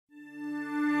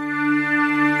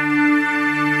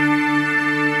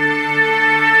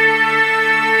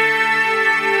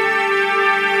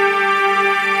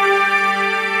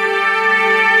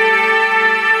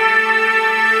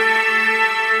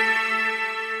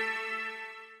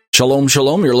Shalom,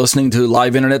 shalom. You're listening to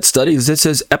Live Internet Studies. This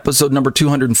is episode number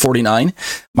 249.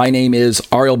 My name is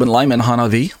Ariel Ben Lyman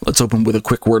Hanavi. Let's open with a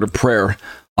quick word of prayer.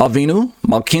 Avinu,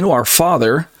 Malkinu, our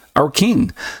Father, our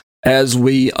King. As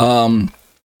we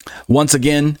once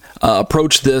again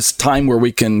approach this time where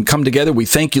we can come together, we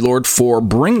thank you, Lord, for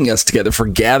bringing us together, for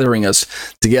gathering us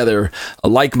together,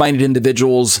 like-minded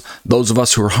individuals, those of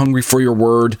us who are hungry for your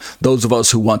word, those of us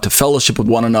who want to fellowship with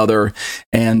one another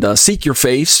and seek your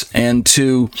face, and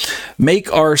to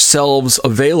make ourselves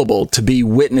available to be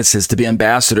witnesses, to be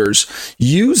ambassadors,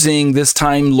 using this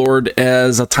time, Lord,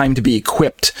 as a time to be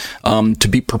equipped, to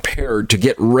be prepared, to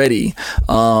get ready,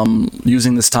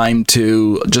 using this time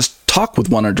to just talk with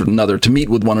one another, to meet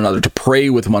with one another, to pray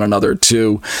with one another,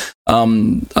 to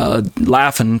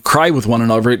laugh and cry with one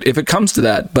another if it comes to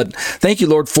that. But thank you,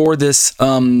 Lord, for this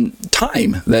time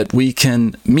that we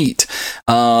can meet.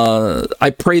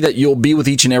 I pray that you'll be with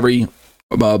each and every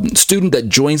student that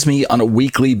joins me on a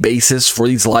weekly basis for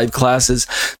these live classes.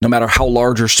 No matter how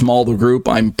large or small the group,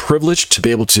 I'm privileged to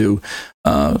be able to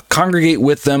congregate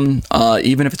with them,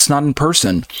 even if it's not in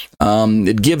person.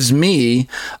 It gives me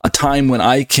a time when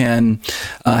I can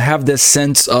have this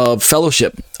sense of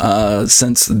fellowship,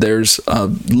 since there's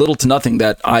little to nothing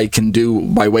that I can do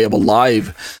by way of a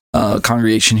live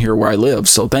congregation here where I live.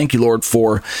 So thank you, Lord,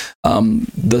 for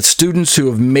the students who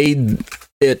have made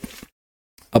it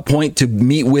a point to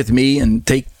meet with me and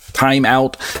take time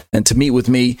out and to meet with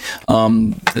me.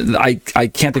 I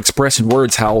can't express in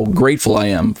words how grateful I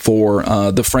am for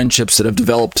the friendships that have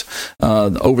developed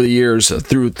over the years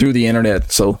through the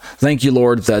internet. So thank you,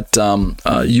 Lord, that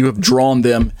you have drawn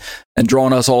them and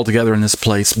drawn us all together in this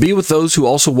place. Be with those who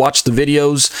also watch the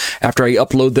videos after I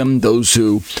upload them, those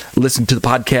who listen to the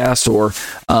podcast or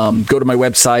go to my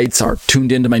websites, are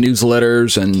tuned into my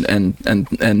newsletters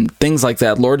and things like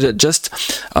that. Lord, it just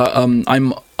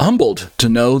I'm humbled to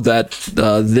know that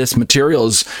this material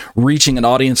is reaching an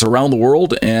audience around the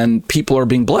world and people are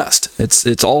being blessed.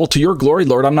 It's all to your glory,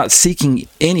 Lord. I'm not seeking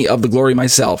any of the glory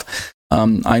myself.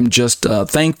 I'm just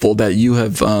thankful that you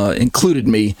have included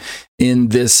me in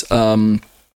this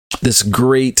this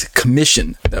great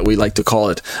commission, that we like to call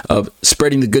it, of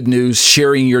spreading the good news,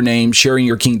 sharing your name, sharing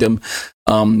your kingdom,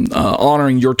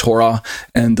 honoring your Torah,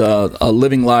 and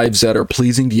living lives that are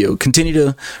pleasing to you. Continue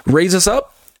to raise us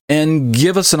up and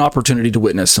give us an opportunity to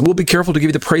witness. And we'll be careful to give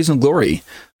you the praise and glory.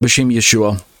 B'Shem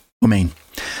Yeshua. Amen.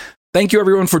 Thank you,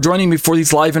 everyone, for joining me for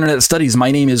these live internet studies.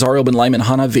 My name is Ariel Ben Lyman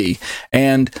Hanavi,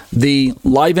 and the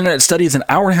live internet study is an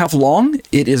hour and a half long.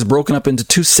 It is broken up into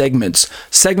two segments.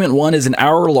 Segment one is an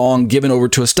hour long, given over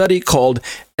to a study called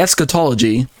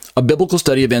Eschatology, a biblical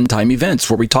study of end-time events,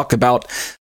 where we talk about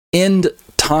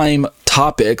end-time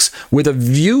topics with a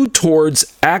view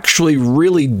towards actually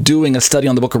really doing a study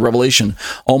on the book of Revelation,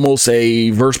 almost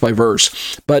a verse by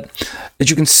verse. But as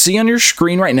you can see on your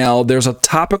screen right now, there's a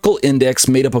topical index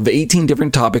made up of 18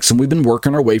 different topics, and we've been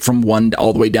working our way from one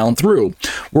all the way down through.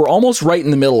 We're almost right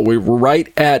in the middle. We're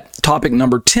right at topic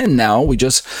number 10 now. We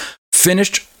just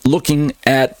finished looking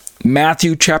at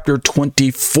Matthew chapter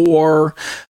 24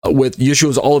 with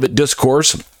Yeshua's Olivet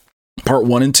Discourse, Part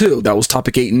 1 and 2. That was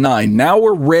topic 8 and 9. Now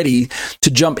we're ready to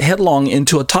jump headlong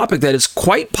into a topic that is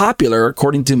quite popular,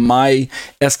 according to my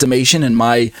estimation and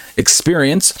my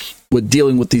experience with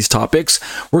dealing with these topics.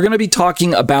 We're going to be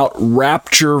talking about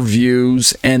rapture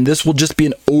views, and this will just be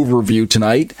an overview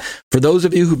tonight. For those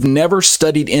of you who've never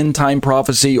studied end-time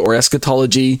prophecy or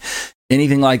eschatology,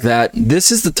 anything like that,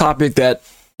 this is the topic that,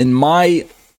 in my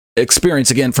experience,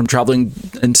 again, from traveling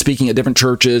and speaking at different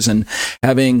churches and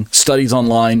having studies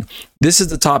online, this is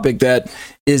the topic that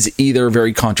is either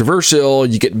very controversial,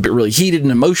 you get really heated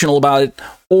and emotional about it,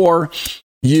 or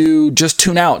you just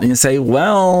tune out and you say,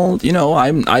 well, you know,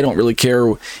 I don't really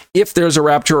care if there's a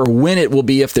rapture or when it will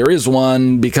be, if there is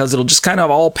one, because it'll just kind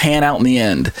of all pan out in the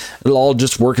end. It'll all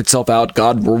just work itself out.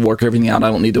 God will work everything out.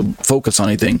 I don't need to focus on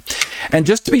anything. And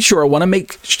just to be sure, I want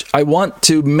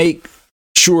to make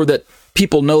sure that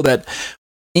people know that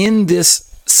in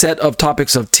this set of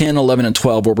topics of 10, 11, and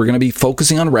 12, where we're going to be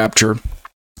focusing on rapture,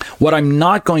 what I'm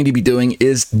not going to be doing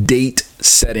is date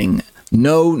setting.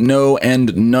 No,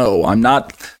 and no. I'm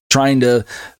not trying to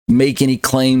make any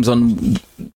claims on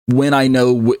when I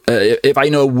know, if I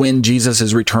know when Jesus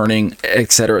is returning,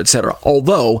 etc., etc.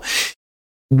 Although,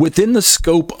 within the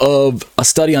scope of a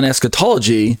study on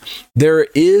eschatology, there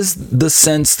is the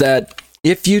sense that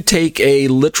if you take a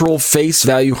literal face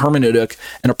value hermeneutic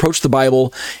and approach the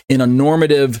Bible in a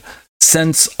normative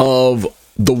sense of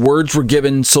the words were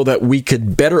given so that we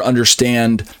could better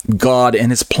understand God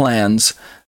and his plans,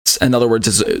 In other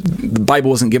words, the Bible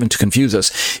wasn't given to confuse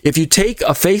us. If you take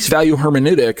a face value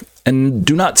hermeneutic and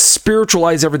do not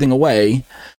spiritualize everything away,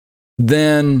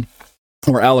 then,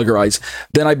 or allegorize,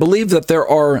 then I believe that there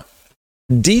are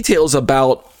details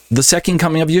about the second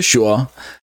coming of Yeshua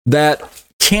that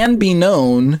can be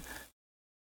known,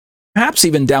 perhaps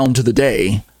even down to the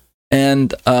day.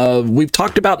 And we've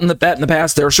talked about in the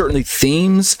past, there are certainly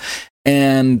themes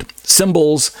and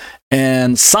symbols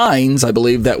and signs, I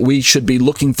believe, that we should be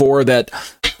looking for that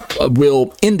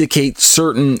will indicate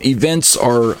certain events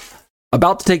are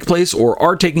about to take place or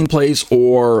are taking place,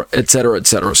 or et cetera, et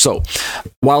cetera. So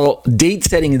while date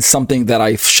setting is something that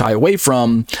I shy away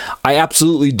from, I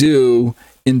absolutely do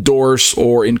endorse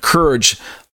or encourage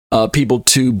people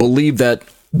to believe that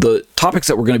the topics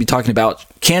that we're going to be talking about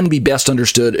can be best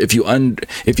understood if you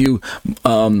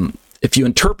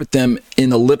interpret them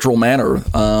in a literal manner.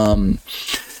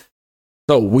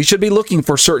 So we should be looking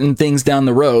for certain things down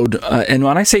the road. And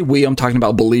when I say we, I'm talking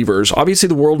about believers. Obviously,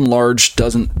 the world in large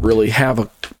doesn't really have a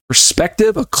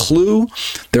perspective, a clue.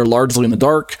 They're largely in the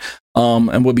dark.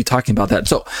 And we'll be talking about that.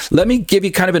 So let me give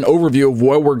you kind of an overview of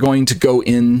where we're going to go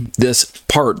in this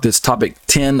part, this topic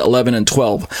 10, 11, and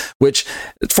 12, which,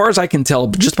 as far as I can tell,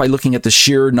 just by looking at the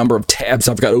sheer number of tabs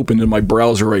I've got open in my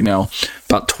browser right now,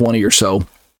 about 20 or so,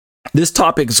 this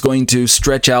topic is going to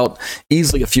stretch out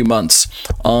easily a few months.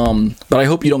 But I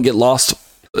hope you don't get lost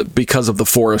because of the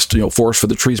forest for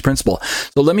the trees principle.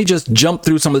 So let me just jump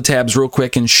through some of the tabs real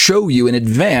quick and show you in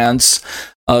advance,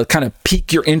 kind of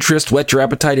pique your interest, whet your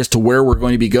appetite as to where we're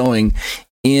going to be going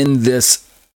in this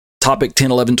topic 10,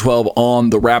 11, 12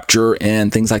 on the rapture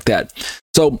and things like that.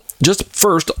 So just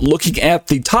first, looking at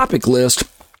the topic list,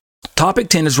 topic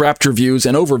 10 is rapture views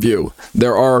and overview.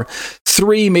 There are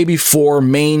 3, maybe 4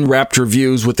 main rapture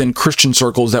views within Christian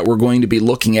circles that we're going to be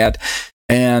looking at.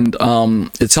 And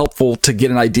it's helpful to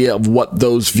get an idea of what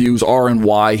those views are and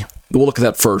why. We'll look at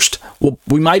that first.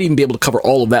 We might even be able to cover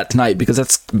all of that tonight because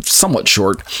that's somewhat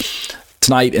short,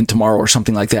 tonight and tomorrow or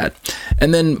something like that.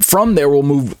 And then from there,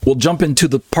 we'll jump into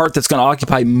the part that's going to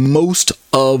occupy most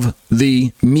of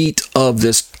the meat of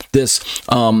this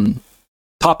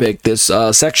topic, this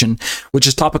section, which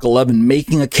is topic 11,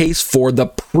 making a case for the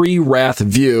pre-wrath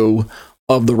view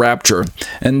of the rapture.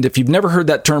 And if you've never heard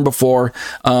that term before,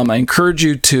 I encourage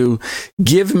you to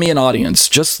give me an audience.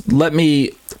 Just let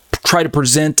me try to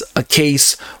present a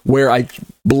case where I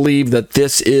believe that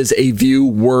this is a view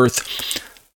worth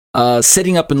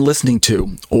sitting up and listening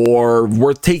to, or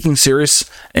worth taking serious.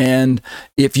 And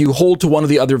if you hold to one of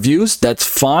the other views, that's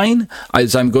fine.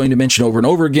 As I'm going to mention over and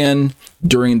over again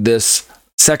during this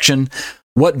section,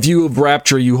 what view of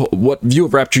rapture you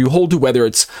hold to, whether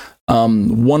it's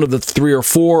one of the 3 or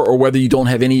 4, or whether you don't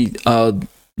have any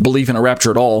belief in a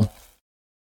rapture at all.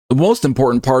 The most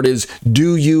important part is,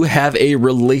 do you have a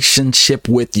relationship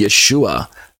with Yeshua?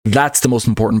 That's the most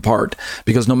important part,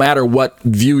 because no matter what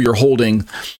view you're holding,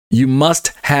 you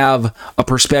must have a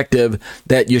perspective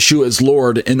that Yeshua is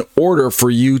Lord in order for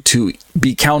you to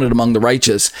be counted among the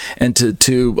righteous and to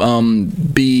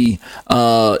be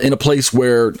in a place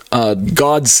where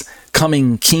God's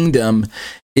coming kingdom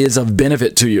is of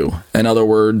benefit to you. In other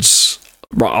words,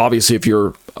 obviously, if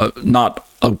you're not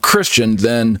a Christian,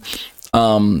 then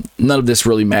none of this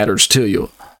really matters to you.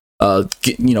 Allow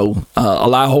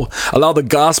the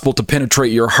gospel to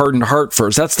penetrate your hardened heart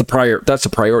first. That's the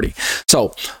priority.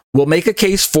 So we'll make a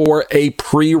case for a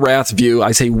pre-wrath view.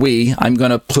 I say we. I'm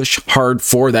going to push hard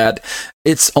for that.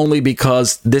 It's only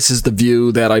because this is the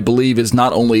view that I believe is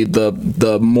not only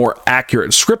the more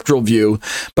accurate scriptural view,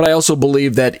 but I also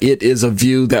believe that it is a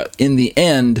view that in the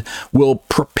end will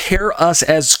prepare us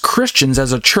as Christians,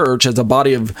 as a church, as a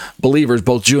body of believers,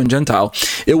 both Jew and Gentile.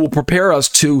 It will prepare us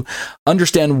to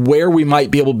understand where we might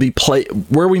be able to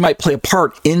where we might play a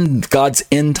part in God's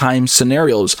end time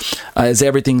scenarios as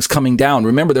everything's coming down.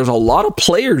 Remember, there's a lot of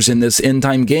players in this end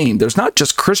time game. There's not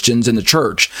just Christians in the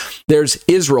church. There's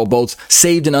Israel, both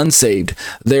saved and unsaved.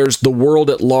 There's the world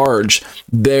at large.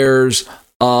 There's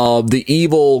the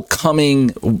evil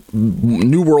coming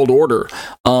new world order.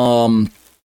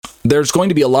 There's going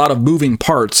to be a lot of moving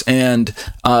parts, and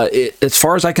as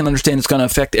far as I can understand, it's going to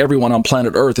affect everyone on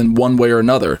planet Earth in one way or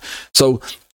another. So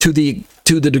to the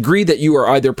degree that you are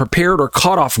either prepared or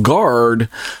caught off guard,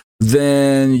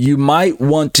 then you might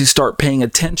want to start paying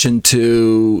attention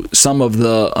to some of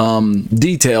the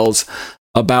details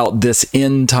about this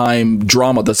end time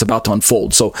drama that's about to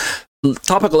unfold. So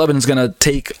topic 11 is going to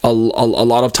take a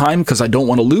lot of time because I don't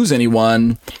want to lose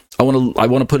anyone. I want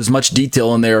to put as much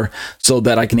detail in there so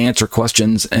that I can answer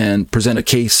questions and present a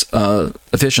case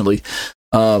efficiently.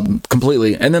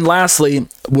 completely. And then lastly,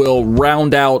 we'll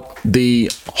round out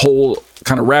the whole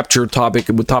kind of rapture topic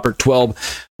with topic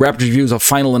 12. Rapture reviews, a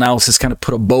final analysis, kind of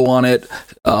put a bow on it,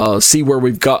 see where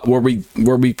we've got, where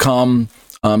we come,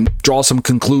 draw some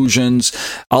conclusions.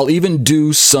 I'll even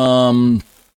do some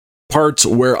parts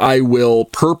where I will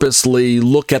purposely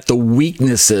look at the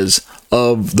weaknesses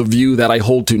of the view that I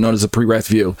hold to, known as the pre-wrath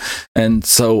view. And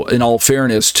so, in all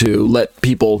fairness, to let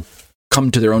people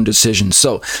come to their own decisions.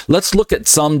 So let's look at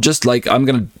some, just like I'm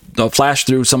going to flash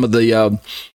through some of the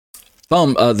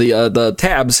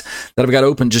tabs that I've got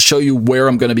open, just show you where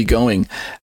I'm going to be going.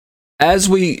 As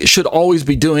we should always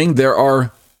be doing, there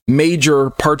are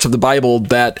major parts of the Bible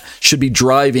that should be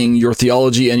driving your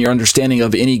theology and your understanding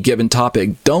of any given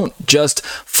topic. Don't just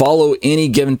follow any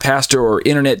given pastor or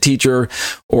internet teacher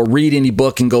or read any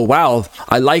book and go, wow,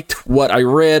 I liked what I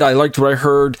read, I liked what I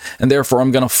heard, and therefore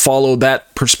I'm going to follow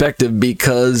that perspective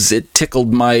because it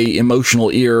tickled my emotional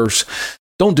ears.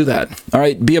 Don't do that. All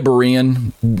right, be a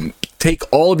Berean. Take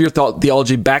all of your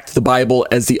theology back to the Bible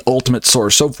as the ultimate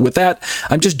source. So with that,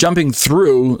 I'm just jumping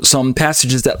through some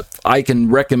passages that I can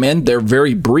recommend. They're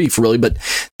very brief, really, but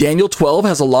Daniel 12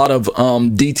 has a lot of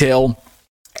detail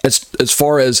as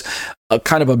far as a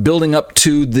kind of a building up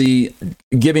to the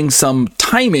giving some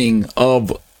timing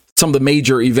of some of the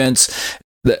major events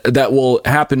that will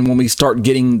happen when we start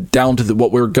getting down to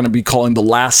what we're going to be calling the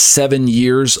last 7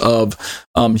 years of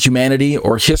humanity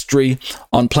or history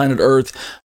on planet Earth,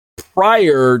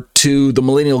 prior to the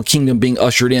millennial kingdom being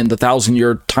ushered in, the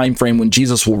 1,000-year time frame when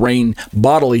Jesus will reign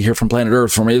bodily here from planet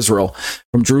Earth, from Israel,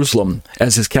 from Jerusalem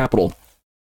as his capital.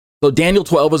 So Daniel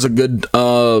 12 is a good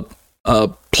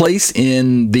place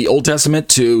in the Old Testament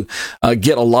to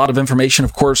get a lot of information.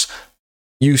 Of course,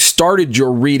 you started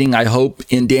your reading, I hope,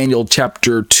 in Daniel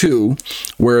chapter 2,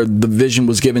 where the vision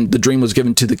was given, the dream was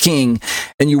given to the king,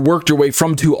 and you worked your way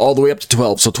from 2 all the way up to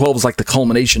 12. So 12 is like the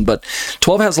culmination, but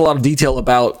 12 has a lot of detail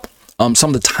about some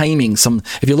of the timing.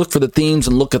 If you look for the themes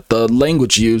and look at the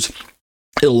language used,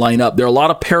 it'll line up. There are a lot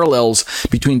of parallels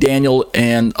between Daniel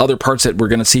and other parts that we're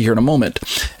going to see here in a moment.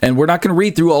 And we're not going to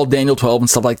read through all Daniel 12 and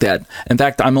stuff like that. In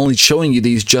fact, I'm only showing you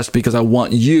these just because I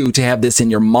want you to have this in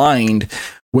your mind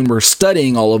when we're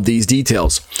studying all of these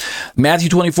details. Matthew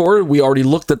 24, we already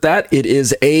looked at that. It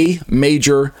is a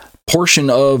major portion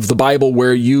of the Bible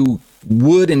where you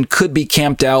would and could be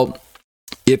camped out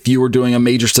if you were doing a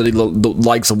major study the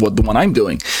likes of the one I'm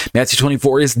doing. Matthew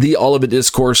 24 is the Olivet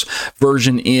Discourse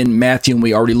version in Matthew, and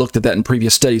we already looked at that in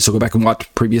previous studies, so go back and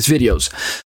watch previous videos.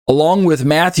 Along with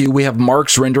Matthew, we have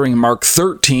Mark's rendering, Mark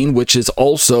 13, which is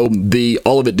also the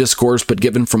Olivet Discourse, but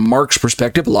given from Mark's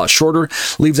perspective, a lot shorter,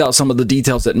 leaves out some of the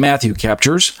details that Matthew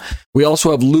captures. We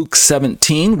also have Luke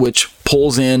 17, which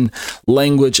pulls in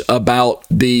language about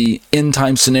the end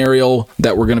time scenario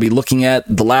that we're going to be looking at,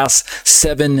 the last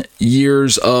 7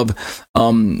 years of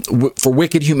for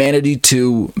wicked humanity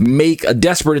to make a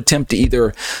desperate attempt to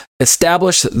either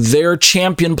establish their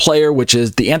champion player, which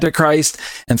is the Antichrist,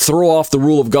 and throw off the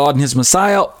rule of God and his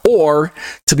Messiah, or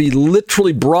to be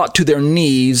literally brought to their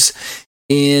knees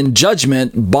in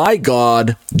judgment by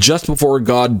God just before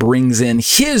God brings in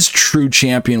his true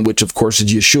champion, which of course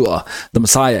is Yeshua, the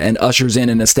Messiah, and ushers in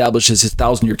and establishes his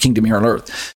 1,000-year kingdom here on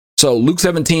earth. So Luke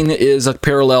 17 is a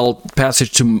parallel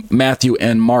passage to Matthew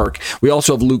and Mark. We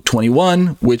also have Luke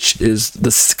 21, which is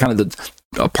this kind of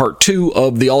the part 2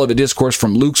 of the Olivet Discourse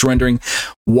from Luke's rendering,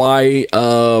 why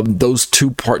those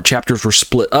two-part chapters were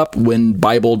split up when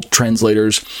Bible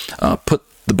translators put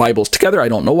the Bibles together. I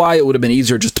don't know why. It would have been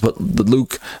easier just to put the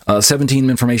Luke 17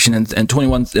 information and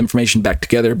 21 information back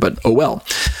together, but oh well.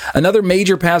 Another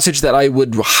major passage that I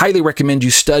would highly recommend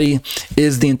you study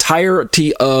is the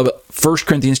entirety of 1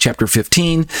 Corinthians chapter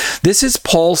 15. This is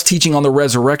Paul's teaching on the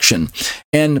resurrection,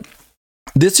 and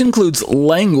this includes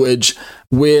language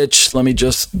which, let me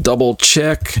just double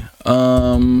check.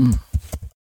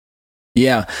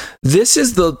 This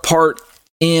is the part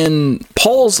in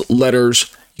Paul's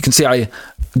letters. You can see I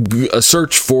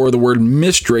search for the word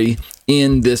mystery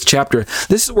in this chapter.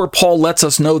 This is where Paul lets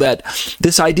us know that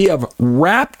this idea of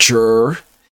rapture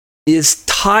is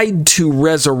tied to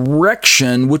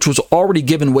resurrection, which was already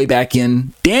given way back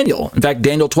in Daniel. In fact,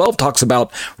 Daniel 12 talks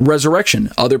about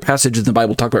resurrection. Other passages in the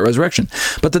Bible talk about resurrection.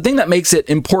 But the thing that makes it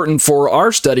important for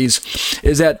our studies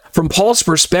is that from Paul's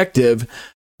perspective,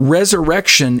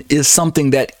 resurrection is something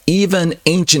that even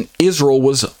ancient Israel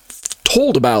was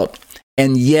told about.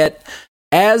 And yet,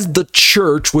 as the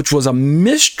church, which was a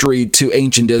mystery to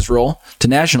ancient Israel, to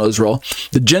national Israel,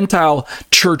 the Gentile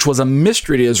church was a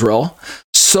mystery to Israel,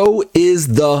 so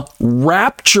is the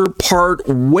rapture part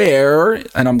where,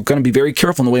 and I'm going to be very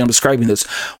careful in the way I'm describing this,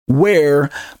 where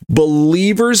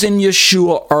believers in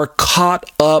Yeshua are caught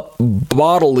up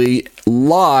bodily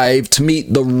live to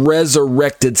meet the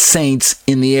resurrected saints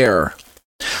in the air.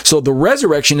 So the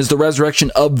resurrection is the resurrection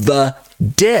of the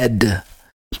dead.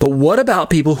 But what about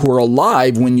people who are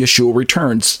alive when Yeshua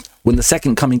returns, when the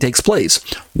second coming takes place?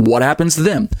 What happens to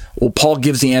them? Well, Paul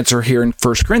gives the answer here in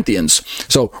 1 Corinthians.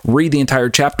 So read the entire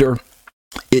chapter.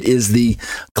 It is the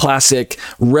classic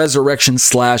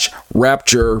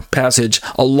resurrection/rapture passage,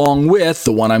 along with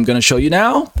the one I'm going to show you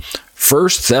now, 1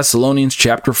 Thessalonians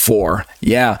chapter 4.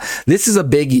 Yeah, this is a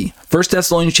biggie. 1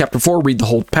 Thessalonians chapter 4, read the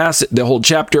whole passage, the whole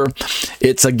chapter.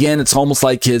 It's almost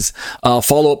like his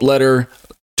follow-up letter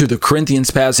to the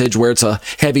Corinthians passage, where it's a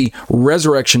heavy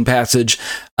resurrection passage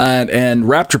and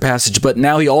rapture passage, but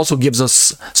now he also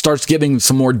starts giving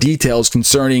some more details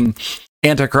concerning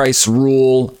Antichrist's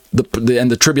rule, and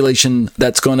the tribulation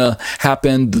that's going to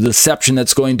happen, the deception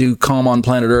that's going to come on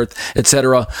planet Earth,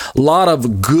 etc. A lot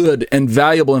of good and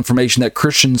valuable information that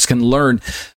Christians can learn,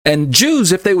 and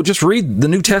Jews, if they would just read the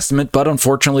New Testament, but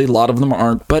unfortunately a lot of them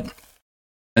aren't, but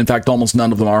in fact, almost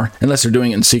none of them are, unless they're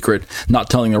doing it in secret, not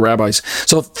telling their rabbis.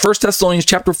 So 1 Thessalonians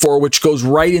chapter 4, which goes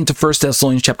right into 1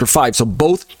 Thessalonians chapter 5. So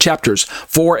both chapters,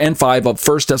 4 and 5 of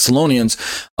 1 Thessalonians,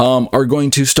 are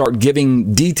going to start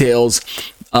giving details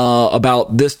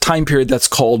about this time period that's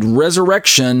called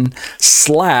resurrection /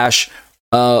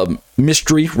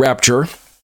 mystery rapture,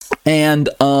 and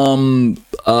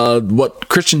what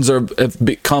Christians have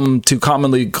become to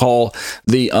commonly call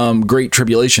the Great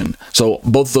Tribulation. So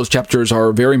both of those chapters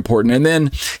are very important. And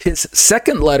then his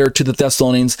second letter to the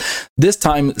Thessalonians, this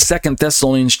time 2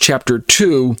 Thessalonians chapter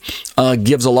 2,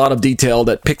 gives a lot of detail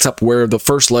that picks up where the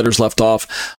first letters left off,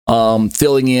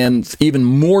 filling in even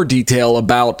more detail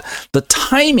about the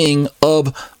timing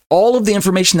of all of the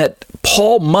information that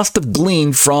Paul must have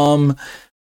gleaned from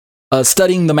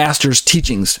studying the Master's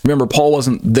teachings. Remember, Paul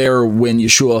wasn't there when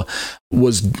Yeshua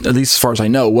was, at least as far as I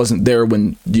know, wasn't there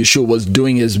when Yeshua was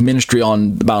doing his ministry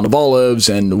on the Mount of Olives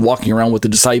and walking around with the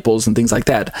disciples and things like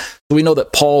that. So we know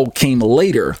that Paul came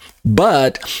later,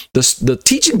 but the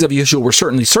teachings of Yeshua were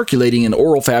certainly circulating in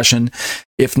oral fashion,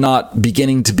 if not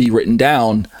beginning to be written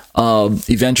down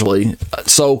eventually.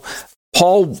 So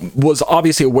Paul was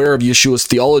obviously aware of Yeshua's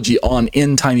theology on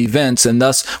end-time events, and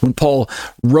thus, when Paul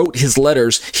wrote his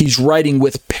letters, he's writing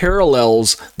with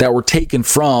parallels that were taken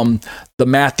from the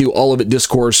Matthew Olivet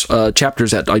Discourse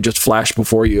chapters that I just flashed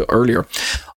before you earlier.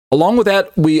 Along with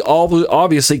that, we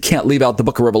obviously can't leave out the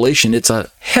book of Revelation. It's a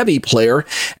heavy player,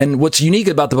 and what's unique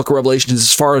about the book of Revelation is,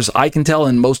 as far as I can tell,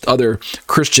 and most other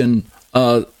Christian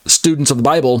students of the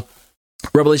Bible,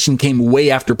 Revelation came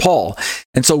way after Paul.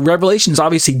 And so Revelation is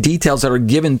obviously details that are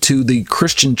given to the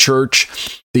Christian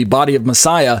church, the body of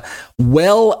Messiah,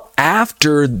 well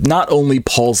after not only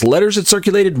Paul's letters had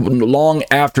circulated, long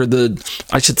after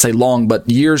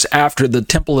years after the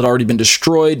temple had already been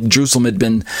destroyed, Jerusalem had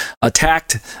been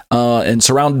attacked and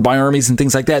surrounded by armies and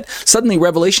things like that. Suddenly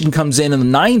Revelation comes in the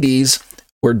 90s,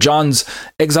 where John's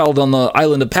exiled on the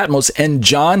island of Patmos, and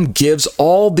John gives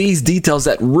all these details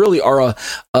that really are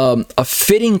a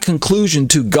fitting conclusion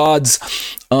to God's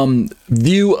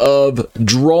view of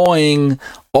drawing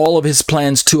all of his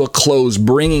plans to a close,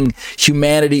 bringing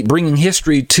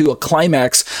history to a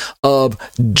climax of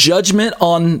judgment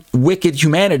on wicked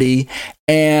humanity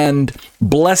and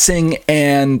blessing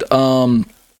and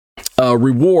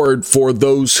reward for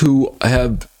those who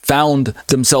have found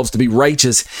themselves to be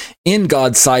righteous in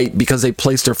God's sight because they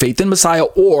placed their faith in Messiah,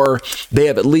 or they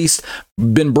have at least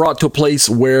been brought to a place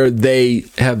where they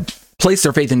have placed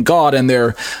their faith in God and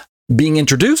they're being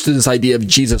introduced to this idea of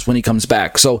Jesus when he comes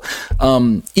back. So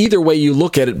either way you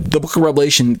look at it, the book of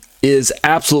Revelation is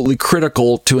absolutely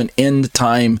critical to an end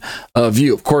time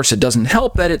view. Of course, it doesn't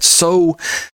help that it's so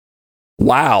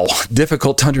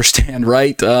difficult to understand,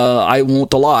 right? I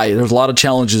won't lie. There's a lot of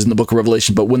challenges in the book of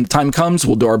Revelation, but when the time comes,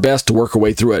 we'll do our best to work our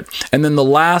way through it. And then the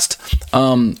last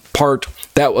part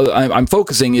that I'm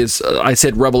focusing is, I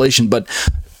said Revelation, but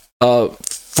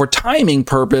for timing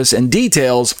purpose and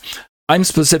details, I'm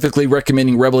specifically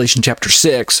recommending Revelation chapter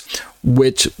 6,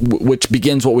 which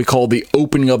begins what we call the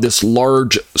opening of this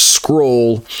large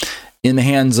scroll in the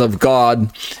hands of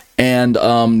God. And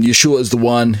Yeshua is the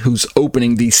one who's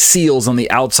opening these seals on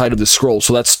the outside of the scroll.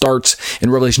 So that starts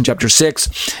in Revelation chapter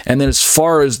 6. And then as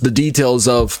far as the details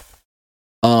of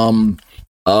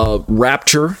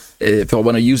rapture, if I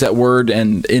want to use that word,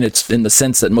 and in the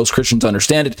sense that most Christians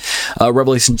understand it,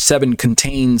 Revelation 7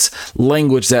 contains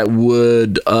language that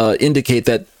would indicate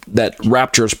that that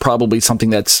rapture is probably something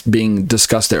that's being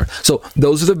discussed there. So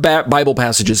those are the Bible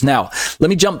passages. Now, let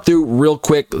me jump through real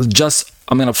quick.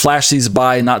 I'm going to flash these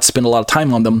by and not spend a lot of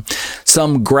time on them.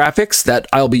 Some graphics that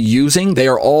I'll be using, they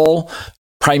are all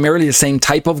primarily the same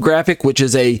type of graphic, which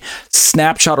is a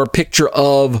snapshot or picture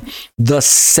of the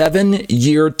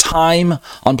 7-year time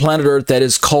on planet Earth that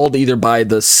is called either by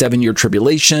the 7-year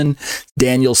tribulation,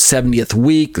 Daniel's 70th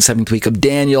week, the 7th week of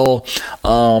Daniel,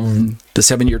 the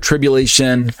 7-year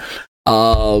tribulation,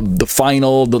 the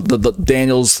final, the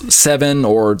Daniel's 7,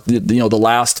 or the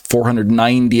last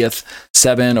 490th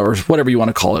 7, or whatever you want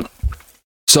to call it.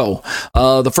 So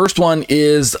the first one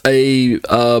is a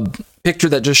picture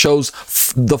that just shows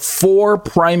the 4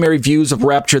 primary views of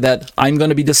rapture that I'm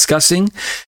going to be discussing.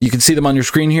 You can see them on your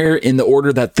screen here in the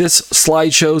order that this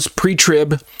slide shows: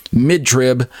 pre-trib,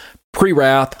 mid-trib,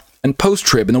 pre-wrath, and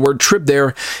post-trib. And the word trib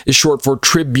there is short for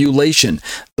tribulation.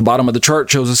 The bottom of the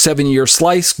chart shows a 7-year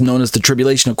slice known as the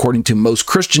tribulation according to most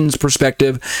Christians'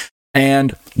 perspective.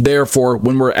 And therefore,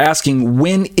 when we're asking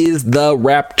when is the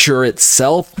rapture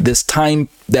itself, this time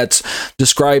that's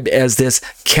described as this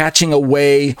catching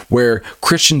away where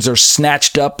Christians are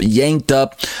snatched up, yanked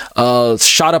up,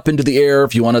 shot up into the air.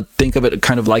 If you want to think of it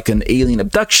kind of like an alien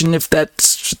abduction, if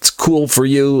that's cool for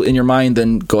you in your mind,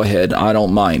 then go ahead. I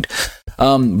don't mind.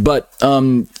 But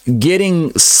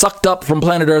getting sucked up from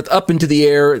planet Earth up into the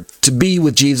air to be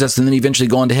with Jesus and then eventually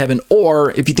go on to heaven.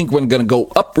 Or if you think we're going to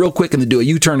go up real quick and then do a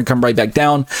U-turn and come right back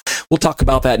down, we'll talk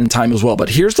about that in time as well. But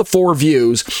here's the 4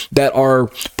 views that are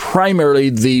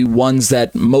primarily the ones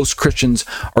that most Christians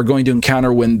are going to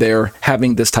encounter when they're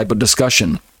having this type of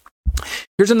discussion.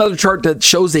 Here's another chart that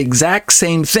shows the exact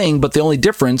same thing, but the only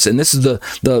difference, and this is the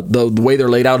way they're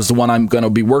laid out, is the one I'm going to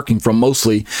be working from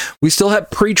mostly. We still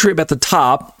have pre-trib at the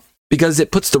top because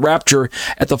it puts the rapture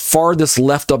at the farthest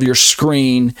left of your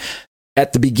screen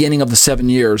at the beginning of the 7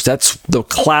 years. That's the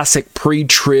classic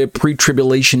pre-trib,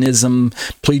 pre-tribulationism,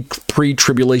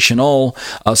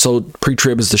 pre-tribulational. So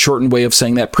pre-trib is the shortened way of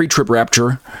saying that. Pre-trib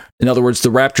rapture. In other words, the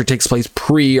rapture takes place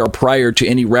pre or prior to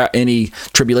any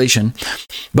tribulation.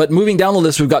 But moving down the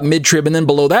list, we've got mid-trib, and then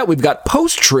below that, we've got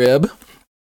post-trib.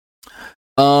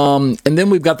 And then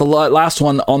we've got the last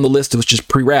one on the list, which is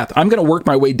pre-wrath. I'm going to work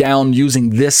my way down using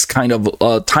this kind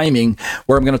of timing,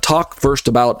 where I'm going to talk first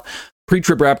about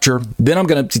pre-trib rapture, then I'm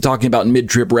going to be talking about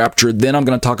mid-trib rapture, then I'm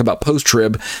going to talk about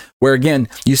post-trib, where again,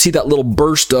 you see that little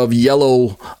burst of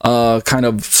yellow kind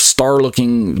of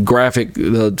star-looking graphic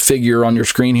figure on your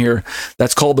screen here.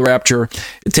 That's called the rapture.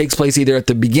 It takes place either at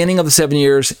the beginning of the 7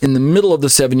 years, in the middle of the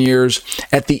 7 years,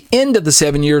 at the end of the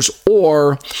 7 years,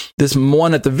 or this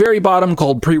one at the very bottom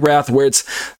called pre-wrath, where it's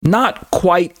not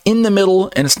quite in the middle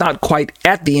and it's not quite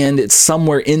at the end. It's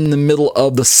somewhere in the middle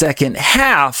of the second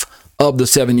half of the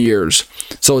 7 years.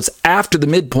 So it's after the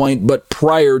midpoint, but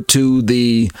prior to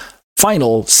the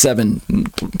final 7,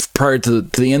 prior to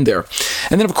the end there.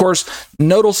 And then, of course,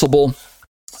 noticeable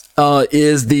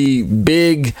is the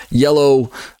big yellow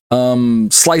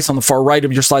slice on the far right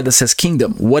of your slide that says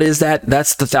kingdom. What is that?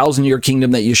 That's the 1,000-year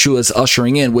kingdom that Yeshua is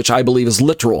ushering in, which I believe is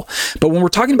literal. But when we're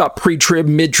talking about pre-trib,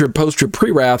 mid-trib, post-trib,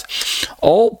 pre-wrath,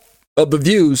 all of the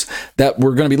views that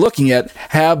we're going to be looking at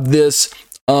have this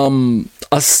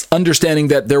us understanding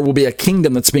that there will be a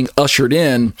kingdom that's being ushered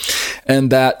in, and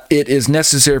that it is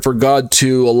necessary for God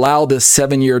to allow this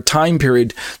 7-year time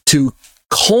period to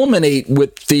culminate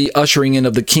with the ushering in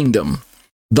of the kingdom.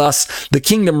 Thus, the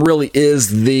kingdom really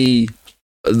is the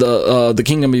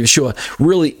kingdom of Yeshua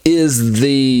really is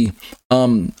the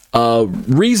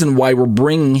reason why we're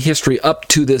bringing history up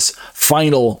to this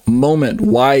final moment.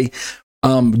 Why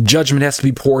judgment has to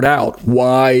be poured out,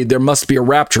 why there must be a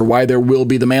rapture, why there will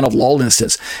be the man of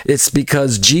lawlessness. It's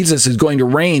because Jesus is going to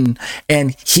reign,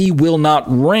 and he will not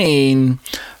reign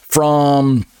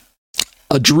from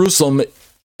a Jerusalem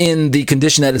in the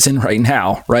condition that it's in right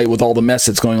now, right, with all the mess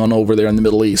that's going on over there in the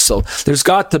Middle East. So there's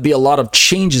got to be a lot of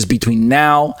changes between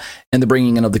now and the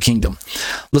bringing in of the kingdom.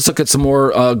 Let's look at some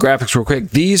more graphics real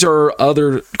quick. These are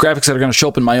other graphics that are going to show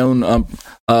up in my own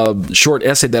short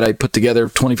essay that I put together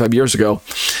 25 years ago.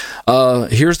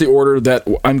 Here's the order that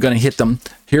I'm going to hit them.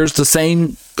 Here's the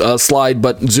same slide,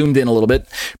 but zoomed in a little bit.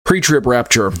 Pre-trib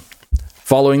rapture.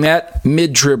 Following that,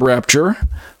 mid-trib rapture.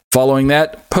 Following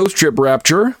that, post-trib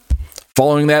rapture.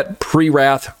 Following that,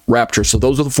 pre-wrath rapture. So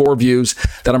those are the 4 views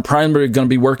that I'm primarily going to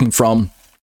be working from.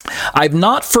 I've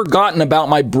not forgotten about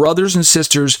my brothers and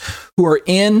sisters who are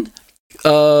in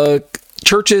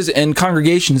churches and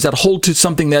congregations that hold to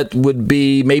something that would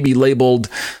be maybe labeled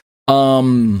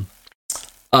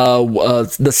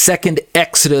the second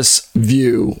Exodus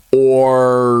view,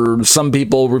 or some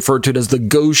people refer to it as the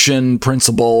Goshen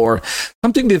principle, or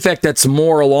something to the effect that's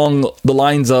more along the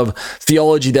lines of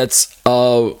theology that's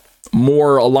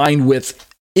more aligned with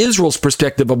Israel's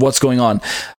perspective of what's going on.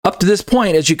 Up to this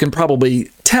point, as you can probably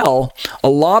tell, a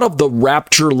lot of the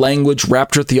rapture language,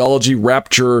 rapture theology,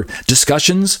 rapture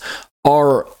discussions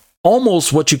are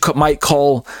almost what you might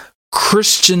call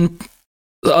Christian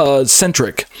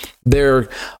centric. They're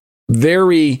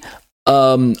very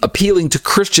appealing to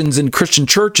Christians in Christian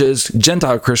churches,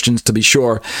 Gentile Christians to be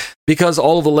sure, because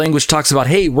all of the language talks about,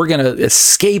 hey, we're going to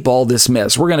escape all this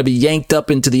mess. We're going to be yanked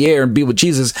up into the air and be with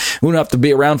Jesus. We don't have to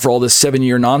be around for all this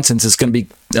 7-year nonsense that's going to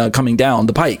be coming down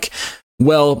the pike.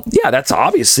 Well, yeah, that's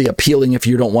obviously appealing if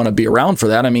you don't want to be around for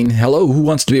that. I mean, hello, who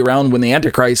wants to be around when the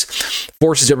Antichrist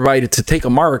forces everybody to take a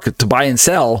mark to buy and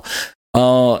sell?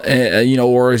 Or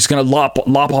he's going to lop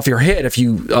off your head if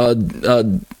you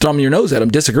thumb your nose at him,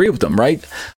 disagree with them, right?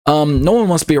 No one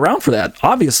wants to be around for that,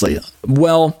 obviously.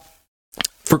 Well,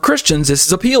 for Christians, this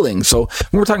is appealing. So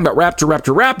when we're talking about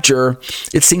rapture,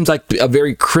 it seems like a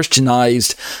very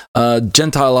Christianized,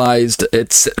 Gentilized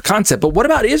concept. But what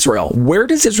about Israel? Where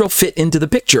does Israel fit into the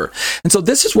picture? And so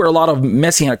this is where a lot of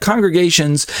Messianic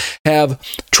congregations have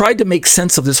tried to make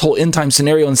sense of this whole end time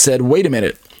scenario and said, wait a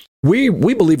minute. We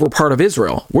believe we're part of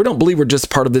Israel. We don't believe we're just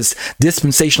part of this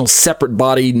dispensational separate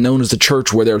body known as the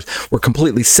church, where we're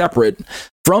completely separate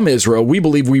from Israel. We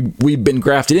believe we've been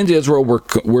grafted into Israel.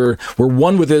 We're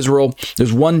one with Israel.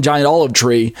 There's one giant olive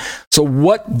tree. So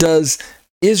what does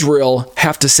Israel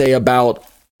have to say about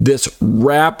this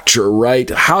rapture, right?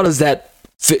 How does that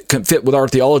fit with our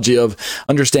theology of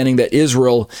understanding that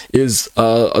Israel is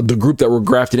the group that we're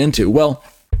grafted into? Well,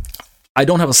 I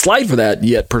don't have a slide for that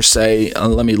yet, per se.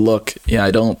 Let me look. Yeah,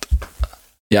 I don't.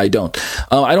 I don't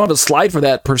have a slide for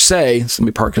that, per se. So let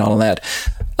me park it on that.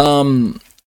 And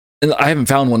I haven't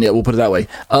found one yet, we'll put it that way.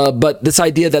 But this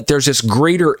idea that there's this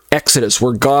greater exodus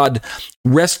where God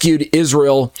rescued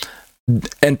Israel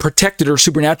and protected her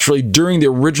supernaturally during the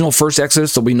original first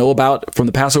Exodus that we know about from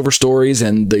the Passover stories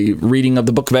and the reading of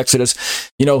the book of Exodus.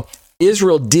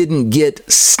 Israel didn't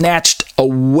get snatched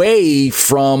away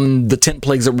from the 10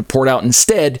 plagues that were poured out.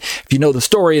 Instead, if you know the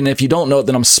story, and if you don't know it,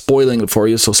 then I'm spoiling it for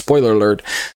you, so spoiler alert,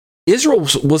 Israel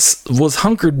was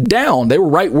hunkered down. They were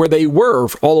right where they were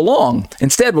all along.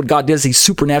 Instead, what God did is he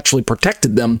supernaturally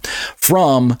protected them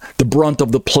from the brunt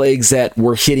of the plagues that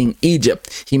were hitting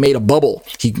Egypt. He made a bubble.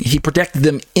 He protected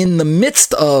them in the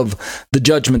midst of the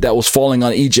judgment that was falling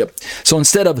on Egypt. So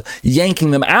instead of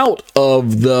yanking them out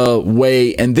of the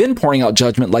way and then pouring out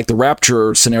judgment like the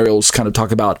rapture scenarios kind of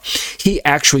talk about, he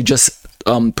actually just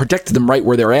protected them right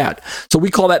where they're at. So we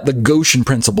call that the Goshen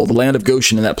principle, the land of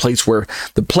Goshen, in that place where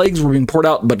the plagues were being poured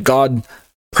out, but God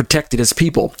protected his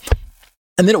people.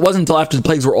 And then it wasn't until after the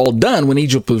plagues were all done, when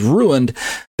Egypt was ruined,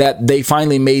 that they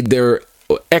finally made their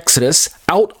exodus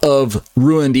out of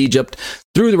ruined Egypt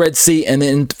through the Red Sea and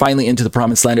then finally into the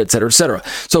Promised Land, etc., etc.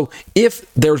 So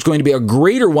if there's going to be a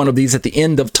greater one of these at the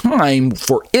end of time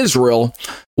for Israel,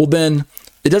 well then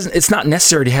it's not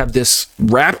necessary to have this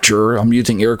rapture. I'm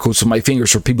using air quotes with my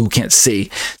fingers for people who can't see.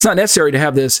 It's not necessary to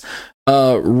have this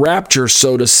rapture,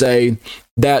 so to say,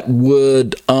 that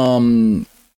would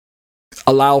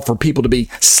allow for people to be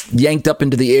yanked up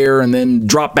into the air and then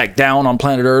drop back down on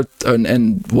planet Earth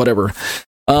and whatever.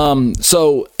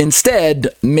 So instead,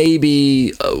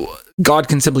 maybe God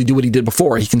can simply do what he did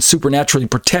before. He can supernaturally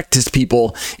protect his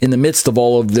people in the midst of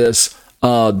all of this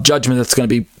judgment that's going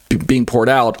to be being poured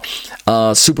out.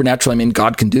 Supernaturally, I mean,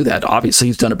 God can do that. Obviously,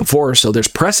 he's done it before, so there's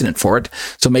precedent for it.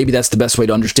 So maybe that's the best way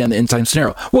to understand the end time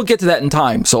scenario. We'll get to that in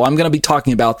time. So I'm going to be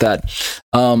talking about that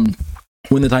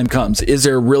when the time comes. Is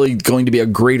there really going to be a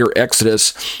greater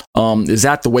exodus? Is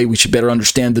that the way we should better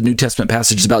understand the New Testament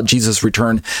passages about Jesus'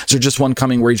 return? Is there just one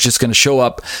coming where he's just going to show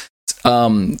up,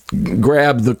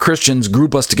 grab the Christians,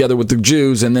 group us together with the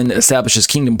Jews, and then establish his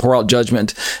kingdom, pour out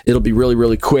judgment? It'll be really,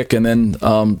 really quick, and then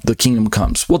the kingdom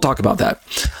comes. We'll talk about that.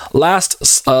 Last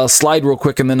slide real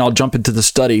quick, and then I'll jump into the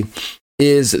study,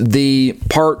 is the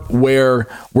part where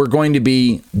we're going to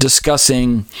be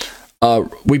discussing,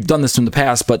 we've done this in the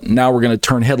past, but now we're going to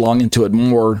turn headlong into it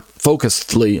more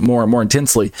focusedly, more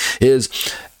intensely, is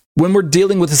when we're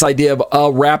dealing with this idea of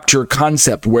a rapture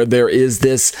concept where there is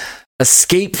this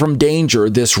escape from danger,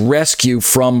 this rescue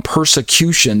from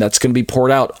persecution that's going to be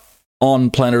poured out on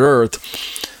planet Earth.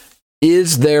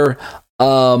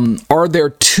 Are there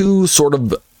two sort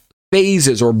of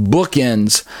phases or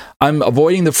bookends? I'm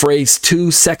avoiding the phrase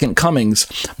 2 second comings,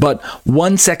 but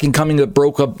one second coming that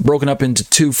broken up into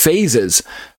two phases.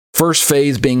 First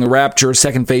phase being the rapture,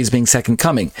 second phase being second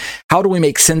coming. How do we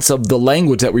make sense of the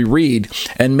language that we read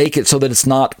and make it so that it's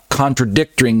not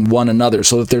contradicting one another,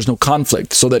 so that there's no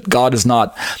conflict, so that God is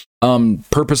not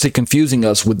purposely confusing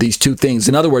us with these two things?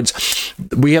 In other words,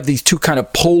 we have these two kind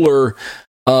of polar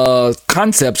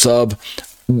concepts of,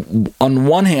 on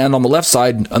one hand, on the left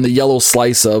side, on the yellow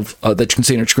slice of that you can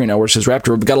see on your screen now where it says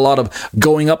rapture, we've got a lot of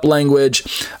going up language,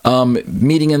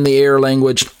 meeting in the air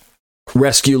language,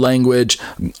 rescue language,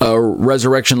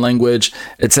 resurrection language,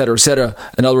 etc., etc.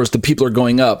 In other words, the people are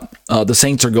going up, the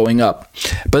saints are going up.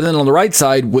 But then on the right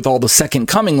side, with all the second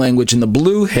coming language in the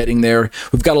blue heading there,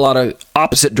 we've got a lot of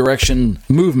opposite direction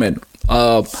movement.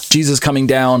 Jesus coming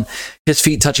down, his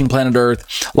feet touching planet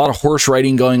Earth, a lot of horse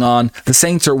riding going on. The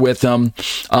saints are with them.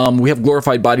 We have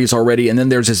glorified bodies already, and then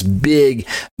there's this big,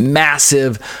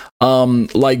 massive,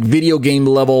 like video game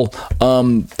level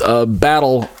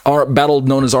battle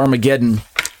known as Armageddon.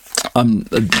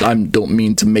 I don't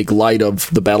mean to make light of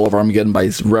the Battle of Armageddon by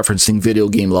referencing video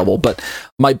game level, but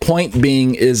my point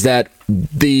being is that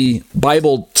the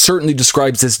Bible certainly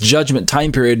describes this judgment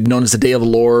time period known as the Day of the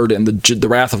Lord and the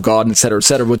wrath of God, et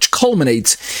cetera, which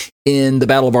culminates in the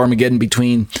Battle of Armageddon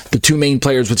between the two main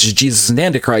players, which is Jesus and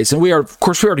Antichrist. And we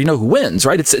already know who wins,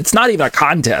 right? It's not even a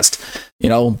contest,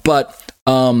 but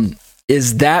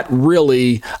is that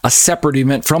really a separate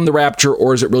event from the rapture,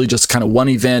 or is it really just kind of one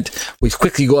event? We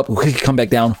quickly go up and quickly come back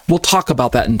down. We'll talk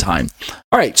about that in time.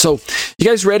 All right, so you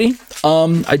guys ready?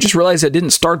 I just realized I didn't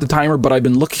start the timer, but I've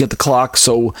been looking at the clock,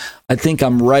 so I think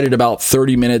I'm right at about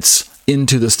 30 minutes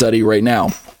into the study right now.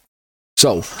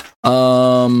 So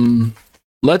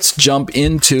let's jump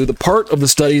into the part of the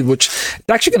study which is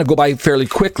actually going to go by fairly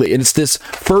quickly, and it's this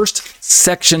first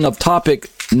section of topic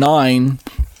 9.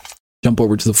 Jump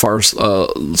over to the far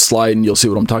slide and you'll see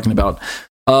what I'm talking about.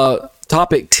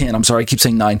 Topic 10, I'm sorry, I keep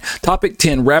saying 9. Topic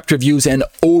 10, rapture views and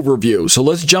overview. So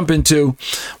let's jump into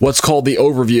what's called the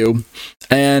overview.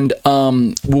 And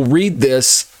we'll read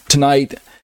this tonight,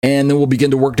 and then we'll begin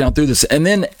to work down through this. And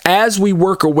then as we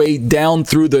work our way down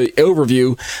through the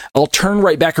overview, I'll turn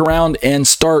right back around and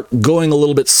start going a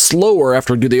little bit slower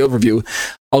after I do the overview.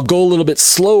 I'll go a little bit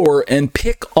slower and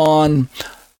pick on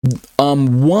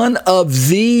one of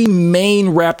the main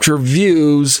rapture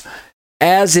views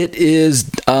as it is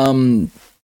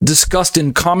discussed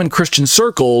in common Christian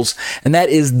circles, and that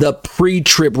is the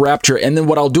pre-trib rapture. And then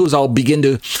what I'll do is I'll begin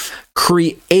to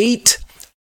create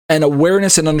an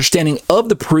awareness and understanding of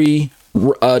the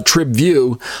pre-trib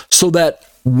view, so that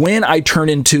when I turn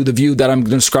into the view that I'm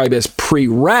going to describe as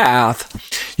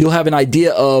pre-wrath, you'll have an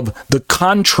idea of the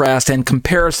contrast and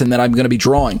comparison that I'm going to be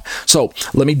drawing. So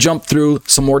let me jump through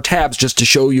some more tabs just to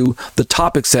show you the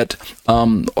topics that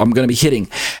I'm going to be hitting.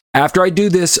 After I do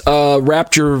this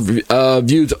rapture views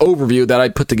overview that I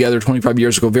put together 25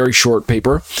 years ago, very short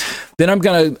paper, then I'm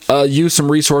going to use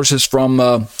some resources from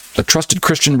a trusted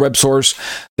Christian web source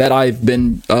that I've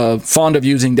been fond of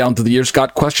using down through the years,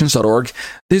 gotquestions.org.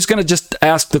 He's going to just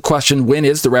ask the question, when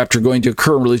is the rapture going to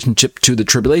occur in relationship to the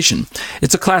tribulation?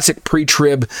 It's a classic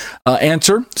pre-trib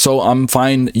answer, so I'm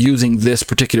fine using this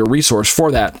particular resource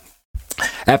for that.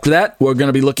 After that, we're going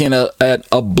to be looking at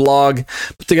a blog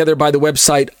put together by the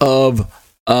website of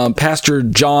Pastor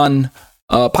John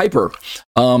Piper.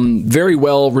 Very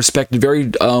well respected,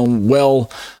 very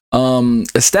well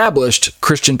established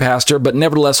Christian pastor, but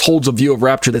nevertheless holds a view of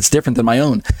rapture that's different than my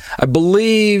own. I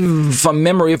believe, from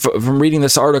memory, from reading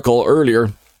this article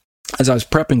earlier, as I was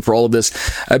prepping for all of this,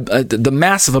 the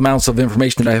massive amounts of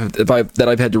information that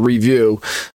I've had to review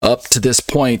up to this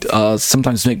point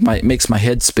sometimes makes my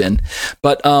head spin.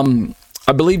 But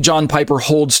I believe John Piper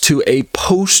holds to a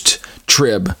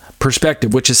post-trib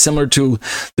perspective, which is similar to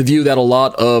the view that a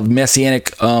lot of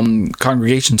Messianic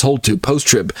congregations hold to.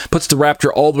 Post-trib puts the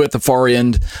rapture all the way at the far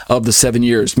end of the 7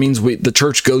 years. Means the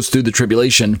church goes through the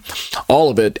tribulation,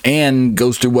 all of it, and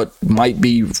goes through what might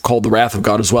be called the wrath of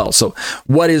God as well. So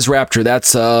what is rapture?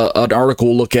 That's an article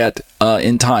we'll look at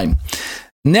in time.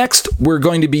 Next, we're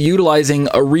going to be utilizing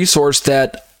a resource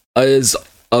that is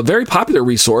a very popular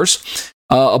resource.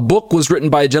 A book was written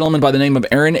by a gentleman by the name of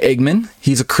Aaron Eggman.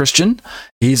 He's a Christian.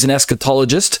 He's an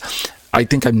eschatologist. I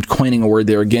think I'm coining a word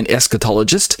there again,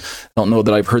 eschatologist. Don't know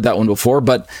that I've heard that one before,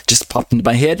 but just popped into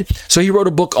my head. So he wrote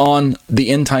a book on the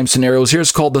end time scenarios. Here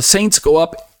it's called The Saints Go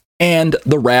Up and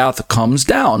the Wrath Comes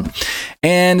Down.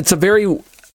 And it's a very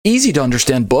easy to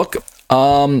understand book.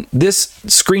 This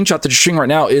screenshot that you're seeing right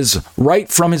now is right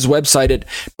from his website at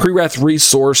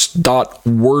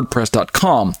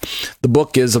prewrathresource.wordpress.com. The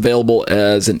book is available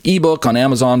as an ebook on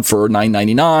Amazon for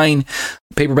 $9.99,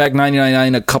 paperback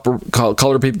 $9.99, a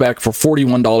color paperback for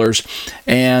 $41,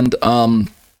 and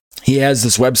he has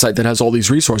this website that has all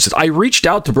these resources. I reached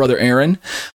out to Brother Aaron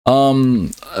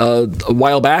a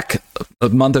while back, a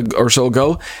month or so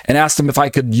ago, and asked him if I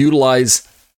could utilize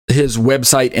his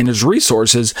website and his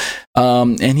resources,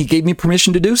 and he gave me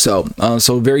permission to do so.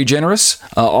 So very generous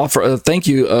offer. Thank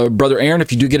you, Brother Aaron.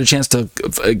 If you do get a chance to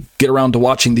get around to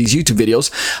watching these YouTube videos,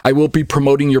 I will be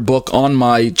promoting your book on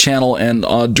my channel and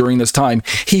during this time.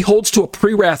 He holds to a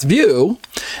pre-wrath view,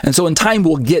 and so in time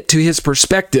we'll get to his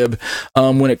perspective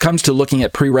when it comes to looking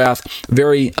at pre-wrath.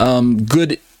 Very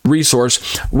good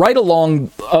resource, right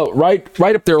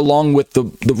up there along with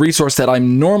the resource that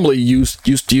I'm normally used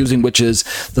to using, which is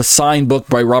the Sign book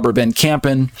by Robert Van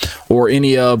Kampen, or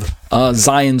any of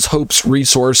Zion's Hope's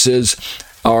resources.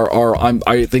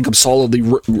 I think I'm solidly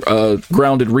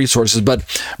grounded resources, but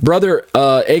Brother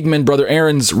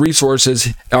Aaron's resources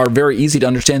are very easy to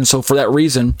understand. So for that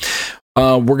reason,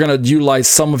 we're going to utilize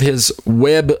some of his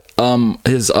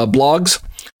blogs.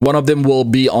 One of them will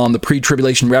be on the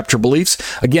pre-tribulation rapture beliefs.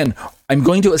 Again, I'm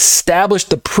going to establish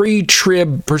the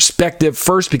pre-trib perspective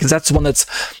first, because that's the one that's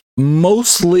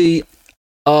mostly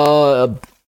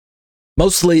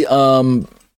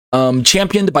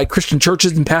championed by Christian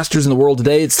churches and pastors in the world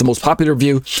today. It's the most popular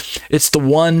view. It's the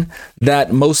one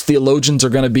that most theologians are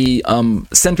going to be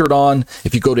centered on.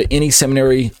 If you go to any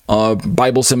seminary,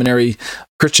 Bible seminary,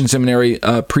 Christian seminary,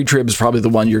 pre-trib is probably the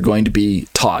one you're going to be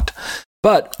taught.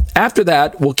 But after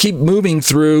that, we'll keep moving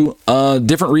through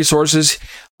different resources.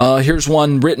 Here's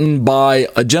one written by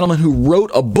a gentleman who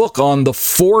wrote a book on the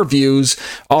four views,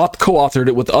 co-authored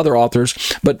it with other authors,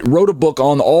 but wrote a book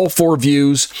on all four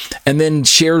views, and then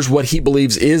shares what he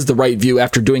believes is the right view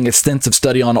after doing extensive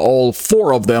study on all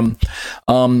four of them.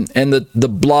 And the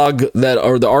blog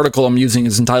or the article I'm using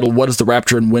is entitled, "What is the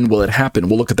Rapture and When Will It Happen?"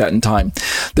 We'll look at that in time.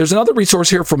 There's another resource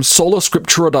here from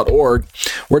soloscriptura.org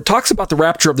where it talks about the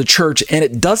rapture of the church, and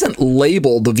it doesn't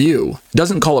label the view. It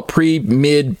doesn't call it pre,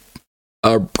 mid,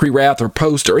 pre-wrath or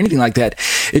post or anything like that.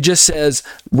 It just says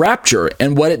rapture.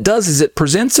 And what it does is it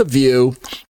presents a view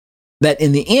that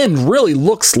in the end really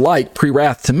looks like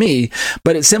pre-wrath to me,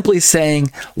 but it's simply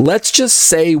saying, let's just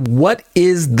say what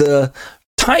is the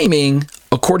timing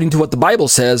according to what the Bible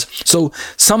says. So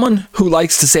someone who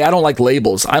likes to say, I don't like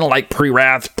labels. I don't like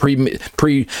pre-wrath,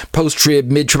 post-trib,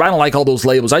 mid-trib. I don't like all those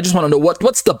labels. I just want to know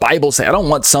what's the Bible say. I don't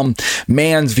want some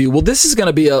man's view. Well, this is going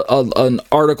to be an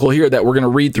article here that we're going to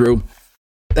read through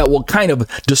that will kind of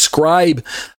describe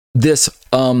this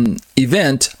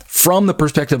event from the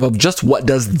perspective of just what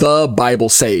does the Bible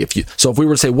say. If we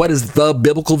were to say, what is the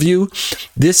biblical view?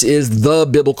 This is the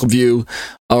biblical view,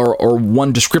 or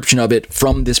one description of it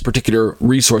from this particular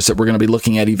resource that we're going to be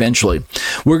looking at eventually.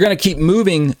 We're going to keep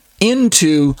moving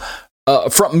into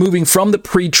from the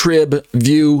pre-trib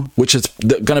view, which is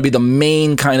going to be the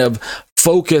main kind of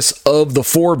focus of the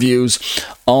four views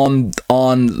on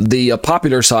the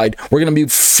popular side. We're going to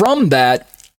move from that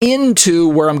into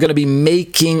where I'm going to be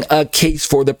making a case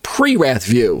for the pre-wrath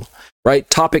view, right?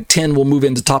 Topic 10 will move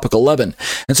into topic 11.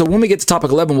 And so when we get to topic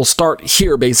 11, we'll start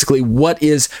here, basically, what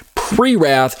is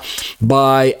pre-wrath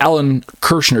by Alan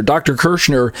Kirshner. Dr.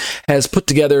 Kirshner has put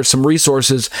together some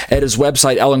resources at his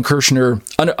website,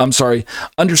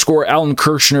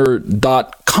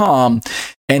 _AlanKirshner.com.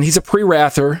 And he's a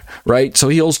pre-wrather, right? So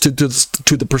he holds to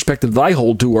the perspective that I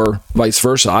hold to, or vice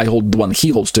versa. I hold the one he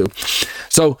holds to.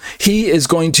 So he is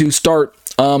going to start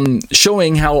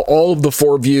showing how all of the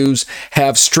four views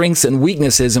have strengths and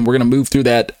weaknesses, and we're going to move through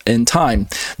that in time.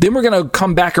 Then we're going to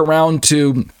come back around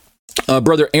to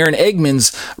Brother Aaron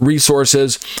Eggman's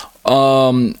resources,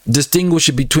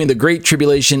 distinguishing between the Great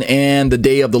Tribulation and the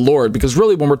Day of the Lord. Because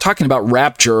really, when we're talking about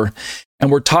rapture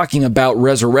and we're talking about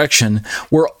resurrection,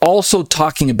 we're also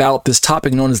talking about this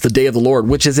topic known as the Day of the Lord,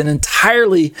 which is an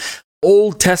entirely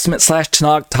Old Testament /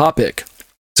 Tanakh topic.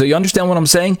 So you understand what I'm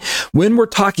saying? When we're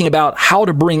talking about how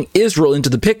to bring Israel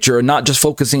into the picture and not just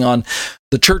focusing on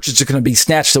the churches that are going to be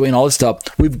snatched away and all this stuff,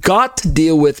 we've got to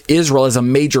deal with Israel as a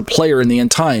major player in the end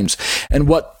times. And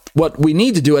what we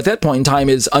need to do at that point in time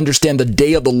is understand the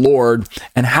Day of the Lord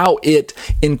and how it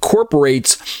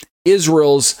incorporates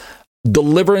Israel's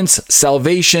deliverance,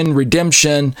 salvation,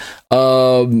 redemption,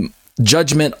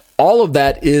 judgment. All of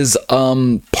that is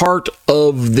part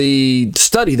of the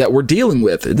study that we're dealing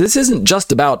with. This isn't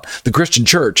just about the Christian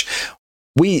church.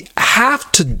 We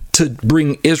have to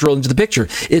bring Israel into the picture.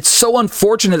 It's so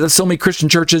unfortunate that so many Christian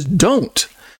churches don't.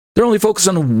 They're only focused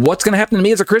on what's going to happen to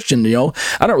me as a Christian. I don't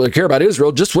really care about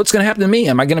Israel. Just what's going to happen to me.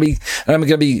 Am I going to be?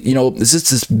 Is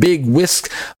this big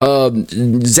whisk,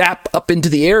 zap up into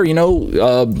the air?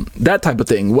 That type of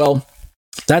thing. Well,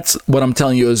 that's what I'm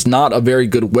telling you is not a very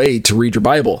good way to read your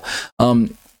Bible.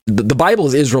 the Bible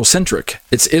is Israel-centric.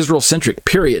 It's Israel-centric,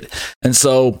 period. And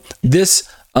so this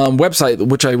website,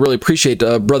 which I really appreciate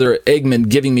Brother Eggman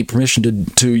giving me permission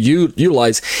to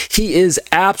utilize, he is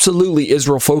absolutely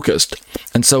Israel-focused.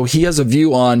 And so he has a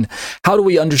view on how do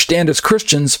we understand as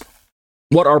Christians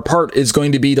what our part is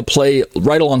going to be to play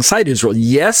right alongside Israel.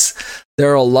 Yes,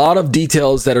 there are a lot of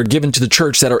details that are given to the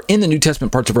church that are in the New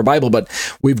Testament parts of our Bible, but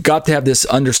we've got to have this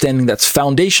understanding that's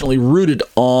foundationally rooted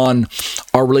on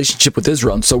our relationship with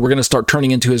Israel. And so we're going to start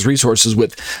turning into his resources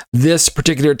with this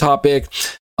particular topic.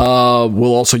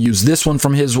 We'll also use this one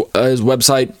from his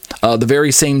website. The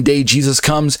very same day Jesus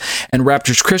comes and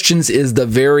raptures Christians is the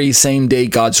very same day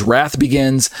God's wrath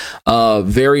begins.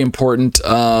 Very important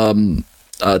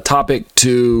topic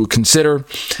to consider.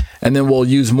 And then we'll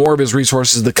use more of his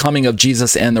resources, the coming of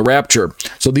Jesus and the rapture.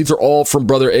 So these are all from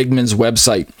Brother Eggman's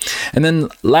website. And then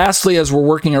lastly, as we're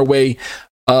working our way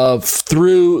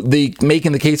through the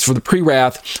making the case for the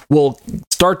pre-wrath, we'll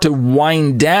start to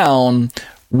wind down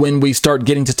when we start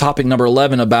getting to topic number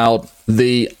 11 about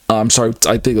the, I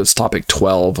think it's topic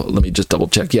 12. Let me just double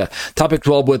check. Yeah, topic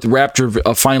 12 with rapture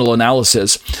final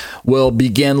analysis. We'll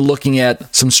begin looking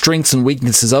at some strengths and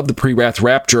weaknesses of the pre-wrath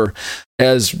rapture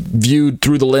as viewed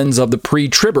through the lens of the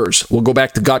pre-tribbers. We'll go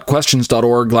back to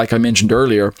gotquestions.org, like I mentioned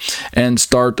earlier, and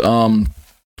start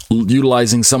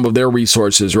utilizing some of their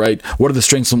resources, right? What are the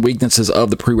strengths and weaknesses of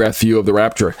the pre-wrath view of the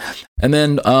rapture? And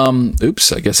then,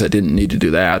 oops, I guess I didn't need to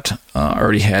do that. I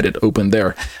already had it open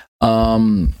there.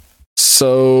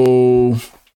 So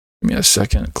give me a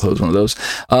second, close one of those.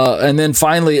 And then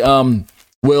finally,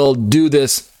 we'll do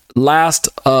this last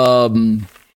kind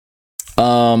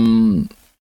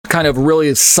of really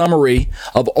a summary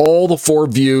of all the four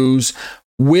views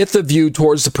with a view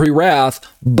towards the pre-wrath,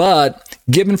 but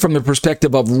given from the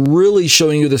perspective of really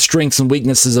showing you the strengths and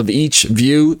weaknesses of each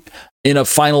view in a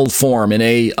final form, in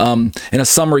a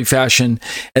summary fashion,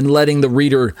 and letting the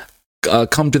reader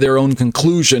come to their own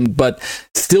conclusion, but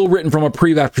still written from a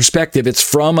pre-wrath perspective. It's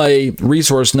from a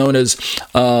resource known as,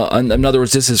 in other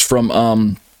words, this is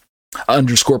from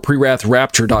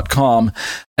 _prewrathrapture.com,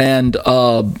 and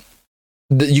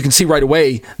you can see right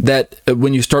away that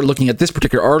when you start looking at this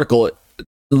particular article,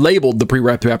 labeled the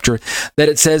pre-wrath rapture, that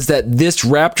it says that this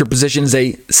rapture position is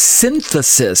a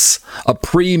synthesis of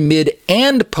pre, mid,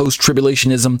 and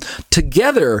post-tribulationism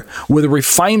together with a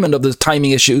refinement of the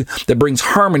timing issue that brings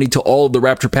harmony to all of the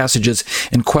rapture passages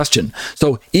in question.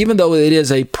 So even though it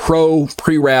is a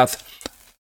pre-wrath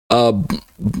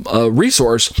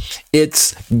resource,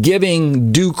 it's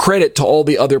giving due credit to all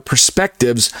the other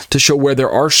perspectives to show where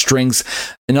there are strengths.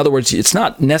 In other words, it's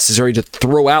not necessary to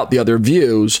throw out the other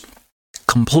views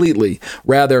completely,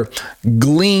 rather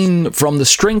glean from the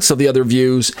strengths of the other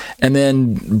views and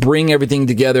then bring everything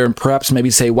together and perhaps maybe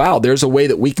say, wow, there's a way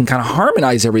that we can kind of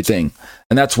harmonize everything.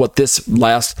 And that's what this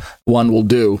last one will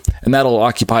do. And that'll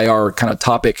occupy our kind of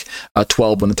topic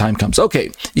 12 when the time comes.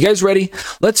 Okay, you guys ready?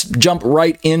 Let's jump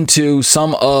right into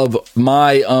some of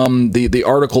my, the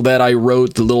article that I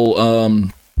wrote, the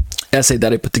little essay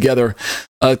that I put together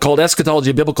called Eschatology,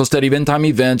 a Biblical Study of End-Time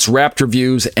Events, Rapture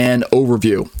Views, and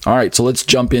Overview. All right, so let's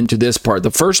jump into this part.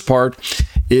 The first part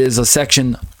is a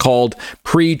section called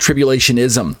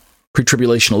Pre-Tribulationism.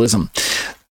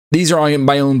 These are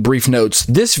my own brief notes.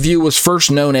 This view was first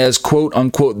known as, quote,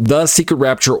 unquote, the secret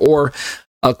rapture, or,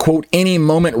 quote, any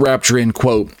moment rapture, end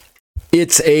quote.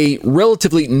 It's a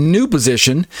relatively new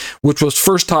position, which was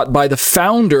first taught by the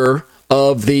founder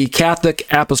of the Catholic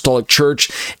Apostolic Church,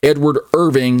 Edward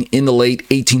Irving, in the late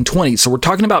 1820s. So we're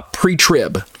talking about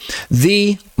pre-trib,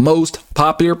 the most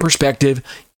popular perspective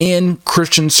in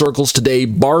Christian circles today,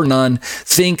 bar none.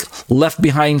 Think Left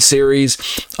Behind series,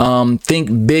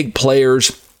 think big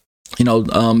players,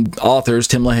 authors,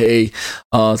 Tim LaHaye,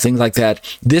 things like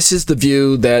that. This is the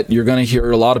view that you're going to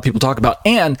hear a lot of people talk about.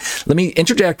 And let me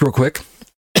interject real quick.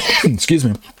 Excuse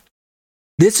me.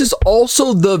 This is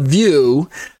also the view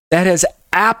that has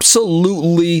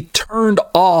absolutely turned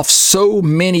off so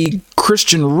many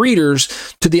Christian readers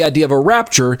to the idea of a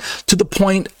rapture, to the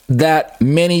point that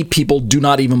many people do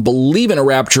not even believe in a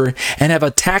rapture and have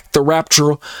attacked the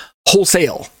rapture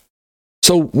wholesale.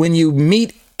 So when you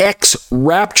meet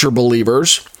ex-rapture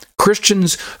believers,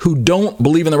 Christians who don't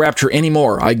believe in the rapture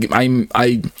anymore,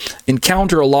 I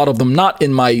encounter a lot of them, not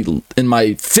in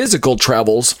my physical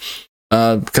travels,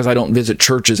 because I don't visit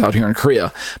churches out here in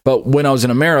Korea. But when I was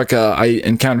in America, I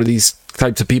encountered these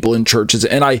types of people in churches,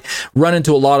 and I run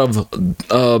into a lot of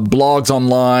blogs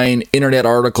online, internet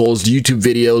articles, YouTube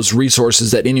videos,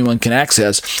 resources that anyone can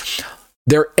access.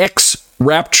 They're ex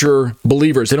rapture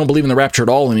believers. They don't believe in the rapture at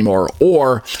all anymore,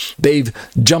 or they've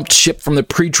jumped ship from the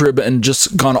pre-trib and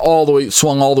just swung all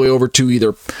the way over to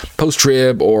either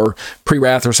post-trib or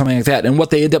pre-wrath or something like that. And what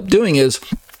they end up doing is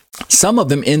some of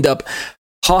them end up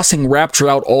tossing rapture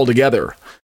out altogether.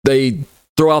 They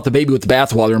throw out the baby with the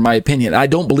bathwater, in my opinion. I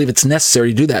don't believe it's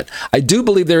necessary to do that. I do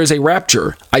believe there is a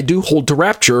rapture. I do hold to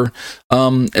rapture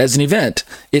as an event.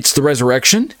 It's the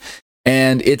resurrection,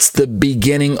 and it's the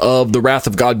beginning of the wrath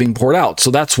of God being poured out. So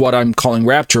that's what I'm calling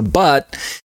rapture. But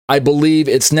I believe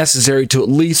it's necessary to at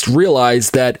least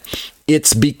realize that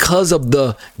it's because of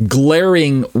the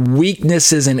glaring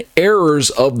weaknesses and errors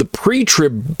of the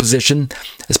pre-trib position.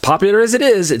 As popular as it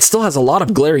is, it still has a lot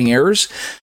of glaring errors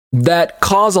that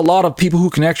cause a lot of people who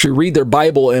can actually read their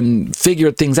Bible and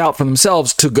figure things out for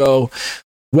themselves to go,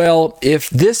 well, if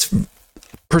this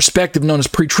perspective known as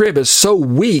pre-trib is so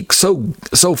weak, so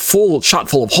full, shot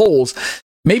full of holes,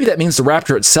 maybe that means the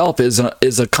rapture itself is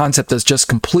a concept that's just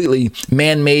completely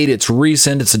man-made. It's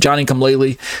recent. It's a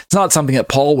Johnny-come-lately. It's not something that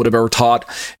Paul would have ever taught.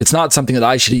 It's not something that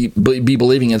I should be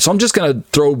believing in. So I'm just going to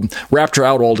throw rapture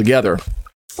out altogether.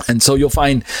 And so you'll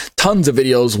find tons of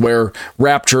videos where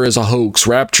rapture is a hoax.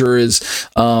 Rapture is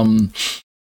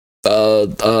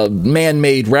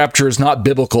man-made. Rapture is not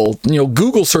biblical.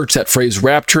 Google search that phrase,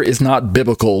 rapture is not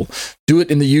biblical. Do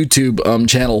it in the YouTube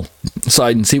channel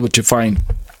side and see what you find.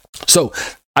 So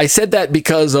I said that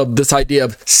because of this idea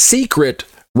of secret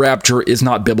rapture is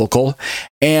not biblical,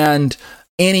 and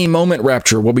any moment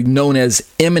rapture will be known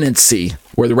as imminency,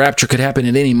 where the rapture could happen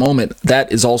at any moment.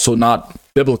 That is also not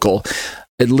biblical.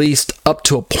 At least up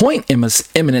to a point,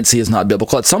 imminency is not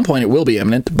biblical. At some point, it will be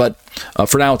imminent, but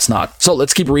for now, it's not. So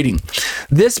let's keep reading.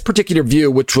 This particular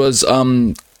view, which was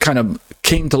kind of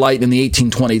came to light in the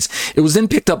 1820s, it was then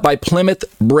picked up by Plymouth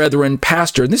Brethren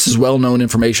pastor. And this is well-known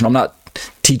information. I'm not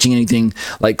teaching anything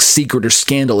like secret or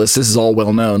scandalous. This is all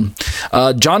well-known.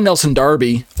 John Nelson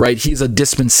Darby, right? He's a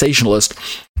dispensationalist.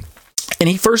 And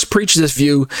he first preached this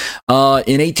view in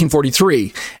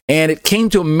 1843, and it came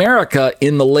to America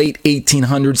in the late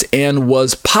 1800s and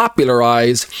was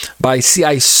popularized by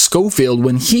C.I. Scofield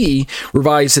when he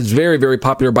revised his very, very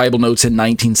popular Bible notes in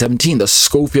 1917, the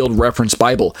Scofield Reference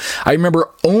Bible. I remember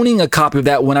owning a copy of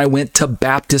that when I went to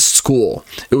Baptist school.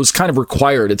 It was kind of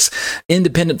required. It's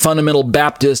Independent Fundamental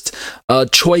Baptist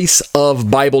Choice of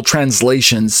Bible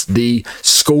Translations, the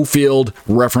Scofield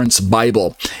Reference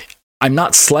Bible. I'm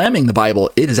not slamming the Bible.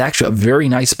 It is actually a very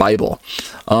nice Bible.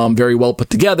 Very well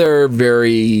put together,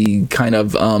 very kind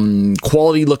of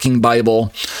quality-looking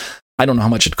Bible. I don't know how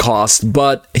much it cost,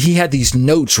 but he had these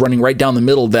notes running right down the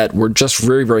middle that were just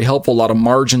very, very helpful. A lot of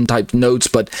margin-type notes,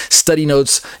 but study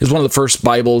notes is one of the first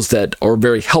Bibles that are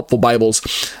very helpful Bibles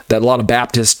that a lot of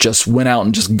Baptists just went out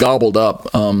and just gobbled up,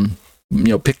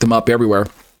 picked them up everywhere.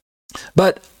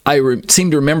 But I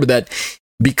seem to remember that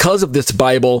because of this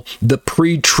Bible, the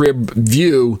pre-trib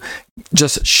view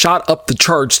just shot up the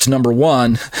charts to number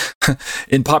one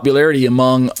in popularity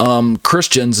among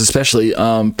Christians, especially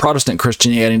Protestant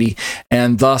Christianity,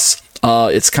 and thus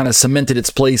it's kind of cemented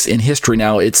its place in history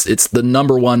now. It's the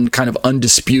number one kind of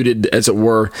undisputed, as it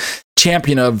were,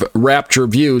 champion of rapture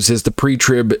views is the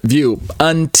pre-trib view,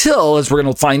 until, as we're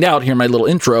going to find out here in my little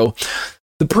intro,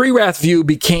 the pre-wrath view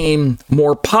became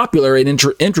more popular and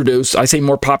introduced. I say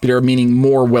more popular, meaning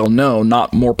more well-known,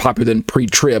 not more popular than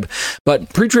pre-trib.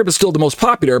 But pre-trib is still the most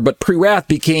popular, but pre-wrath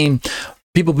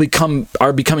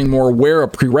are becoming more aware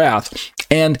of pre-wrath.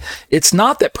 And it's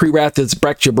not that pre-wrath is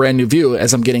actually a brand new view,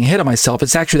 as I'm getting ahead of myself.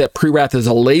 It's actually that pre-wrath is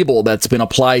a label that's been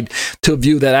applied to a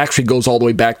view that actually goes all the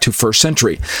way back to first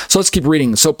century. So let's keep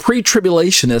reading. So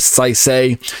pre-tribulationists, I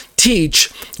say, teach.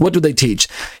 What do they teach?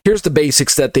 Here's the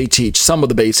basics that they teach. Some of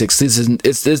the basics. This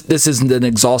isn't an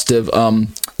exhaustive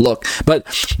look,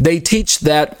 but they teach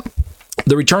that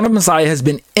the return of Messiah has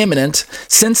been imminent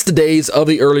since the days of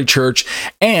the early church,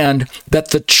 and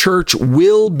that the church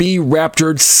will be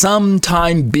raptured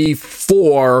sometime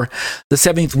before the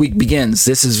 7th week begins.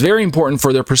 This is very important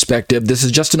for their perspective. This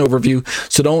is just an overview,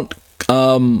 so don't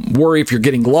worry if you're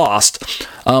getting lost.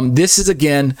 This is,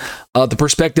 again, the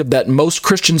perspective that most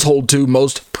Christians hold to.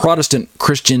 Most Protestant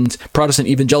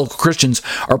evangelical Christians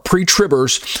are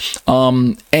pre-tribbers,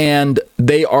 and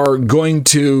they are going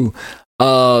to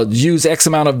use X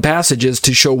amount of passages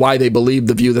to show why they believe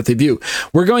the view that they view.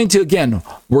 We're going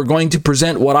to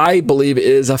present what I believe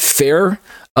is a fair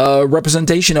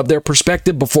representation of their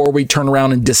perspective before we turn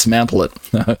around and dismantle it,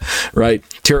 right?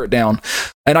 Tear it down.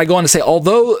 And I go on to say,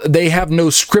 although they have no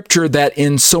scripture that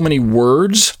in so many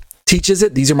words teaches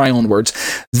it, these are my own words,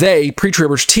 they,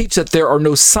 pre-tribbers, teach that there are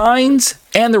no signs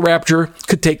and the rapture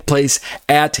could take place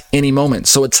at any moment.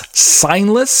 So it's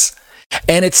signless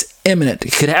and it's imminent.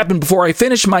 It could happen before I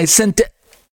finish my sentence.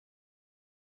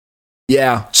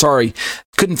 Yeah, sorry.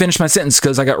 Couldn't finish my sentence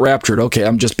because I got raptured. Okay,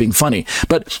 I'm just being funny.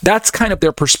 But that's kind of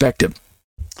their perspective.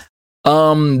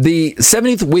 The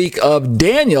 70th week of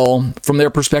Daniel, from their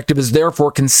perspective, is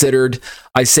therefore considered,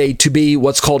 I say, to be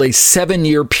what's called a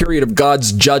 7-year period of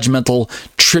God's judgmental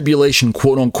tribulation,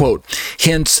 quote unquote.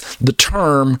 Hence the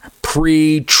term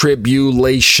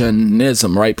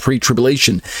pre-tribulationism, right?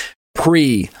 Pre-tribulation.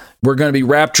 We're going to be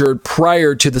raptured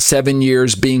prior to the 7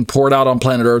 years being poured out on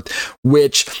planet Earth,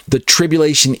 which the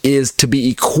tribulation is to be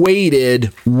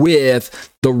equated with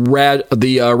the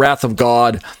wrath of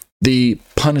God, the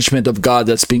punishment of God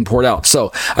that's being poured out.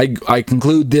 So I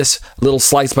conclude this little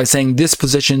slice by saying this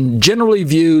position generally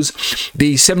views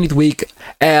the 70th week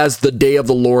as the day of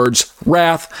the Lord's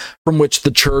wrath, from which the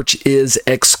church is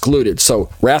excluded. So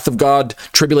wrath of God,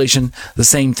 tribulation, the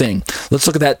same thing. Let's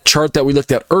look at that chart that we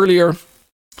looked at earlier.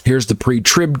 Here's the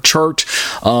pre-trib chart,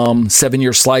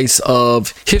 7-year slice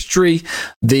of history.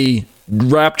 The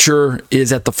rapture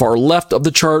is at the far left of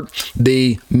the chart.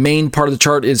 The main part of the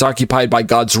chart is occupied by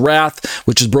God's wrath,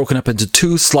 which is broken up into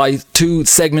two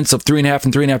segments of 3.5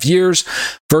 and 3.5 years.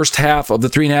 First half of the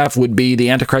 3.5 would be the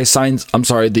Antichrist signs. I'm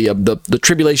sorry, the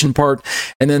tribulation part.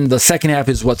 And then the second half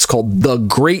is what's called the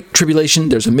Great Tribulation.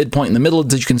 There's a midpoint in the middle,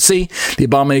 as you can see, the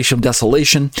abomination of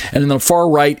desolation. And then the far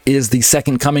right is the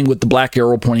second coming with the black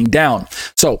arrow pointing down.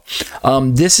 So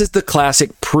this is the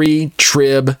classic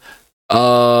pre-trib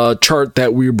chart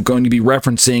that we're going to be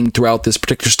referencing throughout this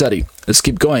particular study. Let's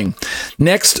keep going.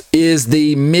 Next is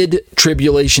the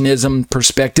mid-tribulationism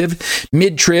perspective.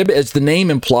 Mid-trib, as the name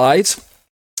implies,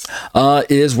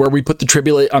 is where we put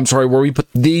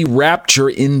the rapture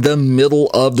in the middle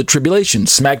of the tribulation,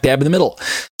 smack dab in the middle.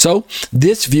 So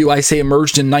this view, I say,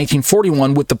 emerged in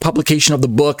 1941 with the publication of the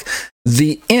book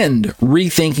The End,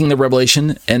 Rethinking the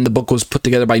Revelation, and the book was put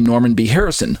together by Norman B.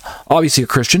 Harrison, obviously a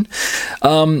Christian.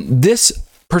 This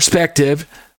perspective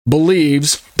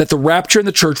believes that the rapture in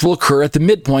the church will occur at the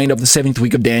midpoint of the 7th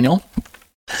week of Daniel.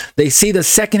 They see the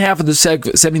second half of the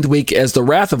 7th week as the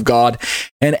wrath of God,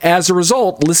 and as a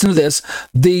result, listen to this,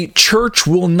 the church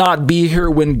will not be here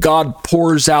when God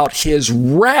pours out his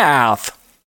wrath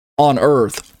on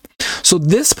earth. So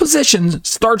this position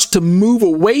starts to move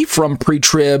away from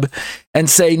pre-trib and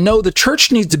say, no, the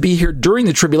church needs to be here during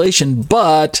the tribulation,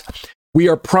 but we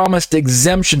are promised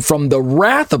exemption from the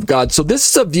wrath of God. So this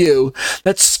is a view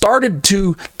that started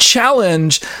to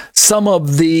challenge some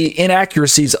of the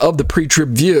inaccuracies of the pre-trib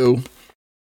view,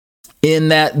 in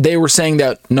that they were saying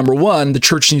that, number one, the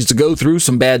church needs to go through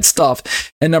some bad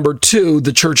stuff, and number two,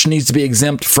 the church needs to be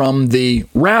exempt from the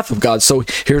wrath of God. So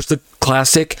here's the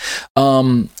classic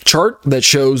chart that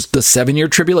shows the 7-year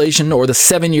tribulation, or the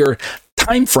 7-year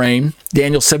time frame,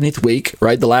 Daniel's 70th week,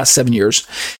 right, the last 7 years.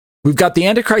 We've got the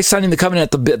Antichrist signing the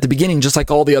covenant at the beginning, just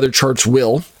like all the other charts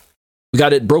will. We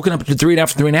got it broken up into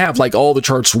 3.5 and 3.5, like all the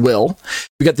charts will.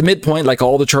 We got the midpoint, like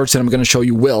all the charts that I'm going to show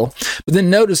you will. But then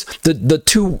notice the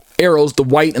two arrows, the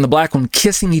white and the black one,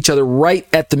 kissing each other right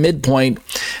at the midpoint.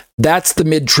 That's the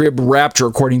mid-trib rapture,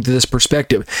 according to this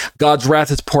perspective. God's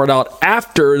wrath is poured out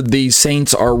after the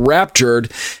saints are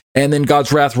raptured, and then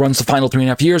God's wrath runs the final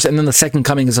 3.5 years, and then the second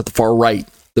coming is at the far right,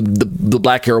 the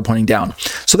black arrow pointing down.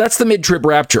 So that's the mid-trib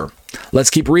rapture. Let's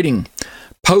keep reading.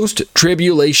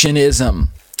 Post-tribulationism.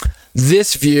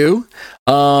 This view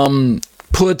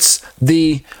puts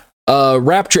the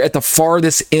rapture at the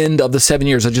farthest end of the 7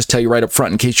 years. I'll just tell you right up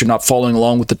front in case you're not following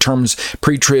along with the terms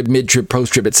pre-trib, mid-trib,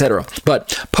 post-trib, etc.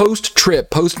 But post-trib,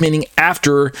 post meaning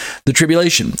after the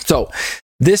tribulation. So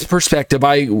this perspective,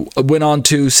 I went on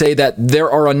to say that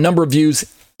there are a number of views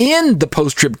in the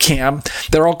post-trib camp.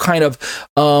 They're all kind of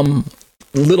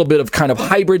little bit of kind of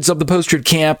hybrids of the post-trib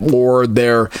camp, or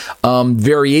they're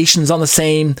variations on the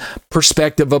same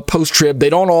perspective of post-trib. They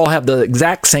don't all have the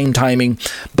exact same timing,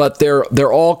 but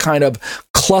they're all kind of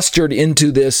clustered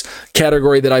into this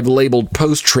category that I've labeled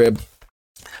post-trib.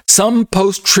 Some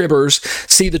post-tribbers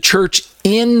see the church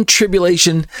in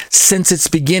tribulation since its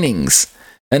beginnings.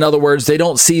 In other words, they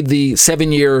don't see the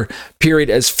 7-year period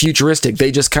as futuristic.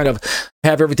 They just kind of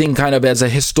have everything kind of as a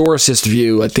historicist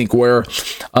view, I think, where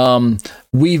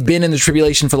we've been in the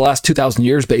tribulation for the last 2,000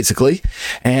 years, basically.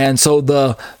 And so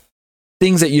the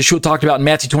things that Yeshua talked about in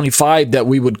Matthew 25 that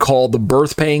we would call the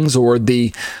birth pangs, or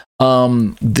the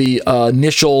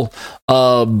initial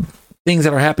things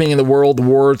that are happening in the world, the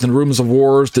wars and rumors of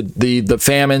wars, the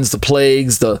famines, the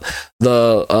plagues, the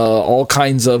all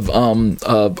kinds of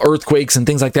earthquakes and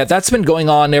things like that. That's been going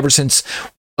on ever since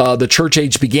the church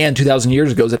age began 2,000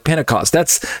 years ago at Pentecost.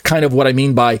 That's kind of what I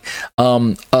mean by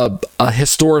a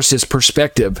historicist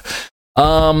perspective.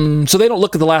 So they don't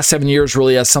look at the last 7 years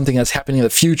really as something that's happening in the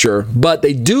future, but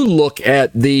they do look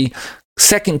at the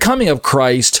second coming of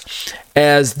Christ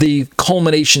as the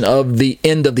culmination of the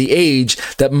end of the age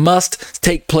that must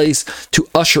take place to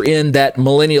usher in that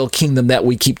millennial kingdom that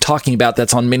we keep talking about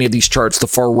that's on many of these charts, the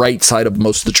far right side of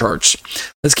most of the charts.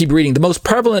 Let's keep reading. The most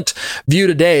prevalent view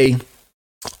today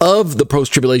of the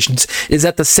post-tribulations is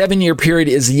that the 7-year period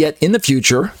is yet in the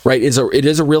future, right? It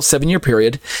is a real 7-year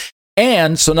period.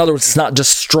 And so in other words, it's not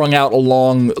just strung out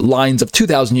along lines of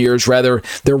 2,000 years. Rather,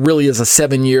 there really is a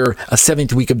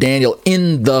 7th week of Daniel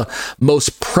in the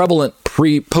most prevalent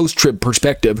post-trib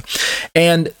perspective.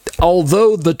 And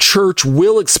although the church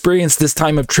will experience this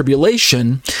time of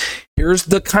tribulation, here's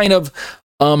the kind of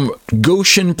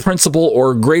Goshen principle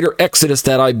or greater exodus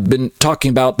that I've been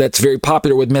talking about that's very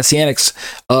popular with Messianics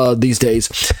these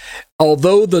days.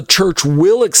 Although the church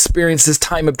will experience this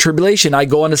time of tribulation, I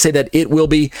go on to say that it will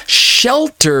be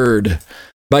sheltered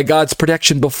by God's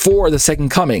protection before the second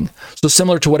coming. So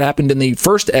similar to what happened in the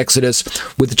first Exodus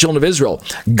with the children of Israel.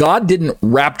 God didn't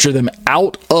rapture them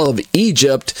out of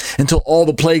Egypt until all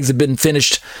the plagues had been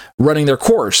finished running their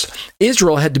course.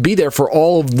 Israel had to be there for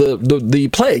all of the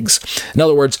plagues. In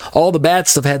other words, all the bad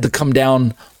stuff had to come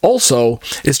down also.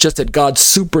 It's just that God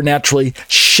supernaturally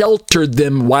sheltered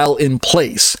them while in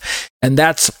place. And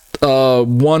that's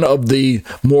one of the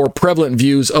more prevalent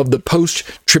views of the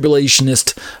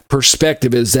post-tribulationist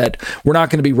perspective, is that we're not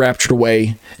going to be raptured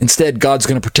away. Instead, God's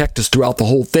going to protect us throughout the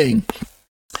whole thing.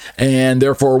 And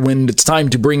therefore, when it's time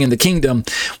to bring in the kingdom,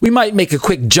 we might make a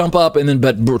quick jump up and then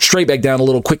but straight back down, a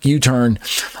little quick U-turn,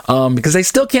 because they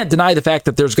still can't deny the fact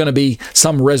that there's going to be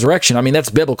some resurrection. I mean,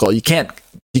 that's biblical. You can't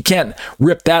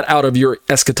rip that out of your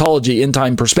eschatology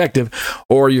end-time perspective,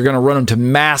 or you're going to run into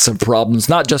massive problems,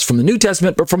 not just from the New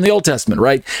Testament, but from the Old Testament,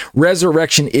 right?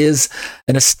 Resurrection is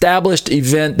an established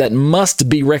event that must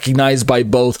be recognized by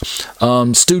both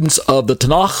students of the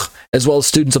Tanakh as well as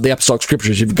students of the Apostolic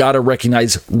Scriptures. You've got to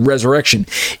recognize resurrection.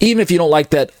 Even if you don't like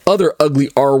that other ugly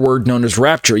R word known as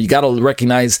rapture, you got to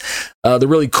recognize the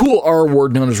really cool R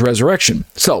word known as resurrection.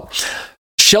 So,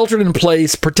 sheltered in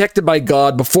place, protected by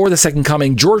God before the second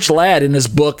coming. George Ladd in his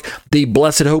book, The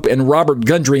Blessed Hope, and Robert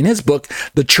Gundry in his book,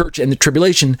 The Church and the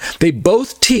Tribulation, they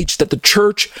both teach that the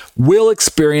church will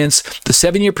experience the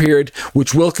 7-year period,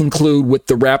 which will conclude with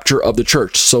the rapture of the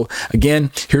church. So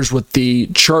again, here's what the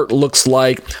chart looks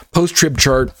like, post-trib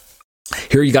chart.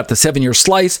 Here you got the 7-year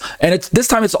slice, and this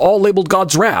time it's all labeled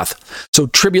God's wrath. So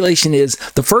tribulation is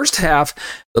the first half,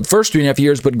 the first 3.5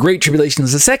 years, but great tribulation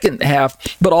is the second half,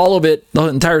 but all of it, the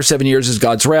entire 7 years, is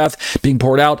God's wrath being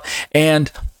poured out.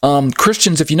 And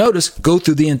Christians, if you notice, go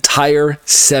through the entire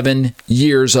 7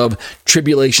 years of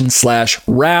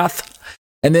tribulation/wrath.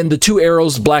 And then the two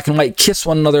arrows, black and white, kiss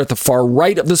one another at the far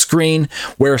right of the screen,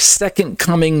 where second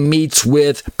coming meets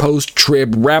with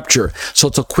post-trib rapture. So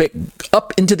it's a quick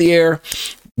up into the air,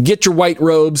 get your white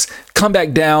robes, come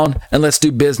back down, and let's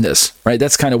do business, right?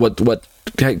 That's kind of what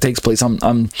takes place.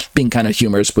 I'm being kind of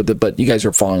humorous with it, but you guys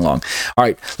are following along. All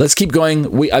right, let's keep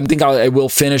going. I think I will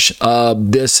finish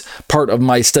this part of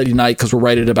my study tonight because we're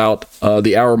right at about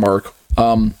the hour mark.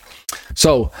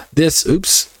 So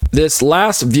this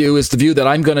last view is the view that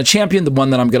I'm going to champion, the one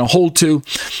that I'm going to hold to,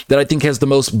 that I think has the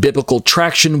most biblical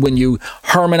traction when you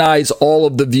harmonize all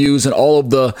of the views and all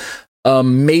of the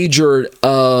major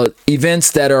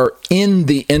events that are in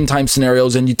the end time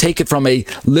scenarios, and you take it from a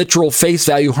literal face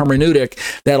value hermeneutic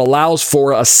that allows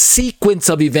for a sequence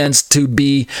of events to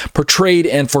be portrayed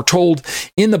and foretold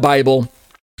in the Bible,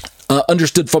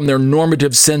 understood from their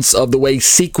normative sense of the way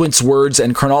sequence words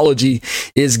and chronology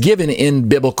is given in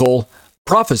biblical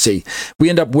prophecy. We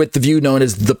end up with the view known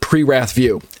as the pre-wrath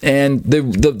view. And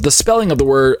the spelling of the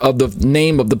word, of the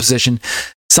name of the position,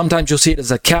 sometimes you'll see it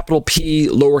as a capital P,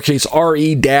 lowercase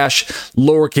r-e, dash,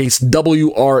 lowercase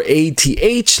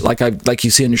w-r-a-t-h, like you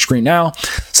see on your screen now.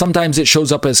 Sometimes it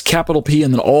shows up as capital P,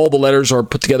 and then all the letters are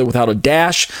put together without a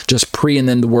dash, just pre, and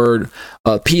then the word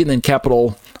P, and then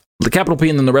the capital P,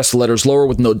 and then the rest of the letters lower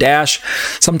with no dash.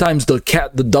 Sometimes the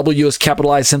W is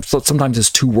capitalized. Sometimes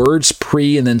it's two words,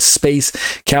 pre and then space,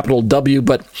 capital W.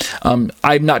 But I'm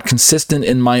not consistent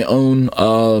in my own.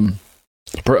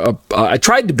 I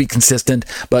tried to be consistent,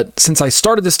 but since I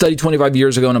started this study 25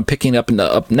 years ago and I'm picking up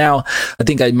now, I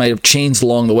think I might have changed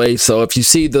along the way. So if you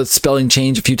see the spelling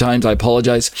change a few times, I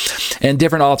apologize. And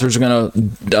different authors are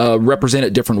going to represent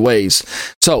it different ways.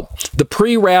 So the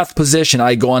pre-wrath position,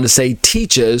 I go on to say,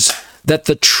 teaches that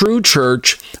the true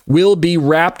church will be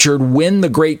raptured when the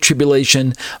Great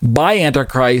Tribulation by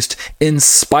Antichrist,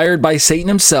 inspired by Satan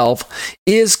himself,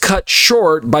 is cut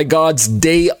short by God's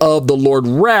day of the Lord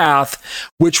wrath,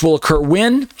 which will occur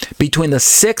when? Between the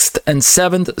 6th and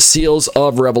 7th seals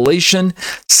of Revelation,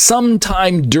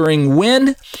 sometime during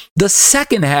when? The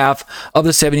second half of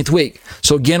the 70th week.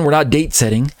 So again, we're not date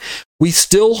setting. We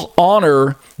still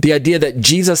honor the idea that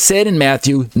Jesus said in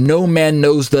Matthew, no man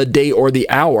knows the day or the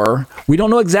hour. We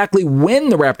don't know exactly when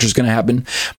the rapture is going to happen,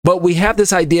 but we have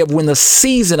this idea of when the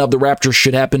season of the rapture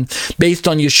should happen based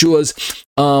on Yeshua's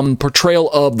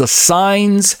portrayal of the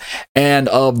signs and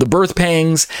of the birth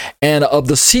pangs and of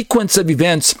the sequence of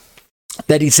events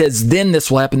that he says, then this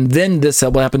will happen, then this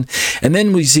will happen, and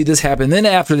then we see this happen, then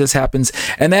after this happens,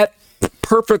 and that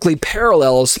perfectly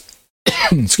parallels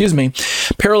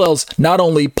parallels not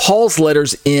only Paul's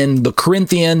letters in the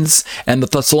Corinthians and the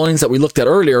Thessalonians that we looked at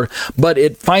earlier, but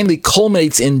it finally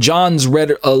culminates in John's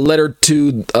letter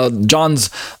to John's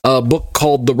book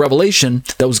called The Revelation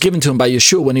that was given to him by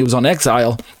Yeshua when he was on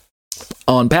exile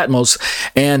on Patmos.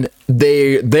 And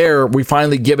there we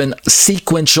finally given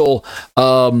sequential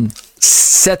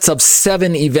sets of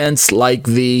 7 events, like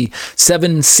the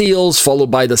 7 seals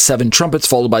followed by the 7 trumpets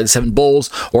followed by the 7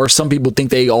 bowls, or some people think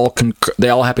they all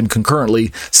happen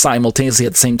concurrently, simultaneously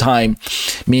at the same time,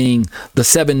 meaning the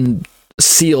 7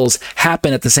 seals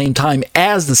happen at the same time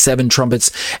as the 7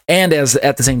 trumpets and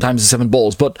at the same time as the 7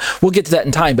 bowls. But we'll get to that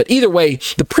in time. But either way,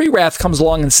 the pre-wrath comes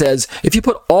along and says, if you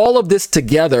put all of this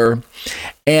together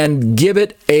and give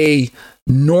it a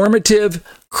normative,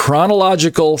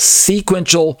 chronological,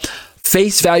 sequential,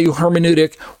 face value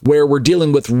hermeneutic, where we're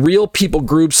dealing with real people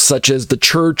groups such as the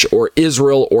church or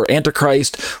Israel or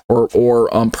Antichrist or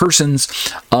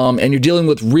persons, and you're dealing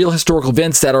with real historical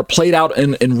events that are played out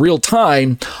in real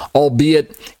time,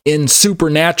 albeit in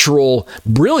supernatural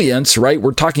brilliance, right?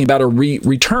 We're talking about a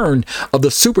return of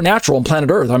the supernatural on planet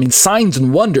Earth. I mean, signs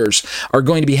and wonders are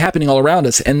going to be happening all around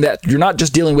us, and that you're not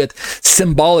just dealing with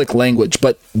symbolic language,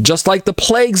 but just like the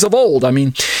plagues of old. I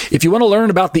mean, if you want to learn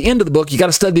about the end of the book, you got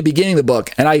to study the beginning of the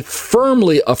book. And I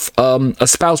firmly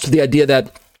espouse to the idea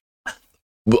that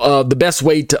the best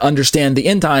way to understand the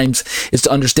end times is to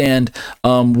understand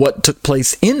what took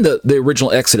place in the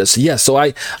original Exodus. Yes, so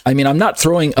I mean, I'm not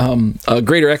throwing a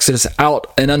greater Exodus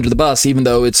out and under the bus, even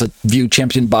though it's a view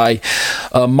championed by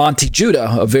Monty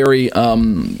Judah, a very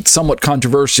somewhat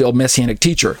controversial Messianic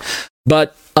teacher.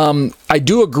 But I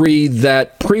do agree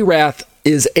that pre-wrath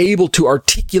is able to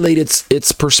articulate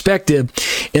its perspective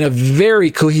in a very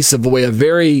cohesive way, a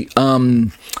very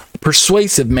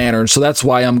persuasive manner. So that's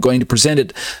why I'm going to present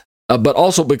it, but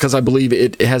also because I believe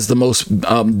it has the most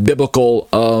biblical,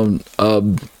 what's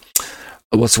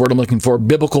the word I'm looking for?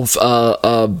 Biblical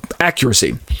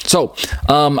accuracy. So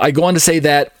I go on to say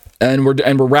that, and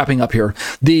we're wrapping up here.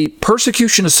 The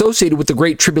persecution associated with the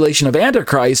Great Tribulation of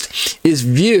Antichrist is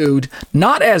viewed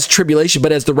not as tribulation,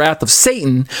 but as the wrath of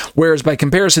Satan, whereas by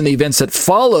comparison, the events that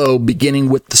follow, beginning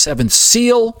with the 7th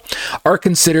seal, are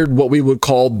considered what we would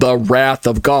call the wrath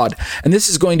of God. And this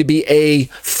is going to be a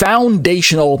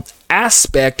foundational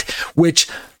aspect which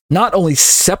not only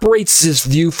separates this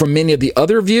view from many of the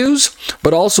other views,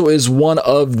 but also is one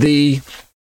of the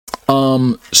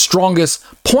strongest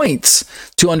points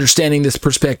to understanding this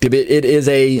perspective. It is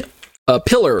a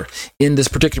pillar in this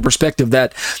particular perspective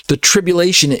that the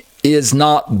tribulation is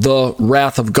not the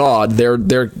wrath of God.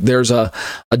 There's a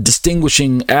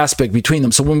distinguishing aspect between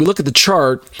them. So when we look at the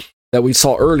chart that we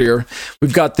saw earlier,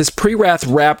 we've got this pre-wrath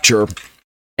rapture,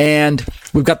 and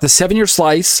we've got the 7-year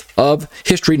slice of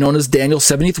history known as Daniel's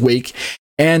 70th week.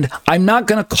 And I'm not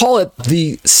going to call it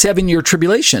the 7-year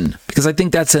tribulation, because I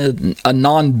think that's a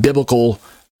non-biblical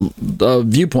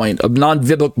viewpoint, a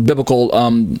non-biblical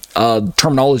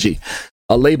terminology,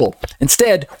 a label.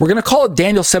 Instead, we're going to call it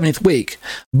Daniel's 70th week.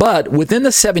 But within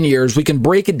the 7 years, we can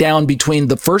break it down between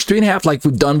the first 3.5, like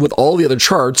we've done with all the other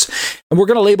charts. And we're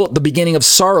going to label it the beginning of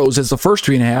sorrows as the first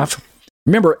 3.5.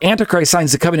 Remember, Antichrist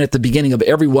signs the covenant at the beginning of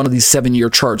every one of these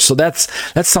 7-year charts. So that's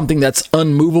something that's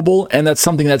unmovable, and that's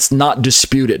something that's not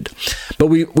disputed. But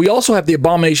we also have the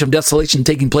abomination of desolation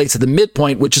taking place at the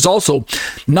midpoint, which is also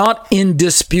not in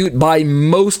dispute by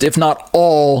most, if not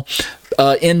all,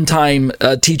 end-time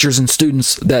teachers and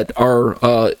students that are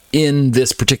in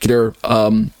this particular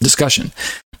discussion.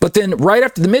 But then right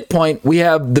after the midpoint, we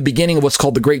have the beginning of what's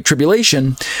called the Great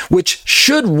Tribulation, which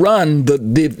should run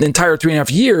the entire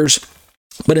 3.5 years.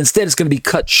 But instead, it's going to be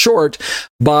cut short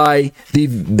by the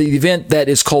event that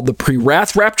is called the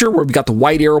pre-wrath rapture, where we got the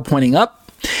white arrow pointing up,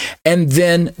 and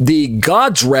then the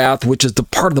God's wrath, which is the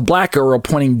part of the black arrow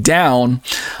pointing down,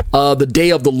 the day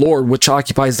of the Lord, which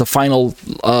occupies the final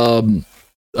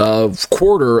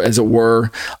quarter, as it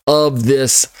were, of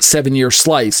this 7-year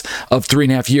slice of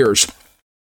 3.5 years.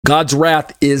 God's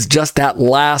wrath is just that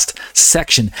last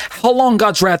section. How long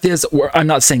God's wrath is, I'm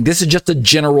not saying. This is just a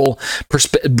general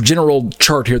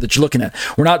chart here that you're looking at.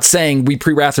 We're not saying, we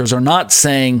pre-wrathers are not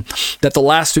saying that the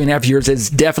last 3.5 years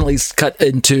is definitely cut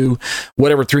into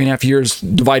whatever 3.5 years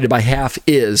divided by half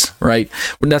is, right?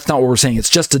 That's not what we're saying.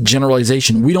 It's just a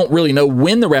generalization. We don't really know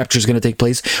when the rapture is going to take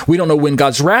place. We don't know when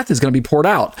God's wrath is going to be poured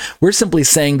out. We're simply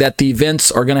saying that the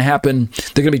events are going to happen.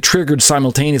 They're going to be triggered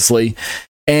simultaneously.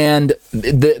 And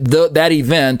that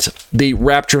event, the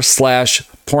rapture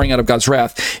 / pouring out of God's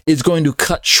wrath, is going to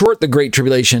cut short the Great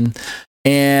Tribulation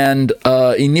and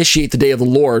initiate the Day of the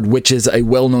Lord, which is a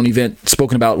well-known event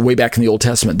spoken about way back in the Old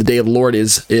Testament. The Day of the Lord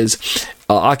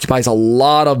occupies a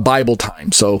lot of Bible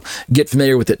time, so get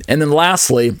familiar with it. And then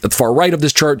lastly, at the far right of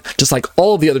this chart, just like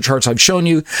all of the other charts I've shown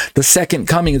you, the second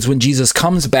coming is when Jesus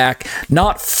comes back,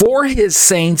 not for his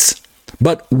saints,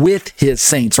 but with his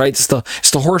saints, right? It's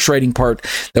the horse riding part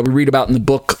that we read about in the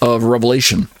book of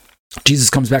Revelation. Jesus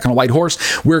comes back on a white horse.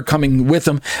 We're coming with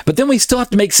him. But then we still have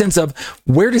to make sense of,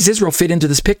 where does Israel fit into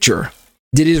this picture?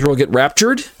 Did Israel get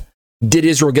raptured? Did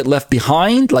Israel get left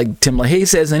behind, like Tim LaHaye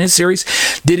says in his series?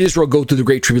 Did Israel go through the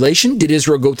Great Tribulation? Did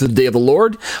Israel go through the Day of the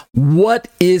Lord? What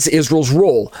is Israel's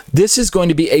role? This is going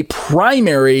to be a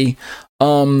primary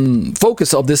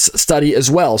focus of this study as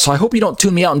well. So I hope you don't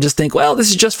tune me out and just think, well, this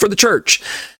is just for the church.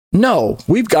 No,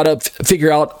 we've got to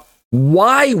figure out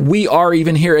why we are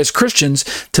even here as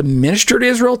Christians, to minister to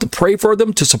Israel, to pray for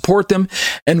them, to support them,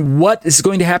 and what is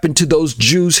going to happen to those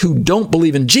Jews who don't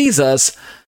believe in Jesus,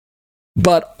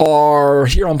 but are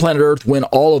here on planet Earth when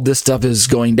all of this stuff is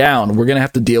going down. We're going to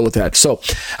have to deal with that. So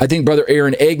I think Brother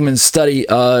Aaron Eggman's study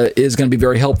is going to be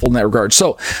very helpful in that regard.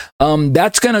 So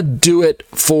that's going to do it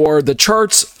for the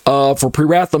charts for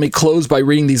pre-wrath. Let me close by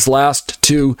reading these last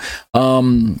two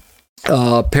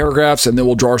paragraphs, and then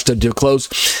we'll draw our study to a close.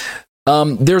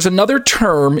 There's another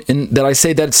term that I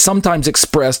say that it's sometimes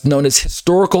expressed, known as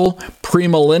historical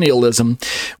premillennialism,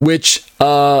 which,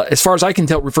 as far as I can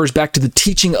tell, refers back to the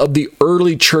teaching of the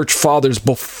early church fathers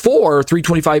before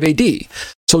 325 AD.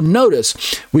 So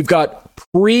notice, we've got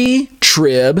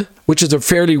pre-trib, which is a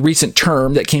fairly recent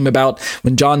term that came about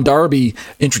when John Darby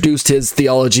introduced his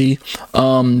theology,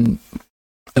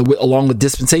 along with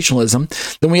dispensationalism.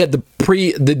 Then we had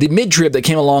the mid-trib that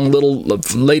came along a little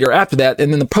later after that,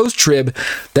 and then the post-trib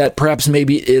that perhaps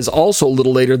maybe is also a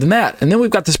little later than that. And then we've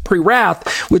got this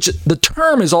pre-wrath, which the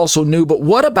term is also new, but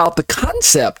what about the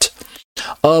concept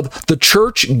of the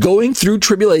church going through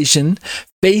tribulation,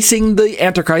 facing the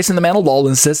Antichrist and the man of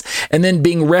lawlessness, and then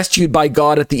being rescued by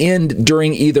God at the end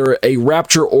during either a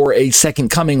rapture or a second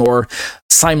coming or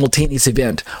simultaneous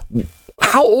event?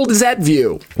 How old is that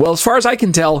view? Well, as far as I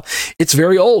can tell, it's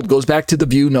very old. It goes back to the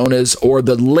view known as, or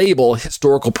the label,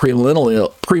 historical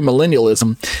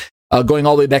premillennialism, going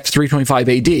all the way back to 325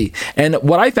 AD. And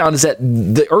what I found is that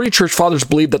the early church fathers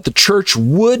believed that the church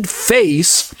would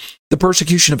face the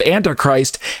persecution of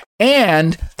Antichrist,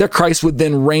 and that Christ would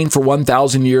then reign for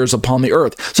 1,000 years upon the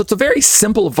earth. So it's a very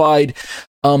simplified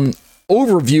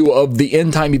overview of the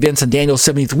end time events in Daniel's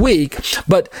 70th week,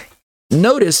 but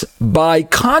notice, by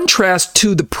contrast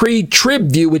to the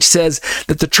pre-trib view, which says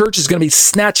that the church is going to be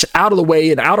snatched out of the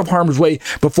way and out of harm's way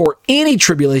before any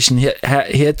tribulation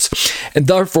hits, and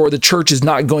therefore the church is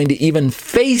not going to even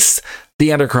face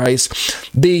the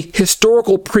Antichrist, the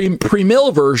historical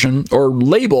premill version or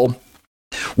label,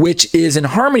 which is in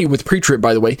harmony with pre-trib,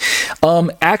 by the way,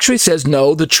 actually says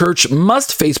no, the church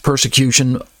must face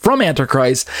persecution from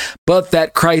Antichrist, but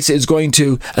that Christ is going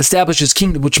to establish his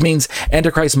kingdom, which means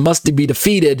Antichrist must be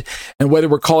defeated. And whether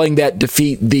we're calling that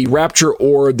defeat the rapture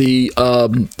or the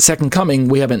second coming,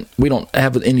 we don't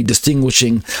have any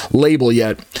distinguishing label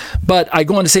yet. But I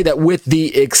go on to say that with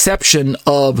the exception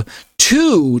of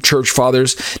two church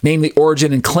fathers, namely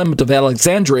Origen and Clement of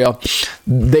Alexandria,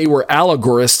 they were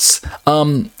allegorists.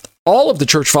 All of the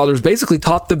church fathers basically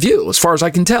taught the view, as far as I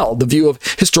can tell, the view of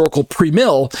historical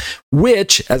premill,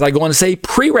 which, as I go on to say,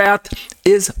 pre-wrath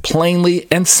is plainly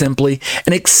and simply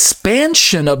an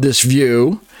expansion of this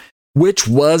view, which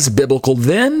was biblical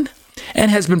then and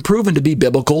has been proven to be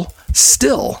biblical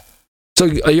still. So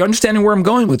are you understanding where I'm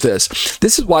going with this?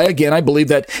 This is why, again, I believe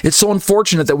that it's so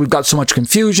unfortunate that we've got so much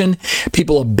confusion,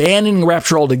 people abandoning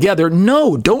rapture altogether.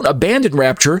 No, don't abandon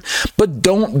rapture, but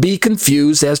don't be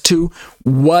confused as to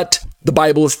what the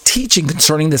Bible is teaching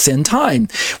concerning this end time.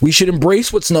 We should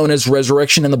embrace what's known as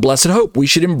resurrection and the blessed hope. We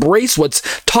should embrace what's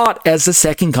taught as the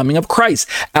second coming of Christ.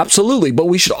 Absolutely. But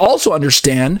we should also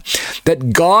understand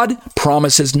that God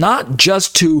promises not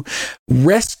just to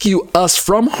rescue us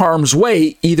from harm's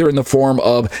way, either in the form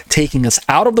of taking us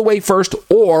out of the way first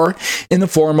or in the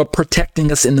form of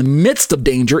protecting us in the midst of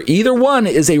danger. Either one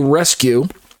is a rescue,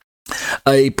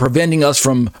 preventing us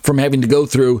from having to go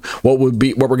through what we're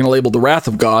going to label the wrath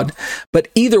of God. But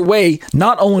either way,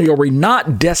 not only are we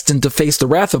not destined to face the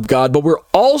wrath of God, but we're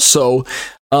also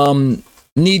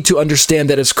need to understand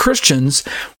that as Christians,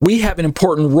 we have an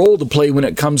important role to play when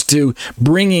it comes to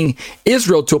bringing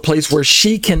Israel to a place where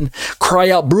she can cry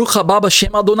out, Baruch haba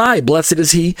b'shem Adonai, blessed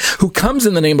is he who comes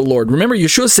in the name of the Lord. Remember,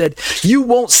 Yeshua said, you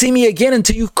won't see me again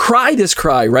until you cry this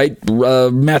cry, right?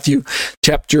 Matthew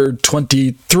chapter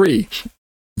 23.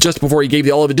 Just before he gave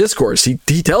the Olivet Discourse, he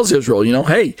tells Israel,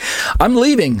 hey, I'm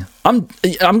leaving. I'm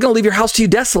going to leave your house to you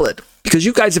desolate because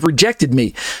you guys have rejected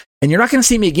me. And you're not going to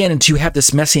see me again until you have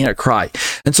this messianic cry.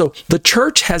 And so the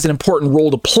church has an important role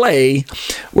to play.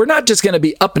 We're not just going to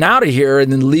be up and out of here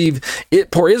and then leave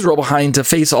poor Israel behind to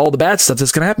face all the bad stuff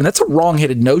that's going to happen. That's a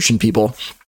wrong-headed notion, people.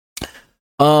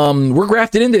 We're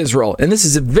grafted into Israel, and this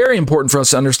is very important for us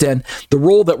to understand the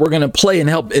role that we're going to play in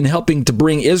helping to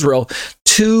bring Israel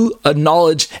to a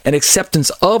knowledge and acceptance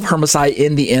of her Messiah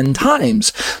in the end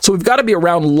times. So we've got to be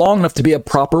around long enough to be a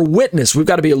proper witness. We've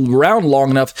got to be around long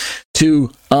enough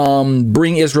to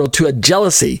bring Israel to a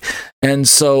jealousy. And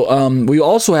so we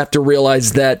also have to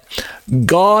realize that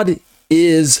God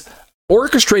is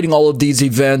orchestrating all of these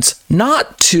events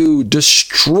not to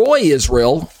destroy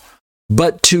Israel,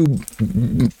 but to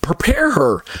prepare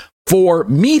her for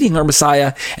meeting her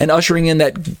Messiah and ushering in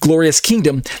that glorious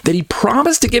kingdom that he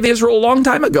promised to give Israel a long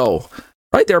time ago.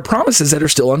 Right? There are promises that are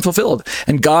still unfulfilled,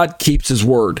 and God keeps his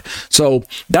word. So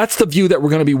that's the view that we're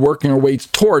going to be working our way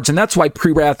towards, and that's why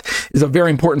pre-wrath is a very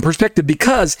important perspective,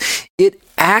 because it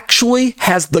actually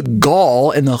has the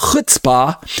gall and the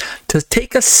chutzpah to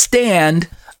take a stand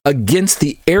against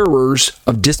the errors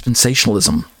of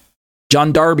dispensationalism.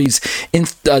 John Darby's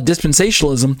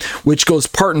dispensationalism, which goes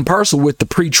part and parcel with the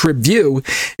pre-trib view,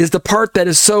 is the part that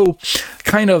is so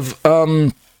kind of,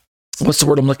 what's the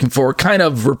word I'm looking for? Kind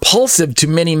of repulsive to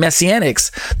many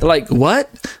messianics. They're like, what?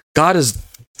 God has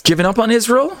given up on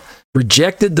Israel?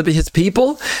 Rejected his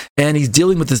people, and he's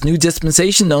dealing with this new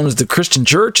dispensation known as the Christian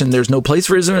church, and there's no place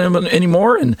for Israel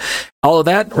anymore, and all of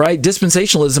that, right?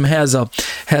 Dispensationalism has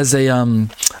a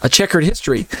checkered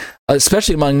history,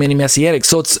 especially among many messianics.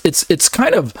 So it's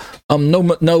kind of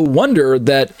no wonder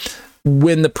that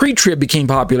when the pre-trib became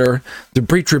popular, the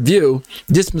pre-trib view,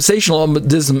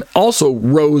 dispensationalism also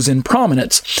rose in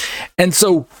prominence. And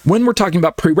so when we're talking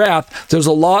about pre-wrath, there's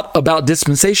a lot about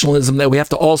dispensationalism that we have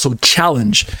to also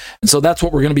challenge. And so that's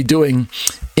what we're going to be doing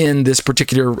in this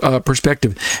particular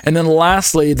perspective. And then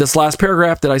lastly, this last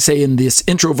paragraph that I say in this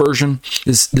intro version,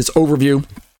 this overview,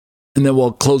 and then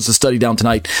we'll close the study down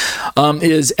tonight,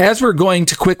 is as we're going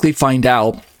to quickly find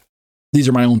out, these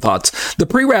are my own thoughts. The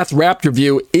pre-wrath rapture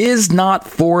view is not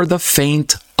for the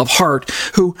faint of heart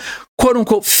who, quote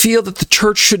unquote, feel that the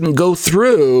church shouldn't go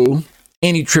through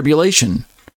any tribulation.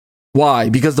 Why?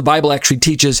 Because the Bible actually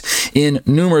teaches in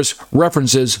numerous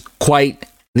references quite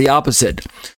the opposite.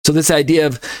 So this idea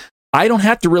of, I don't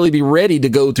have to really be ready to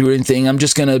go through anything. I'm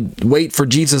just going to wait for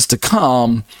Jesus to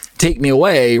come, take me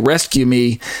away, rescue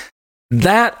me.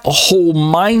 That whole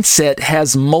mindset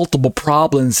has multiple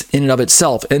problems in and of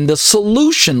itself. And the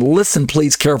solution, listen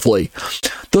please carefully,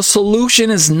 the solution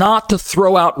is not to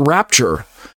throw out rapture.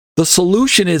 The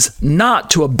solution is not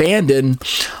to abandon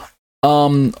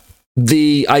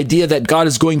the idea that God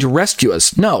is going to rescue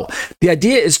us. No, the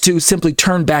idea is to simply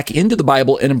turn back into the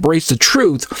Bible and embrace the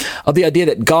truth of the idea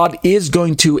that God is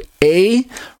going to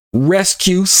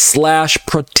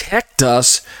rescue/protect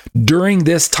us during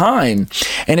this time.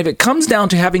 And if it comes down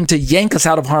to having to yank us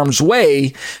out of harm's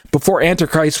way before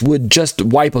Antichrist would just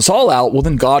wipe us all out, well,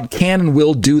 then God can and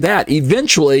will do that.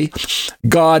 Eventually,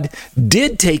 God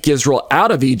did take Israel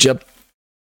out of Egypt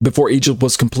before Egypt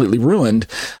was completely ruined.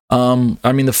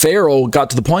 The Pharaoh got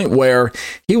to the point where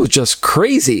he was just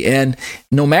crazy. And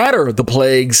no matter the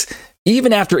plagues,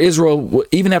 even after he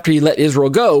let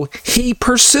Israel go, he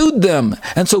pursued them.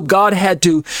 And so God had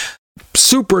to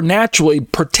supernaturally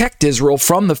protect Israel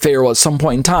from the Pharaoh at some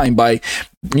point in time by,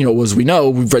 as we know,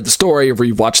 we've read the story, or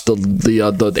we've watched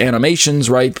the animations,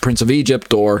 right? Prince of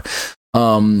Egypt, or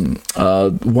one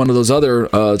of those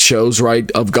other shows, right,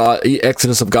 of God,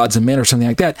 Exodus of Gods and Men, or something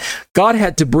like that. God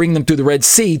had to bring them through the Red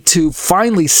Sea to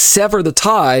finally sever the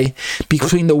tie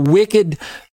between the wicked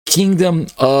kingdom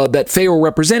that Pharaoh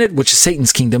represented, which is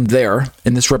Satan's kingdom there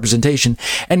in this representation,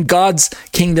 and God's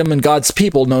kingdom and God's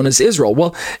people known as Israel.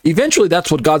 Well, eventually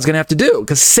that's what God's going to have to do,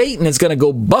 because Satan is going to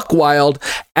go buck wild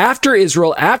after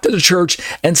Israel, after the church,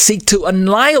 and seek to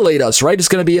annihilate us, right? It's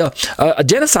going to be a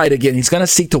genocide again. He's going to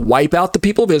seek to wipe out the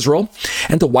people of Israel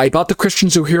and to wipe out the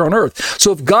Christians who are here on earth.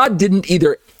 So if God didn't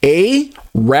either A,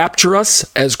 rapture us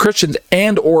as Christians,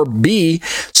 and or B,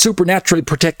 supernaturally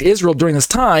protect Israel during this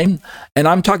time, and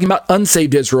I'm talking about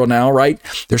unsaved Israel now, right?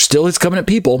 They're still his covenant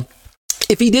people.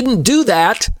 If he didn't do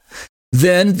that,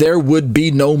 then there would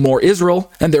be no more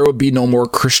Israel and there would be no more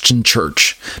Christian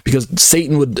church, because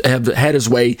Satan would have had his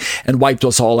way and wiped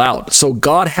us all out. So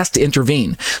God has to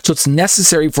intervene. So it's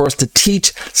necessary for us to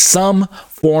teach some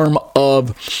form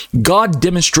of God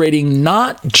demonstrating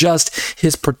not just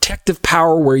his protective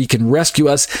power where he can rescue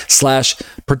us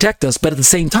 / protect us, but at the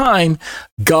same time,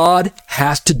 God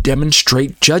has to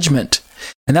demonstrate judgment.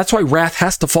 And that's why wrath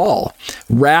has to fall.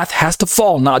 Wrath has to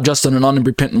fall, not just on an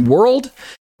unrepentant world,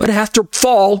 but it has to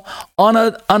fall on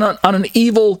an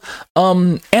evil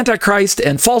antichrist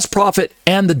and false prophet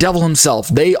and the devil himself.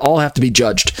 They all have to be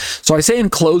judged. So I say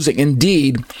in closing,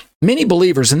 indeed, many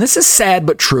believers, and this is sad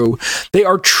but true, they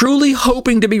are truly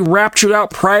hoping to be raptured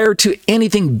out prior to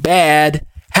anything bad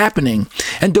happening.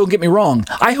 And don't get me wrong,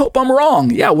 I hope I'm wrong.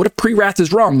 Yeah, what if pre-wrath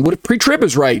is wrong? What if pre-trib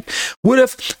is right? What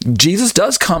if Jesus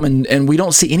does come and we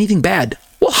don't see anything bad?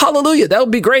 Well, hallelujah, that would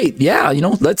be great. Yeah,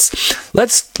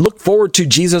 let's look forward to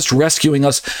Jesus rescuing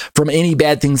us from any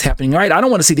bad things happening, right? I don't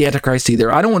want to see the Antichrist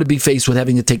either. I don't want to be faced with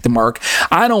having to take the mark.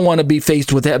 I don't want to be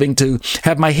faced with having to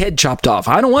have my head chopped off.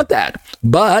 I don't want that.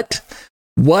 But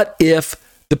what if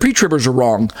the pre-tribbers are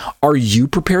wrong? Are you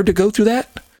prepared to go through that?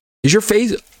 Is your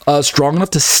faith strong enough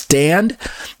to stand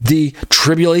the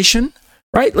tribulation?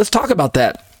 Right? Let's talk about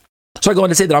that. So I go on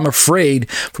to say that I'm afraid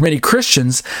for many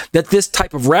Christians that this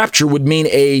type of rapture would mean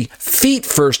a feet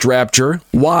first rapture.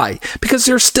 Why? Because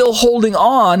they're still holding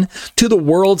on to the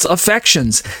world's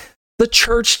affections. The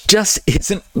church just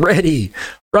isn't ready,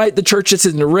 right? The church just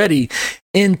isn't ready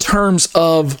in terms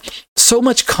of so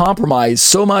much compromise,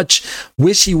 so much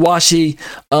wishy-washy,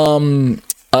 one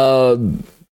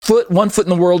foot in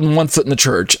the world and one foot in the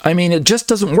church. I mean, it just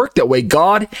doesn't work that way.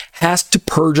 God has to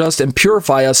purge us and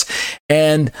purify us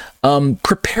and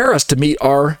prepare us to meet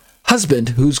our husband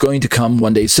who's going to come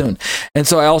one day soon. And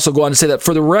so I also go on to say that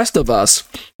for the rest of us,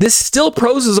 this still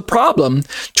poses a problem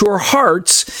to our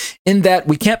hearts in that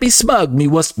we can't be smug. We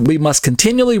must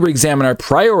continually re-examine our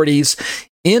priorities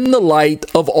in the light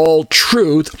of all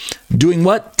truth. Doing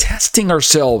what? Testing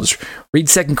ourselves. Read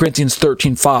 2 Corinthians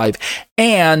 13:5.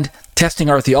 And testing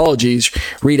our theologies.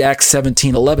 Read Acts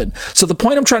 17:11. So the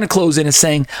point I'm trying to close in is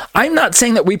saying, I'm not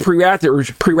saying that we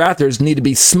pre-wrathers need to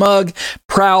be smug,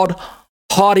 proud,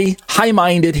 haughty,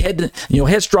 high-minded,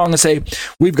 headstrong, and say,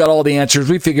 we've got all the answers,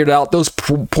 we figured it out. Those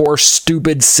poor,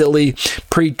 stupid, silly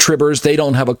pre-tribbers, they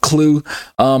don't have a clue.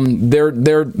 They're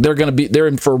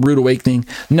in for a rude awakening.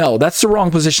 No, that's the wrong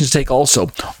position to take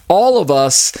also. All of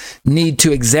us need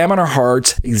to examine our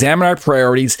hearts, examine our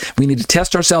priorities. We need to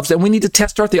test ourselves, and we need to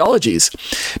test our theologies,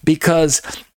 because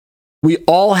we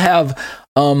all have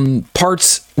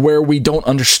parts where we don't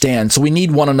understand. So we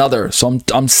need one another. So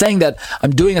I'm saying that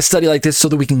I'm doing a study like this so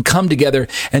that we can come together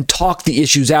and talk the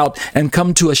issues out and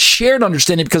come to a shared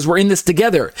understanding, because we're in this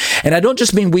together. And I don't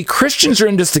just mean we Christians are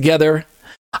in this together.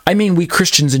 I mean, we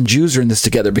Christians and Jews are in this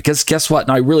together, because guess what?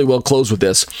 And I really will close with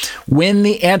this. When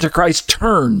the Antichrist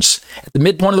turns at the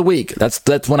midpoint of the week,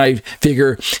 that's when I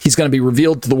figure he's going to be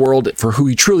revealed to the world for who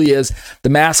he truly is. The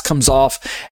mask comes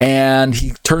off and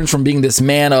he turns from being this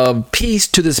man of peace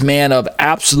to this man of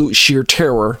absolute sheer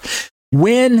terror.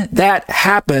 When that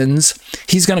happens,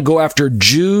 he's going to go after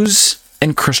Jews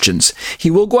and Christians. He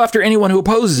will go after anyone who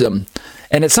opposes him.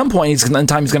 And at some point in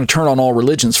time, he's going to turn on all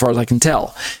religions, as far as I can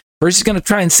tell. First, he's going to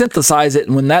try and synthesize it,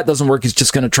 and when that doesn't work, he's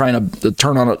just going to try and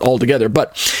turn on it altogether.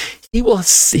 But he will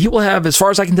have, as far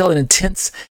as I can tell, an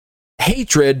intense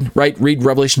hatred, right? Read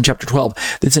Revelation chapter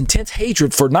 12. This intense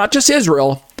hatred for not just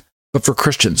Israel, but for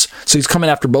Christians. So he's coming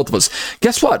after both of us.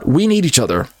 Guess what? We need each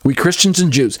other. We Christians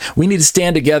and Jews. We need to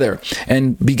stand together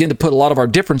and begin to put a lot of our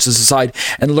differences aside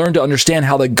and learn to understand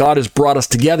how that God has brought us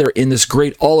together in this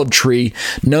great olive tree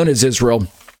known as Israel.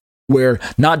 where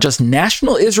not just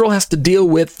national Israel has to deal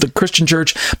with the Christian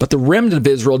church, but the remnant of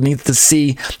Israel needs to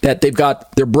see that they've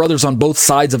got their brothers on both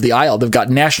sides of the aisle. They've got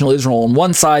national Israel on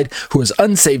one side, who is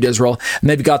unsaved Israel, and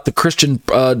they've got the Christian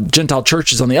Gentile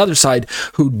churches on the other side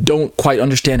who don't quite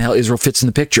understand how Israel fits in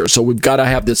the picture. So we've got to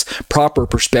have this proper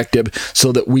perspective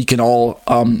so that we can all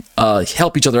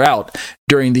help each other out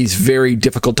during these very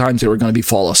difficult times that are going to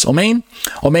befall us. Amen?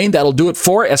 Amen. That'll do it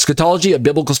for Eschatology, a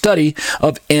biblical study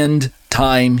of end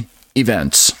time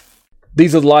events.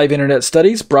 These are the live internet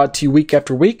studies brought to you week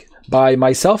after week by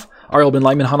myself, Ariel Ben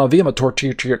Lyman Hanavi. I'm a Torah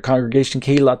teacher at Congregation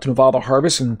Keilat Nevada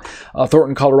Harvest in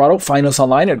Thornton, Colorado. Find us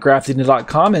online at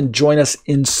grafted.com and join us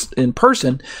in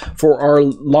person for our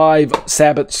live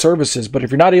Sabbath services. But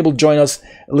if you're not able to join us,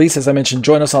 at least as I mentioned,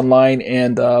 join us online,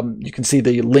 and you can see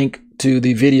the link to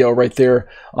the video right there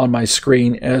on my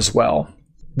screen as well.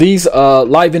 These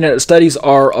live internet studies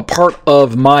are a part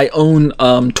of my own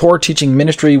Torah teaching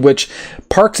ministry, which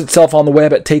parks itself on the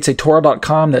web at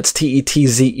tetzetorah.com. That's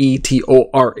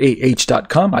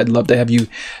tetzetorah.com. I'd love to have you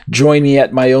join me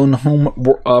at my own home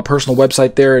personal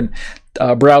website there and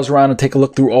browse around and take a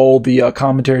look through all the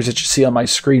commentaries that you see on my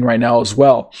screen right now as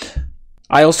well.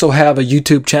 I also have a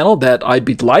YouTube channel that I'd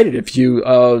be delighted if you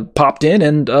popped in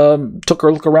and took a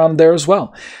look around there as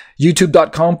well.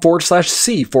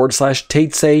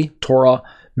 youtube.com/c/Tetze Torah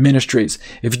Ministries.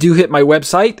 If you do hit my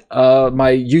website,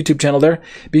 my YouTube channel there,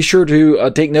 be sure to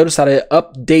take notice that I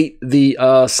update the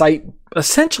site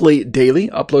essentially daily,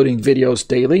 uploading videos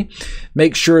daily.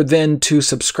 Make sure then to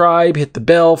subscribe, hit the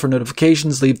bell for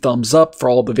notifications, leave thumbs up for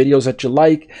all the videos that you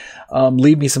like.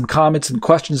 Leave me some comments and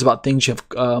questions about things you have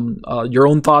your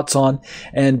own thoughts on,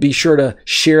 and be sure to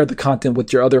share the content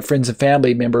with your other friends and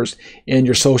family members in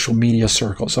your social media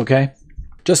circles, okay?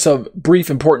 Just some brief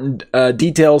important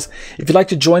details. If you'd like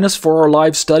to join us for our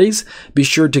live studies, be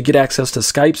sure to get access to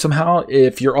Skype somehow.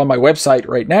 If you're on my website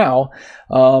right now,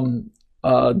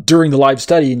 during the live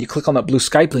study and you click on that blue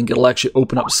Skype link, it'll actually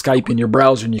open up Skype in your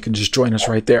browser and you can just join us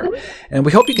right there. And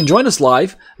we hope you can join us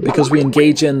live, because we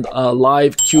engage in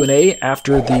live Q&A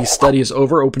after the study is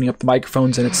over, opening up the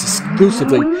microphones, and it's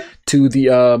exclusively to the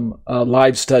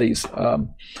live studies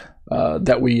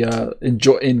that we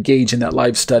engage in that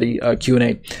live study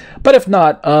Q&A. But if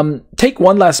not, take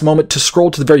one last moment to scroll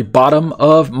to the very bottom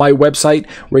of my website,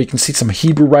 where you can see some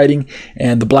Hebrew writing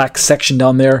and the black section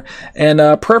down there, and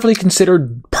prayerfully consider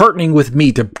partnering with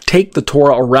me to take the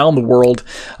Torah around the world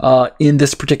in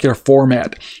this particular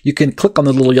format. You can click on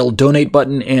the little yellow donate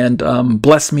button and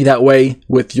bless me that way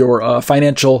with your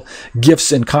financial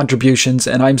gifts and contributions,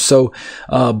 and I'm so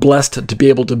blessed to be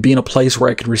able to be in a place where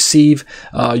I can receive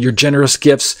your generous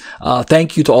gifts.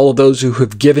 Thank you to all of those who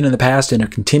have given in the past and are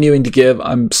continuing to give.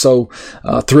 I'm so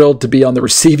thrilled to be on the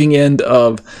receiving end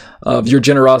of your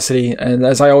generosity. And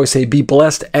as I always say, be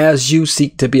blessed as you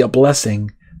seek to be a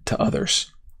blessing to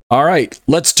others. All right,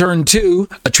 let's turn to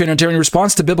a Trinitarian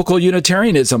response to biblical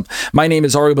Unitarianism. My name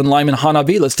is Ariel Ben Lyman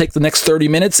Hanavi. Let's take the next 30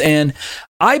 minutes, and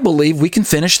I believe we can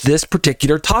finish this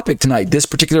particular topic tonight, this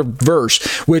particular verse,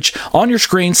 which on your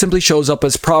screen simply shows up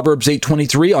as Proverbs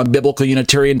 8:23 on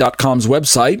biblicalunitarian.com's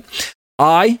website.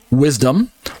 I,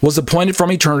 wisdom, was appointed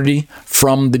from eternity,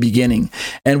 from the beginning.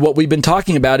 And what we've been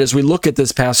talking about as we look at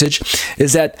this passage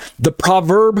is that the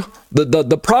proverb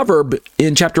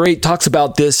in chapter 8 talks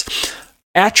about this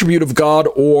attribute of God,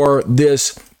 or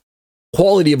this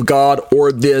quality of God,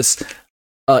 or this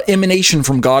emanation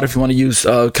from God, if you want to use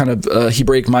kind of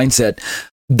Hebraic mindset,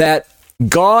 that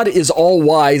God is all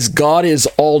wise, God is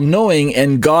all knowing,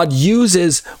 and God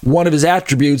uses one of his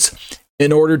attributes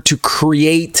in order to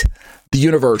create the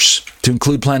universe, to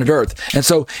include planet Earth. And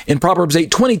so in Proverbs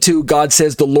 8:22, God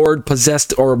says the Lord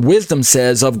possessed, or wisdom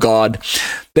says of God,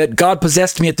 that God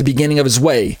possessed me at the beginning of his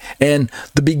way. And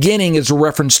the beginning is a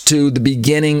reference to the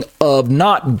beginning of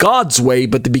not God's way,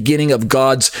 but the beginning of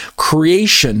God's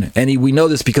creation. And we know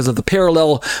this because of the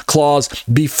parallel clause,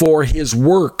 before his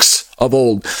works of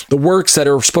old. The works that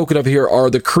are spoken of here are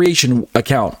the creation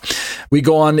account. We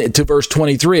go on to verse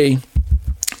 23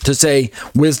 to say,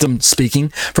 wisdom speaking,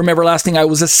 from everlasting I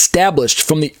was established,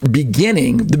 from the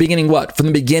beginning what? From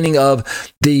the beginning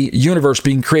of the universe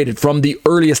being created, from the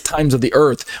earliest times of the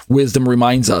earth, wisdom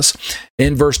reminds us.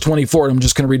 In verse 24, I'm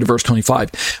just going to read to verse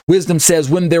 25. Wisdom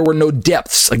says, when there were no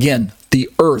depths, again, the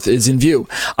earth is in view,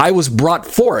 I was brought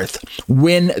forth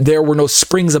when there were no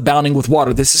springs abounding with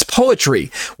water. This is poetry.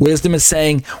 Wisdom is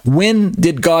saying, when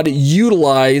did God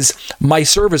utilize my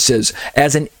services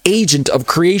as an agent of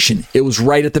creation? It was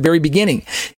right at the very beginning.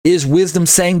 Is wisdom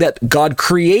saying that God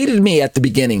created me at the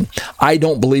beginning? I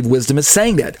don't believe wisdom is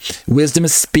saying that. Wisdom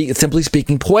is simply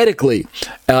speaking poetically,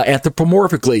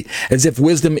 anthropomorphically, as if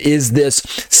wisdom is this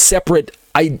this separate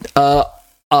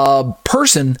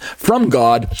person from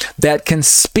God that can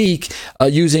speak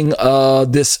using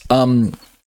this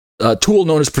tool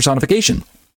known as personification.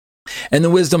 And the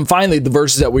wisdom, finally, the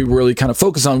verses that we really kind of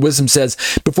focus on, wisdom says,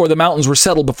 before the mountains were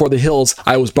settled, before the hills,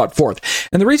 I was brought forth.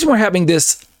 And the reason we're having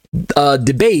this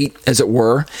debate, as it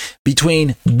were,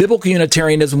 between biblical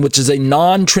Unitarianism, which is a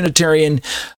non-Trinitarian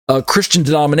Christian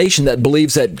denomination that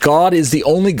believes that God is the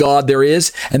only God there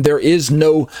is, and there is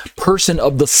no person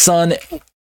of the Son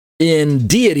in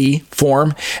deity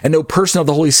form, and no person of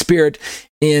the Holy Spirit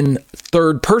in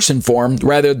third person form.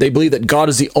 Rather, they believe that God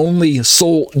is the only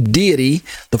sole deity.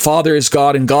 The Father is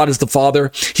God and God is the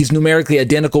Father. He's numerically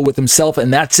identical with himself,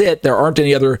 and that's it. There aren't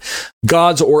any other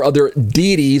gods or other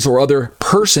deities or other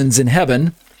persons in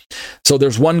heaven. So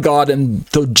there's one God, and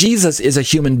so Jesus is a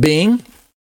human being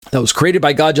that was created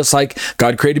by God, just like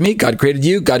God created me, God created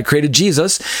you, God created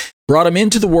Jesus, brought him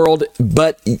into the world,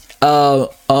 but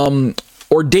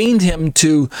ordained him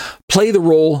to play the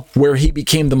role where he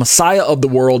became the Messiah of the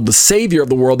world, the Savior of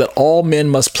the world that all men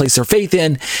must place their faith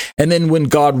in. And then when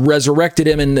God resurrected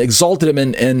him and exalted him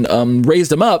and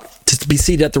raised him up to be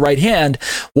seated at the right hand,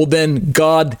 well, then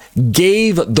God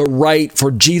gave the right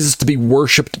for Jesus to be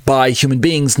worshipped by human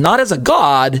beings, not as a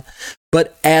God,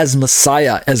 but as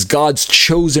Messiah, as God's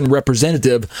chosen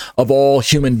representative of all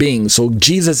human beings. So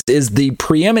Jesus is the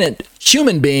preeminent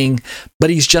human being, but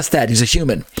he's just that. He's a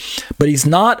human. But he's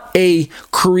not a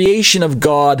creation of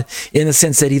God in the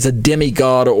sense that he's a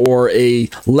demigod or a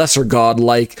lesser God,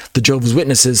 like the Jehovah's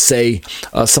Witnesses say,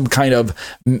 some kind of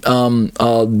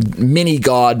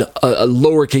mini-God, a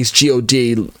lowercase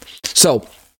God. So,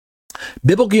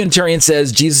 Biblical Unitarian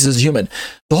says Jesus is human.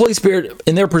 The Holy Spirit,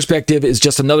 in their perspective, is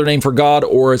just another name for God,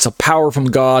 or it's a power from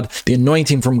God, the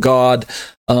anointing from God,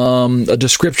 a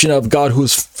description of God who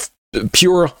is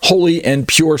pure, holy, and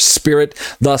pure spirit.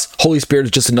 Thus, Holy Spirit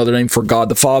is just another name for God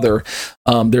the Father.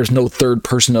 There's no third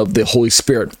person of the Holy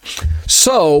Spirit.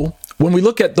 So, when we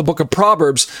look at the book of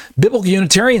Proverbs, Biblical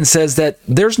Unitarian says that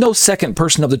there's no second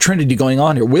person of the Trinity going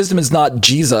on here. Wisdom is not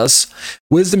Jesus.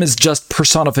 Wisdom is just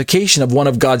personification of one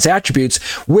of God's attributes,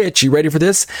 which, you ready for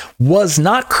this, was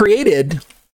not created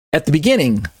at the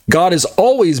beginning. God has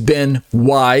always been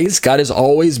wise. God has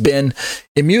always been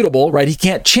immutable, right? He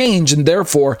can't change, and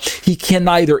therefore he can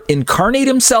neither incarnate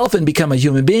himself and become a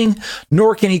human being,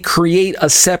 nor can he create a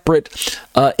separate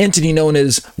entity known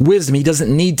as wisdom. He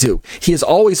doesn't need to. He has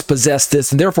always possessed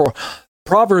this, and therefore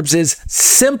Proverbs is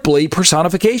simply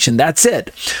personification. That's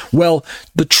it. Well,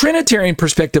 the Trinitarian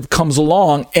perspective comes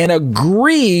along and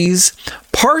agrees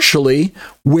partially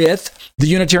with the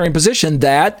Unitarian position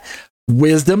that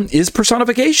wisdom is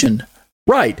personification.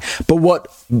 Right. But what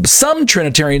some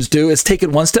Trinitarians do is take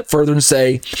it one step further and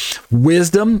say,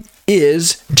 wisdom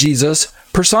is Jesus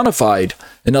personified.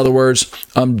 In other words,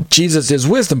 Jesus is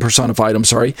wisdom personified.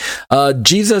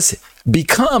 Jesus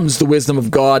becomes the wisdom of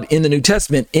God in the New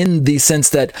Testament in the sense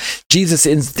that Jesus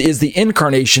is the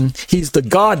incarnation. He's the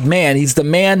God-man. He's the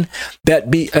man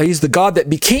he's the God that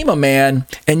became a man,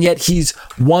 and yet he's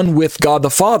one with God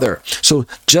the Father. So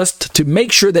just to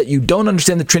make sure that you don't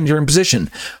understand the Trinitarian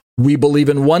position, we believe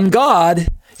in one God,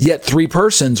 yet three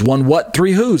persons, one what,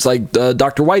 three who's, like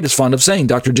Dr. White is fond of saying,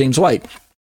 Dr. James White.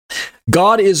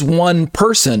 God is one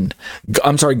person.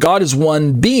 God is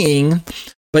one being,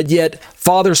 but yet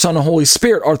Father, Son, and Holy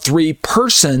Spirit are three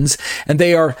persons, and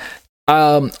they are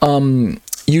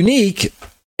unique,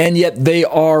 and yet they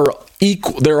are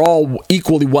equal. They're all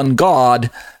equally one God,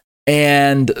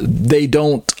 and they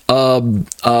don't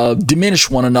diminish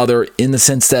one another in the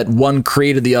sense that one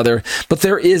created the other. But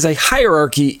there is a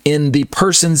hierarchy in the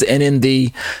persons and in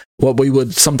the what we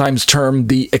would sometimes term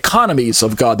the economies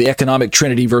of God, the economic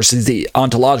Trinity versus the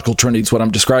ontological Trinity is what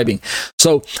I'm describing.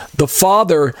 So the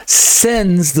Father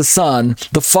sends the Son,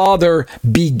 the Father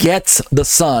begets the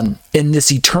Son. In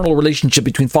this eternal relationship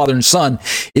between Father and Son,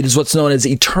 it is what's known as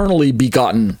eternally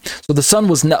begotten. So the Son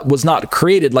was not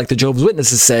created like the Jehovah's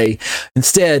Witnesses say.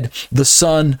 Instead, the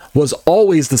Son was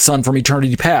always the Son from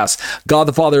eternity past. God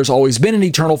the Father has always been an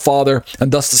eternal Father,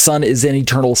 and thus the Son is an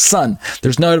eternal Son.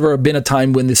 There's never been a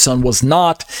time when the Son was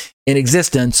not in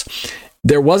existence.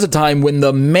 There was a time when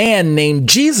the man named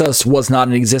Jesus was not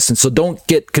in existence, so don't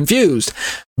get confused.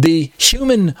 The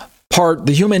human part,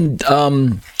 the human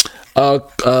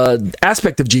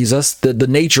aspect of Jesus, the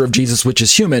nature of Jesus, which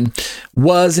is human,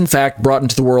 was in fact brought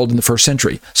into the world in the first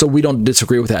century. So we don't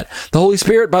disagree with that. The Holy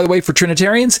Spirit, by the way, for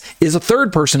Trinitarians, is a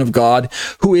third person of God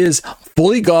who is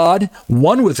fully God,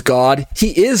 one with God.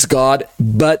 He is God,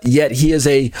 but yet he is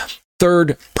a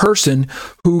third person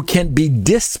who can be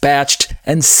dispatched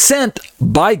and sent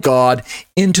by God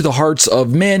into the hearts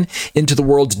of men, into the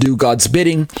world to do God's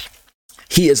bidding.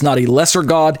 He is not a lesser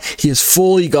God. He is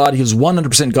fully God. He is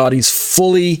 100% God. He's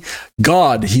fully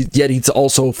God, yet he's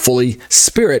also fully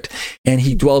Spirit. And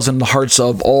he dwells in the hearts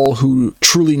of all who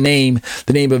truly name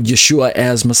the name of Yeshua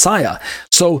as Messiah.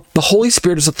 So the Holy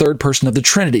Spirit is the third person of the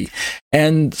Trinity.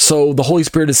 And so the Holy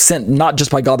Spirit is sent not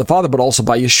just by God the Father, but also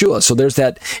by Yeshua. So there's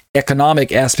that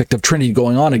economic aspect of Trinity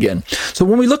going on again. So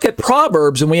when we look at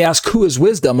Proverbs and we ask who is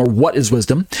wisdom or what is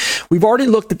wisdom, we've already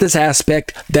looked at this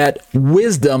aspect that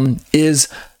wisdom is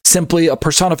simply a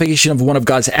personification of one of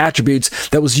God's attributes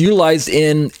that was utilized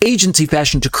in agency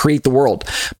fashion to create the world.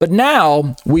 But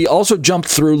now we also jumped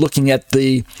through looking at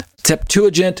the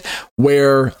Septuagint,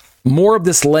 where more of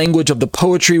this language of the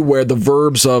poetry, where the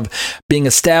verbs of being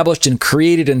established and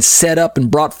created and set up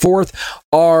and brought forth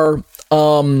are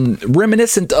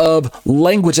reminiscent of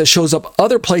language that shows up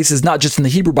other places, not just in the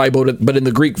Hebrew Bible, but in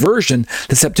the Greek version,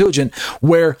 the Septuagint,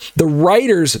 where the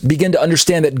writers begin to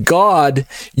understand that God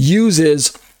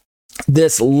uses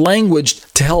this language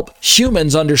to help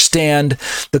humans understand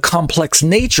the complex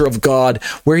nature of God,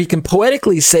 where he can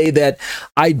poetically say that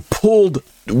I pulled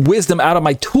wisdom out of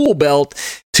my tool belt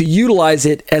to utilize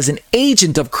it as an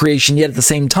agent of creation, yet at the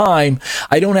same time,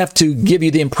 I don't have to give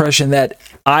you the impression that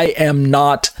I am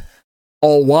not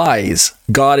all wise.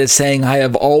 God is saying, I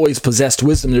have always possessed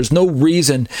wisdom. There's no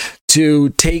reason to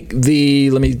take the,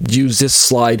 let me use this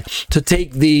slide, to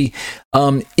take the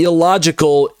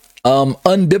illogical,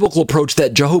 unbiblical approach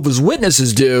that Jehovah's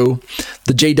Witnesses do,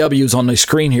 the JWs on the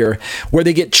screen here, where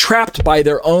they get trapped by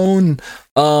their own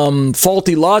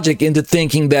faulty logic into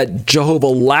thinking that Jehovah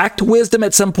lacked wisdom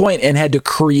at some point and had to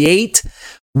create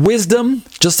wisdom,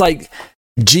 just like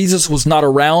Jesus was not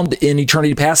around in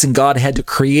eternity past and God had to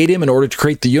create him in order to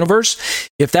create the universe.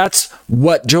 If that's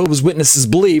what Jehovah's Witnesses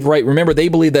believe, right? Remember, they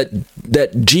believe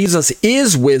that Jesus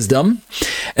is wisdom,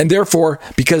 and therefore,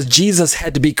 because Jesus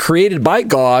had to be created by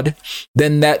God,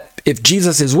 then that if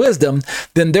Jesus is wisdom,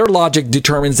 then their logic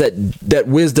determines that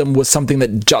wisdom was something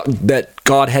that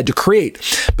God had to create.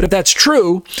 But if that's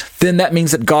true, then that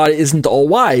means that God isn't all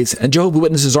wise, and Jehovah's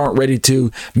Witnesses aren't ready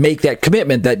to make that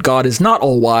commitment that God is not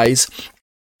all wise.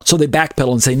 So they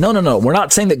backpedal and say, no, we're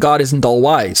not saying that God isn't all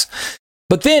wise.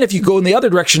 But then if you go in the other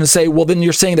direction and say, well, then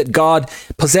you're saying that God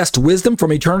possessed wisdom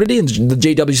from eternity, and the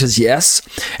JW says yes.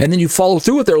 And then you follow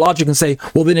through with their logic and say,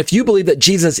 well, then if you believe that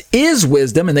Jesus is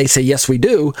wisdom, and they say, yes, we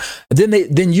do, then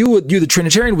you, the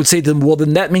Trinitarian, would say to them, well,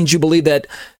 then that means you believe that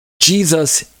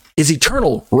Jesus is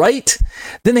eternal, right?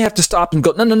 Then they have to stop and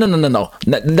go, no.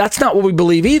 That's not what we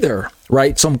believe either,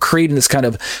 right? So I'm creating this kind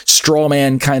of straw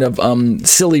man, kind of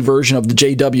silly version of the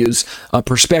JW's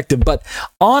perspective. But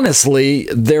honestly,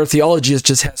 their theology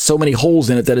just has so many holes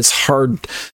in it that it's hard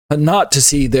not to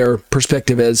see their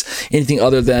perspective as anything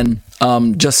other than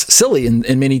just silly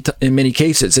in many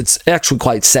cases. It's actually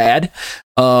quite sad.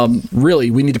 Really,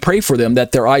 we need to pray for them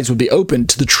that their eyes would be open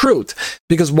to the truth,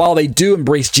 because while they do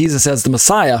embrace Jesus as the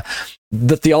Messiah,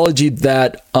 the theology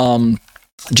that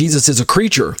Jesus is a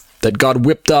creature that God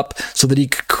whipped up so that he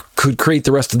could create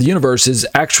the rest of the universe is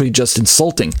actually just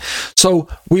insulting. So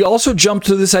we also jump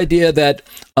to this idea that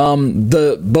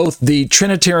both the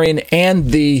Trinitarian and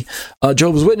the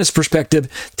Jehovah's Witness perspective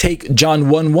take John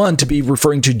 1:1 to be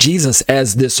referring to Jesus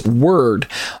as this word.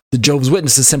 The Jehovah's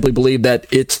Witnesses simply believe that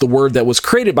it's the word that was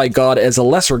created by God as a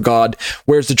lesser God,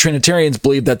 whereas the Trinitarians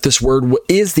believe that this word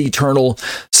is the eternal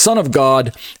Son of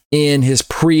God in his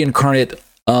pre-incarnate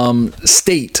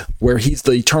state, where he's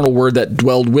the eternal word that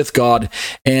dwelled with God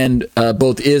and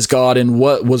both is God and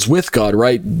what was with God,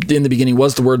 right? In the beginning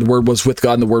was the word was with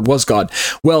God, and the word was God.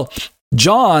 Well,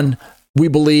 John, we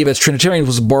believe as Trinitarians,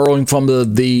 was borrowing from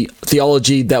the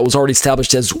theology that was already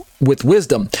established as with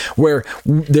wisdom, where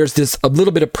there's a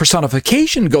little bit of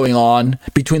personification going on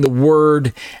between the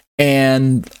word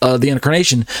and the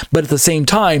incarnation. But at the same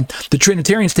time, the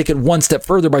Trinitarians take it one step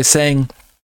further by saying,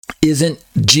 isn't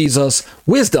Jesus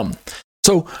wisdom?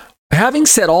 So having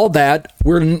said all that,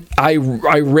 I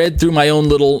read through my own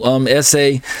little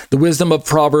essay, The Wisdom of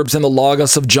Proverbs and the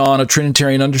Logos of John, a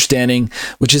Trinitarian Understanding,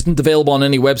 which isn't available on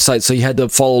any website, so you had to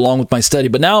follow along with my study.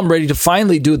 But now I'm ready to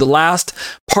finally do the last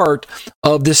part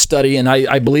of this study, and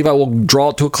I believe I will draw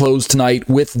it to a close tonight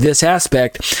with this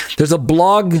aspect. There's a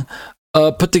blog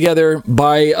put together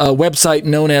by a website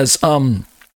known as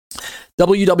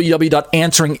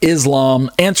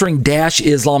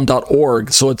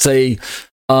answering-islam.org. So it's a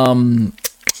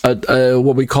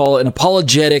what we call an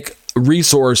apologetic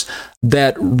resource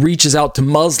that reaches out to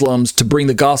Muslims to bring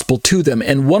the gospel to them.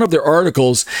 And one of their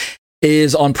articles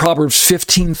is on Proverbs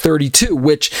 15:32,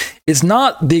 which is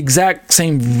not the exact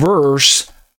same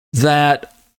verse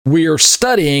that we are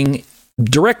studying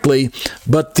directly,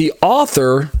 but the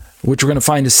author, which we're going to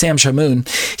find, is Sam Shamoun.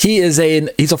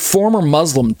 He's a former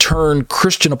Muslim turned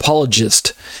Christian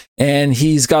apologist, and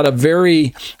he's got a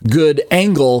very good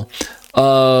angle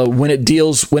when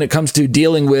it comes to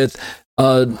dealing with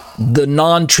the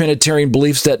non-Trinitarian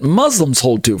beliefs that Muslims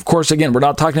hold to. Of course, again, we're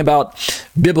not talking about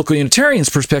biblical Unitarian's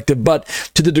perspective, but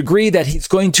to the degree that he's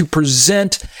going to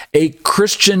present a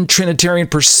Christian Trinitarian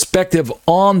perspective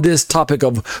on this topic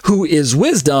of who is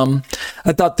wisdom,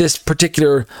 I thought this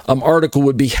particular article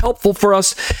would be helpful for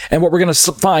us. And what we're going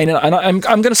to find, and I'm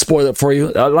going to spoil it for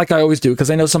you, like I always do, because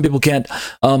I know some people can't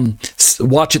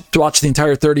watch the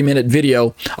entire 30-minute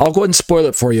video. I'll go ahead and spoil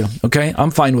it for you, okay? I'm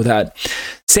fine with that.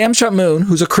 Sam Shamoun,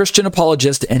 who's a Christian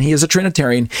apologist, and he is a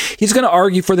Trinitarian, he's going to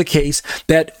argue for the case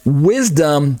that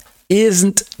wisdom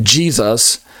isn't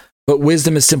Jesus, but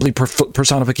wisdom is simply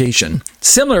personification.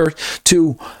 Similar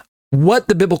to what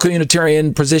the biblical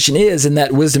Unitarian position is, in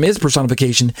that wisdom is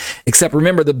personification, except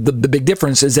remember the big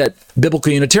difference is that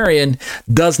biblical Unitarian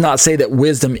does not say that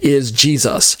wisdom is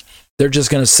Jesus. They're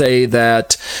just going to say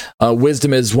that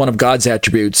wisdom is one of God's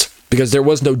attributes, because there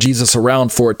was no Jesus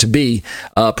around for it to be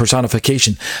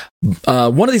personification.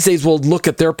 One of these days, we'll look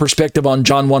at their perspective on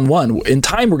John 1:1. In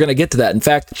time, we're going to get to that. In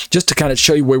fact, just to kind of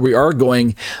show you where we are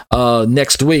going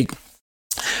next week,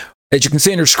 as you can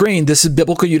see on your screen, this is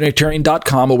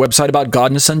biblicalunitarian.com, a website about God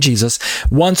and His Son Jesus.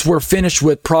 Once we're finished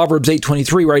with Proverbs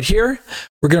 8:23 right here,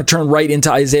 we're going to turn right into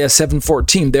Isaiah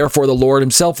 7:14. Therefore, the Lord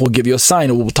Himself will give you a sign.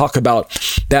 And we'll talk about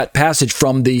that passage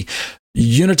from the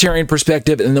Unitarian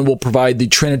perspective, and then we'll provide the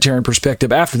Trinitarian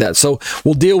perspective after that. So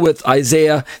we'll deal with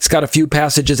Isaiah. It's got a few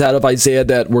passages out of Isaiah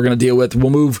that we're going to deal with. We'll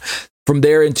move from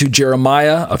there into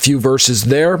Jeremiah, a few verses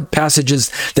there,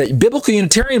 passages that biblical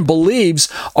Unitarian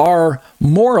believes are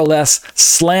more or less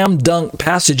slam dunk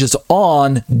passages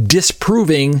on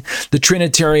disproving the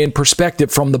Trinitarian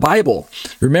perspective from the Bible.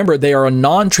 Remember, they are a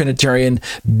non-Trinitarian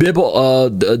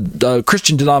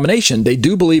Christian denomination. They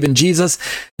do believe in Jesus.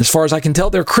 As far as I can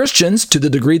tell, they're Christians to the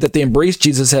degree that they embrace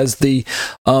Jesus as the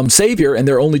Savior and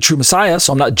their only true Messiah,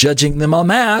 so I'm not judging them on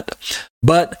that.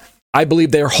 But I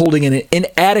believe they're holding an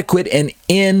inadequate and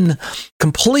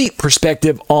incomplete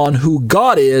perspective on who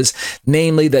God is,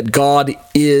 namely that God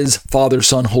is Father,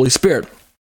 Son, Holy Spirit.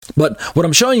 But what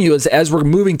I'm showing you is, as we're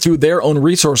moving through their own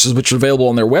resources, which are available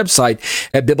on their website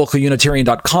at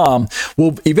biblicalunitarian.com,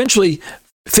 we'll eventually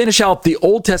finish out the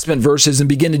Old Testament verses and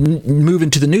begin to move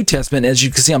into the New Testament. As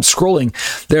you can see, I'm scrolling.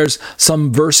 There's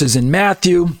some verses in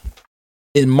Matthew,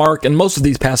 in Mark, and most of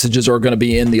these passages are going to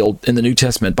be in the New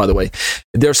Testament, by the way.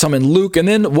 There's some in Luke, and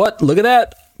then what? Look at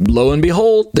that. Lo and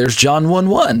behold, there's John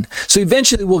 1:1. So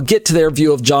eventually we'll get to their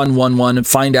view of John 1:1 and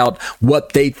find out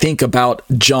what they think about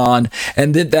John,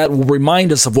 and then that will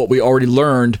remind us of what we already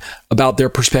learned about their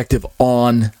perspective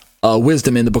on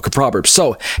wisdom in the book of Proverbs.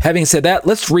 So, having said that,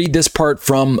 let's read this part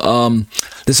from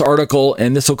this article,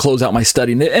 and this will close out my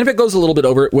study. And if it goes a little bit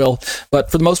over, it will. But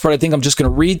for the most part, I think I'm just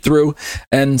going to read through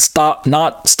and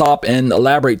not stop and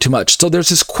elaborate too much. So there's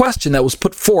this question that was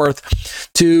put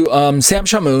forth to Sam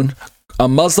Shamoun, a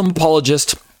Muslim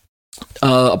apologist,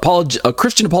 a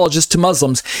Christian apologist to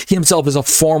Muslims. He himself is a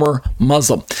former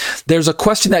Muslim. There's a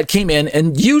question that came in,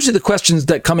 and usually the questions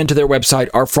that come into their website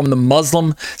are from the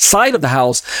Muslim side of the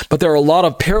house, but there are a lot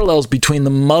of parallels between the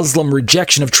Muslim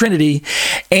rejection of Trinity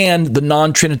and the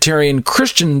non-Trinitarian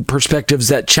Christian perspectives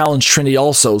that challenge Trinity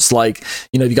also. It's like,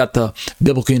 you got the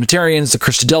Biblical Unitarians, the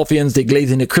Christadelphians, the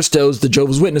Iglesia Christos, the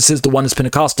Jehovah's Witnesses, the Oneness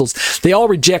Pentecostals. They all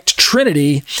reject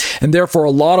Trinity, and therefore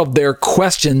a lot of their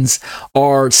questions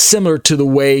are similar to the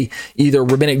way either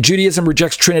Rabbinic Judaism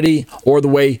rejects Trinity or the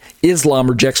way Islam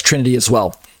rejects Trinity as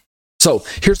well. So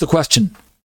here's the question.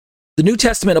 The New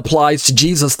Testament applies to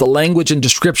Jesus the language and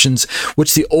descriptions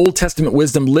which the Old Testament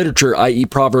wisdom literature, i.e.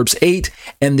 Proverbs 8,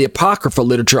 and the Apocrypha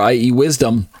literature, i.e.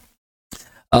 wisdom,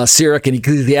 Sirach and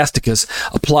Ecclesiasticus,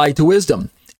 apply to wisdom.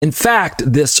 In fact,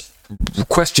 this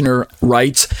questioner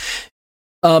writes,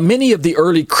 many of the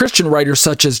early Christian writers,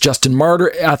 such as Justin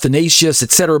Martyr, Athanasius,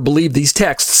 etc., believe these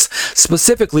texts,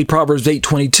 specifically Proverbs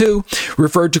 8:22,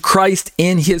 referred to Christ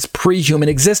in his pre-human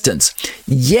existence.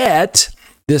 Yet,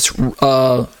 this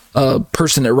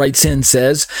person that writes in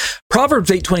says,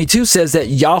 Proverbs 8:22 says that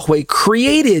Yahweh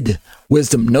created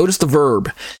wisdom. Notice the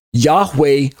verb.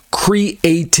 Yahweh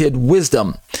created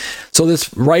wisdom. So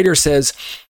this writer says,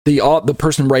 the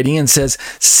person writing in says,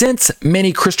 since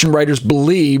many Christian writers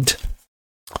believed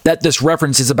that this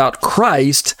reference is about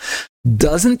Christ,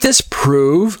 doesn't this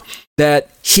prove that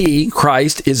he,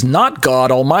 Christ, is not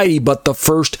God Almighty, but the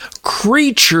first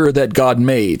creature that God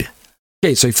made.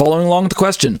 Okay, so following along with the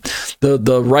question,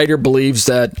 the writer believes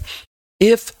that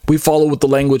if we follow with the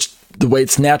language the way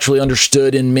it's naturally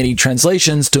understood in many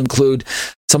translations, to include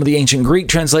some of the ancient Greek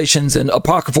translations and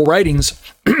apocryphal writings,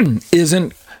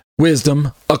 isn't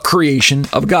wisdom a creation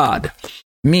of God?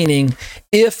 Meaning,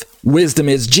 if wisdom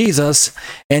is Jesus,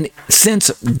 and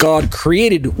since God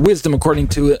created wisdom according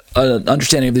to an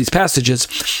understanding of these passages,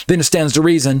 then it stands to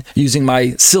reason, using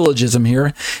my syllogism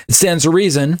here, it stands to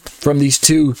reason from these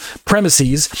two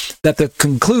premises that the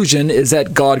conclusion is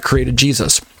that God created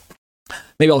Jesus.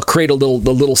 Maybe I'll create the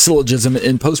little syllogism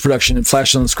in post-production and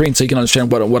flash it on the screen so you can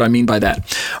understand what I mean by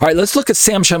that. All right, let's look at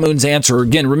Sam Shamoun's answer.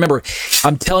 Again, remember,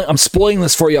 I'm spoiling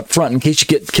this for you up front in case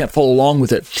you can't follow along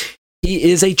with it.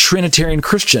 He is a Trinitarian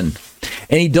Christian,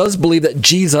 and he does believe that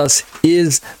Jesus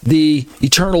is the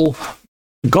eternal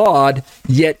God,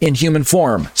 yet in human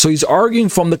form. So he's arguing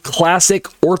from the classic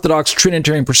Orthodox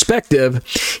Trinitarian perspective.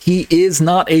 He is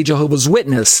not a Jehovah's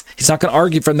Witness. He's not going to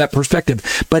argue from that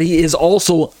perspective, but he is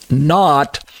also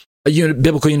not a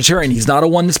biblical Unitarian. He's not a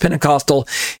Oneness Pentecostal.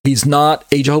 He's not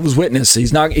a Jehovah's Witness. He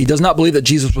does not believe that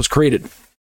Jesus was created.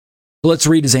 Let's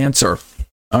read his answer.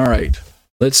 All right.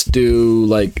 Let's do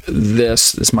like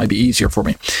this. This might be easier for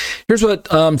me. Here's what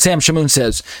Sam Shamoun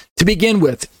says. To begin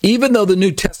with, even though the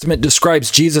New Testament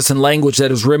describes Jesus in language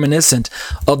that is reminiscent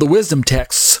of the wisdom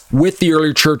texts, with the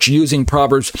early church using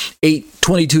Proverbs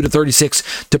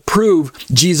 8:22-36 to prove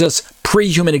Jesus'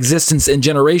 pre-human existence and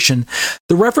generation,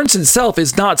 the reference itself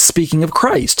is not speaking of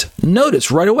Christ.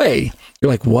 Notice right away, you're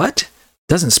like, what?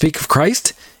 Doesn't speak of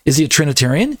Christ? Is he a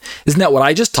Trinitarian? Isn't that what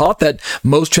I just taught? That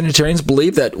most Trinitarians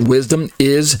believe that wisdom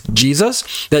is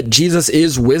Jesus, that Jesus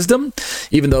is wisdom,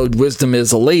 even though wisdom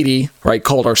is a lady, right,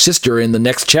 called our sister in the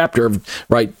next chapter,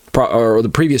 right, or the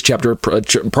previous chapter,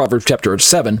 Proverbs chapter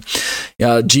 7.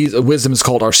 Wisdom is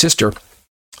called our sister.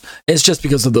 It's just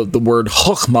because of the word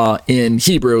chokhmah in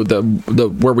Hebrew, the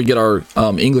where we get our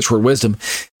English word wisdom,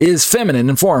 is feminine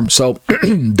in form. So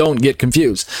don't get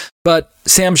confused. But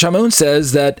Sam Shamoun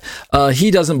says that he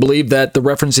doesn't believe that the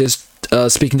reference is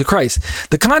speaking to Christ.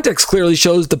 The context clearly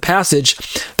shows the passage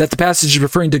is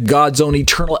referring to God's own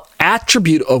eternal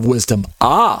attribute of wisdom.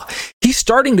 He's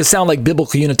starting to sound like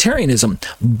biblical Unitarianism,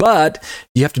 but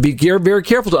you have to be very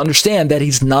careful to understand that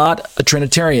he's not a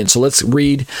Trinitarian. So let's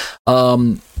read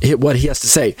what he has to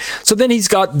say. So then he's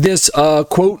got this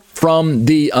quote from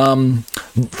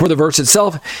for the verse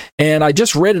itself, and I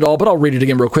just read it all, but I'll read it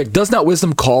again real quick. Does not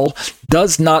wisdom call?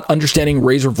 Does not understanding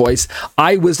raise her voice?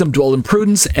 I, wisdom, dwell in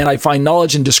prudence, and I find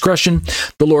knowledge and discretion.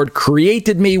 The Lord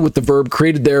created me, with the verb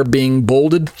created there being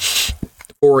bolded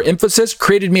or emphasis,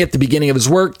 created me at the beginning of his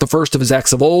work, the first of his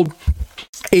acts of old.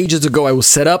 Ages ago I was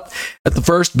set up at the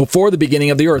first, before the beginning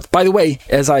of the earth. By the way,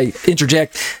 as I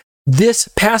interject, this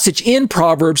passage in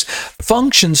Proverbs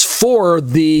functions for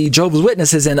the Jehovah's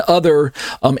Witnesses and other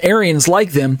Arians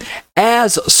like them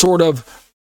as sort of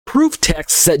proof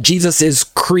texts that Jesus is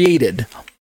created.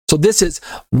 So this is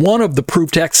one of the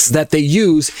proof texts that they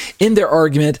use in their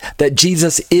argument that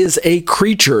Jesus is a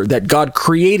creature, that God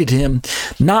created him,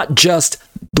 not just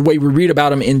the way we read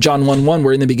about him in John 1:1,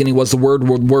 where in the beginning was the Word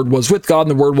was with God,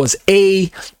 and the Word was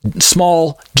a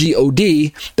small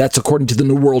God. That's according to the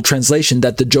New World Translation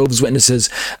that the Jehovah's Witnesses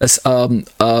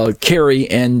carry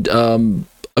and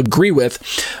agree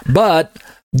with. But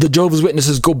the Jehovah's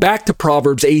Witnesses go back to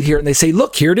Proverbs 8 here, and they say,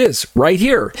 look, here it is, right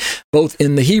here. Both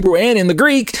in the Hebrew and in the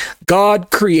Greek, God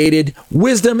created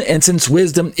wisdom, and since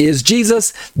wisdom is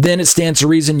Jesus, then it stands to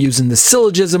reason, using the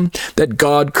syllogism, that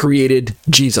God created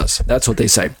Jesus. That's what they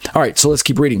say. All right, so let's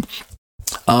keep reading.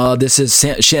 This is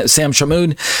Sam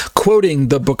Shamoun quoting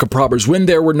the book of Proverbs. When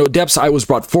there were no depths, I was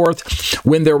brought forth.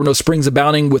 When there were no springs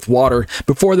abounding with water.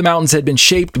 Before the mountains had been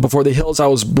shaped, before the hills I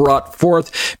was brought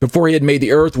forth. Before he had made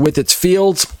the earth with its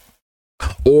fields,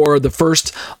 or the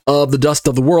first of the dust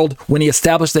of the world. When he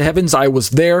established the heavens, I was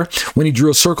there. When he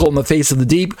drew a circle on the face of the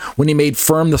deep. When he made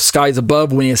firm the skies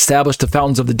above. When he established the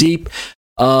fountains of the deep.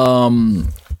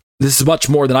 This is much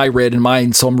more than I read in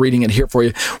mine, so I'm reading it here for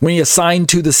you. When he assigned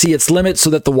to the sea its limit, so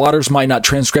that the waters might not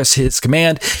transgress his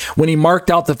command. When he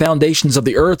marked out the foundations of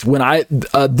the earth,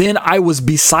 then I was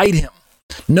beside him.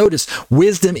 Notice,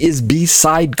 wisdom is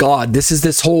beside God.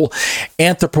 This whole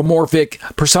anthropomorphic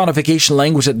personification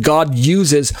language that God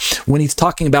uses when he's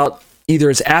talking about either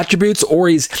his attributes, or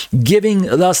he's giving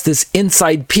us this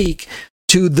inside peek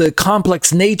to the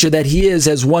complex nature that he is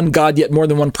as one God, yet more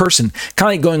than one person.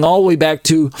 Kind of going all the way back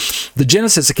to the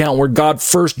Genesis account, where God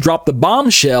first dropped the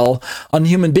bombshell on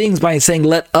human beings by saying,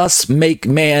 let us make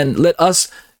man, let us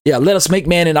Yeah, let us make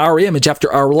man in our image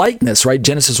after our likeness, right?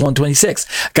 Genesis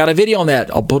 1:26. Got a video on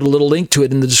that. I'll put a little link to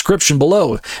it in the description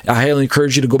below. I highly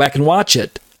encourage you to go back and watch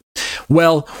it.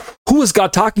 Well, who was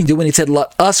God talking to when he said,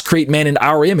 let us create man in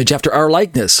our image after our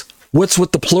likeness? What's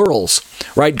with the plurals,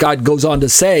 right? God goes on to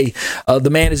say, the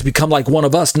man has become like one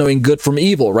of us, knowing good from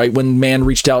evil, right? When man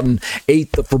reached out and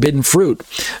ate the forbidden fruit.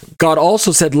 God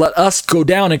also said, let us go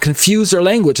down and confuse their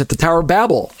language at the Tower of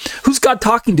Babel. Who's God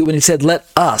talking to when he said, let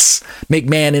us make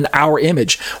man in our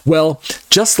image? Well,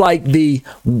 just like the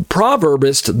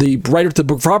proverbist, the writer of the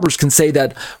book of Proverbs can say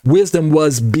that wisdom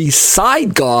was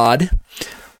beside God,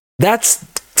 that's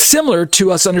similar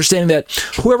to us understanding that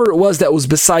whoever it was that was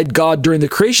beside God during the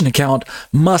creation account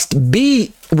must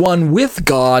be one with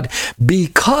God,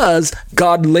 because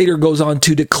God later goes on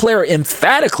to declare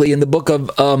emphatically in the book of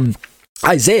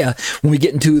Isaiah, when we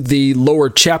get into the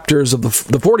lower chapters of the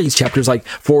 40s chapters, like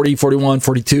 40, 41,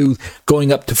 42,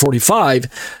 going up to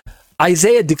 45,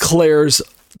 Isaiah declares,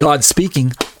 God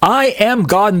speaking, I am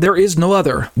God and there is no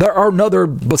other. There are none other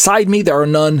beside me. There are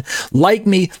none like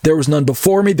me. There was none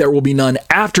before me. There will be none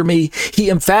after me.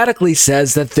 He emphatically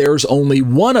says that there's only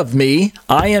one of me.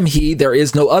 I am he. There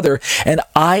is no other. And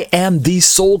I am the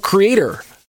sole creator.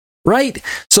 Right?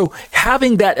 So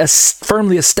having that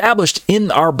firmly established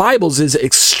in our Bibles is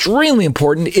extremely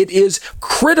important. It is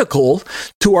critical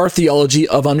to our theology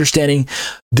of understanding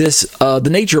this, the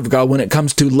nature of God when it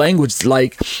comes to language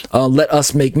like, let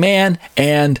us make man,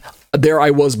 and there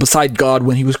I was beside God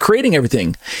when he was creating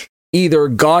everything. Either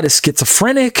God is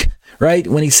schizophrenic, right?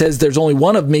 When he says there's only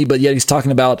one of me, but yet he's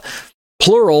talking about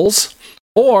plurals,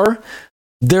 or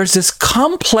there's this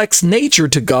complex nature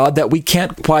to God that we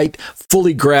can't quite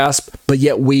fully grasp, but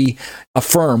yet we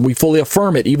affirm. We fully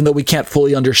affirm it. Even though we can't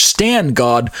fully understand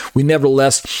God, we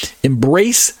nevertheless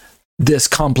embrace this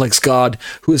complex God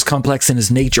who is complex in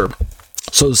his nature.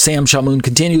 So Sam Shamoun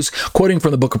continues, quoting from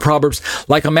the book of Proverbs,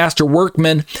 like a master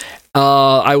workman,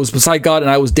 I was beside God, and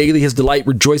I was daily his delight,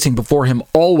 rejoicing before him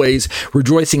always,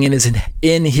 rejoicing in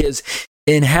his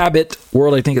inhabit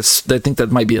world. I think that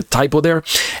might be a typo there,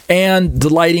 and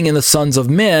delighting in the sons of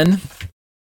men.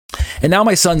 And now,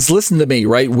 my sons, listen to me,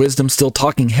 right? Wisdom still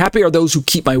talking. Happy are those who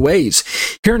keep my ways.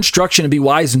 Hear instruction and be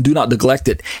wise and do not neglect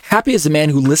it. Happy is the man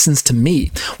who listens to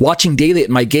me, watching daily at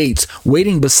my gates,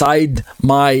 waiting beside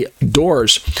my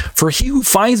doors. For he who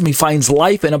finds me finds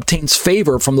life and obtains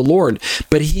favor from the Lord.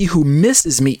 But he who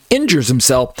misses me injures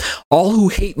himself. All who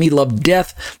hate me love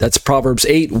death. That's Proverbs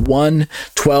 8, 1,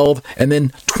 12, and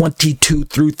then 22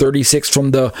 through 36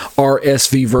 from the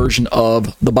RSV version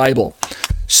of the Bible.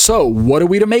 So, what are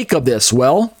we to make of this?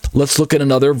 Well, let's look at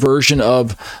another version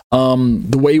of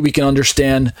the way we can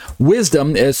understand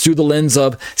wisdom is through the lens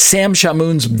of Sam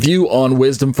Shamoun's view on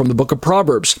wisdom from the book of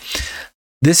Proverbs.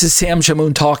 This is Sam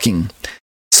Shamoun talking.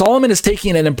 Solomon is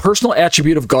taking an impersonal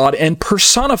attribute of God and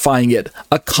personifying it,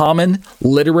 a common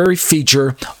literary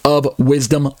feature of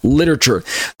wisdom literature.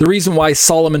 The reason why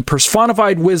Solomon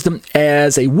personified wisdom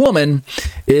as a woman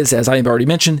is, as I have already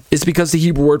mentioned, is because the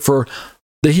Hebrew word for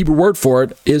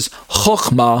it is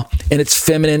chokhmah, and it's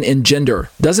feminine in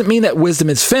gender. Doesn't mean that wisdom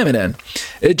is feminine.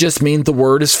 It just means the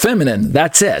word is feminine.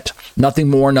 That's it. Nothing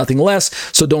more, nothing less.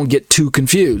 So don't get too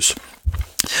confused.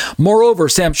 Moreover,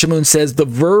 Sam Shamoun says the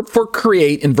verb for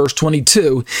create in verse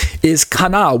 22 is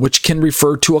kana, which can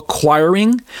refer to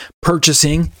acquiring,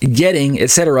 purchasing, getting,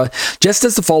 etc., just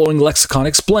as the following lexicon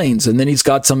explains. And then he's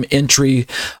got some entry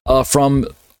from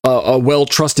a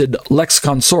well-trusted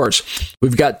lexicon source.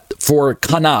 We've got for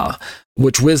kana,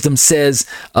 which wisdom says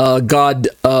how God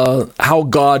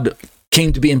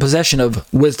came to be in possession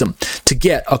of wisdom, to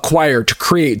get, acquire, to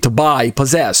create, to buy,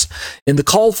 possess. In the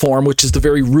call form, which is the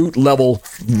very root level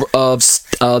of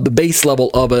the base level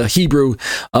of a Hebrew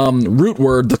root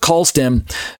word, the call stem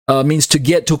means to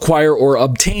get, to acquire, or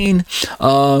obtain,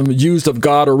 used of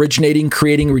God, originating,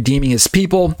 creating, redeeming his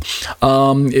people.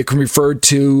 It can refer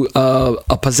to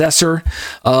a possessor,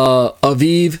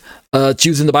 aviv. It's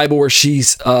used in the Bible where she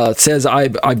says,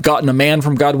 I've gotten a man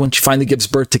from God when she finally gives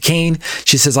birth to Cain.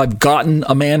 She says, I've gotten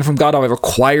a man from God. I've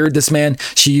acquired this man.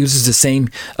 She uses the same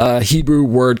Hebrew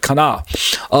word, kana,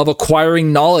 of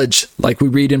acquiring knowledge, like we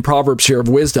read in Proverbs here, of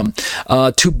wisdom,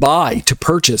 to buy, to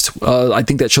purchase. I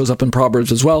think that shows up in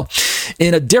Proverbs as well.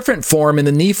 In a different form, in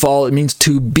the Nephal, it means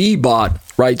to be bought,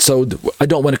 right? So I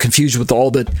don't want to confuse you with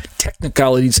all the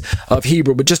technicalities of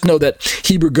Hebrew, but just know that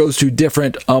Hebrew goes through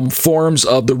different forms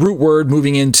of the root word,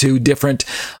 moving into different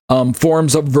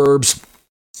forms of verbs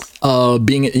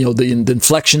being, the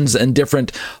inflections and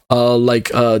different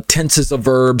tenses of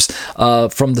verbs,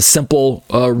 from the simple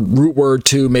root word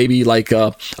to maybe like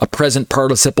a present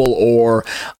participle, or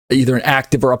either an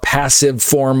active or a passive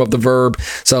form of the verb.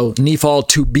 So nephal,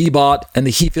 to be bought, and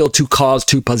the hephil, to cause,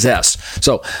 to possess.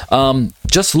 So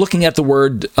just looking at the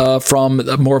word from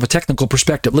more of a technical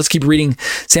perspective. Let's keep reading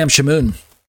Sam Shamoun.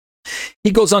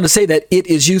 He goes on to say that it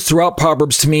is used throughout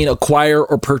Proverbs to mean acquire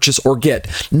or purchase or get.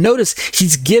 Notice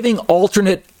he's giving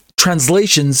alternate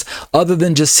translations other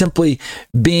than just simply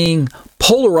being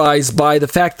polarized by the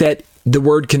fact that the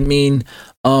word can mean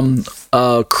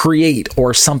create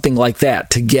or something like that,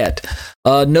 to get.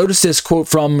 Notice this quote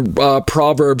from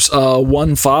Proverbs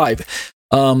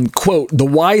 1:5. Quote, the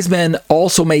wise man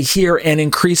also may hear and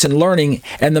increase in learning,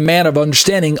 and the man of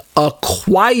understanding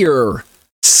acquire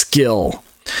skill.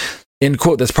 End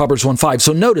quote. That's Proverbs 1:5.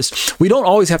 So notice, we don't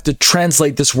always have to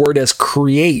translate this word as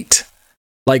create,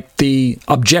 like the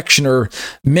objectioner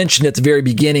mentioned at the very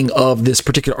beginning of this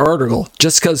particular article.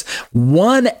 Just because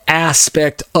one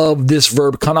aspect of this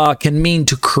verb kana can mean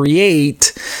to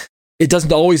create, it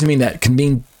doesn't always mean that. It can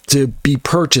mean to be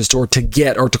purchased or to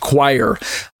get or to acquire,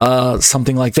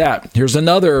 something like that. Here's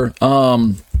another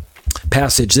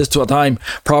passage, this time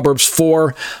Proverbs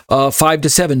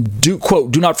 4:5-7.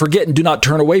 Do not forget and do not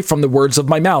turn away from the words of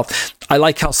my mouth. I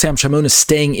like how Sam Shamoun is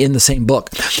staying in the same book.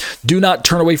 Do not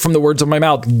turn away from the words of my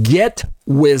mouth. Get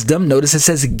wisdom. Notice it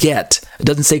says get. It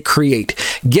doesn't say create.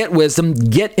 Get wisdom.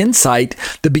 Get insight.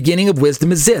 The beginning of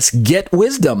wisdom is this. Get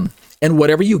wisdom. And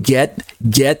whatever you get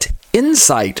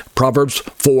insight. Proverbs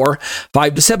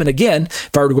 4:5-7. Again,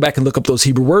 if I were to go back and look up those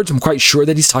Hebrew words, I'm quite sure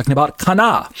that he's talking about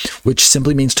kana, which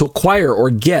simply means to acquire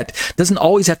or get. Doesn't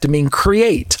always have to mean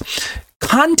create.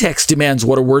 Context demands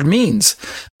what a word means.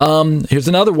 Here's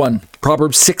another one.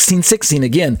 Proverbs 16:16.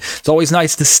 Again, it's always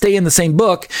nice to stay in the same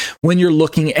book when you're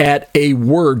looking at a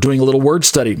word, doing a little word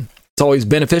study. It's always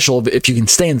beneficial if you can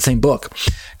stay in the same book,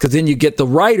 because then you get the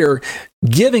writer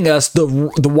giving us the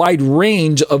wide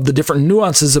range of the different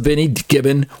nuances of any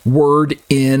given word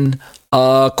in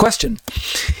question.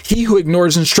 He who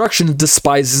ignores instruction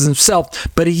despises himself,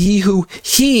 but he who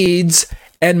heeds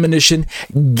admonition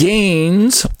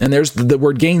gains, and there's the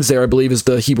word gains there, I believe, is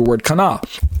the Hebrew word kana.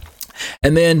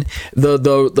 And then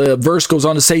the verse goes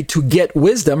on to say to get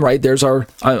wisdom, right? There's our,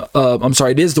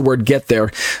 it is the word get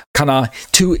there. Kana,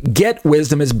 to get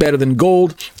wisdom is better than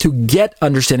gold. To get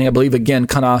understanding, I believe, again,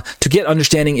 kana, to get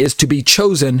understanding is to be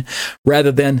chosen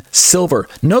rather than silver.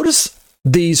 Notice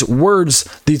these words,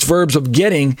 these verbs of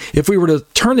getting, if we were to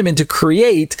turn them into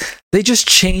create, they just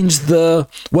change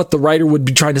what the writer would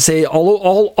be trying to say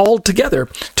all together.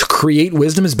 To create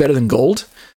wisdom is better than gold.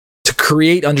 To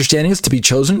create understanding is to be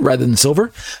chosen rather than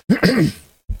silver.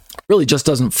 Really just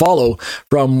doesn't follow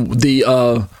from the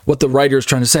what the writer is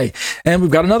trying to say. And we've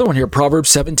got another one here,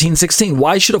 Proverbs 17:16.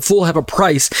 Why should a fool have a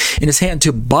price in his hand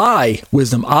to buy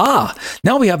wisdom?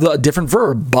 Now we have a different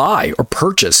verb, buy or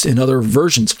purchase in other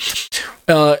versions.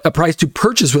 A price to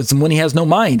purchase wisdom when he has no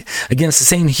mind. Again, it's the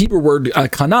same Hebrew word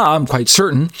kana, I'm quite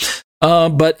certain.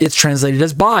 But it's translated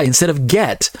as buy instead of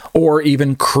get or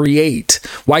even create.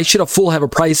 Why should a fool have a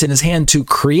price in his hand to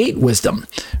create wisdom?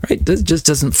 Right? This just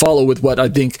doesn't follow with what I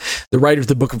think the writer of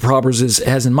the book of Proverbs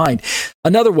has in mind.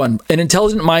 Another one, an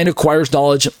intelligent mind acquires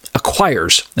knowledge,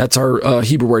 that's our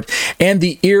Hebrew word, and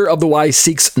the ear of the wise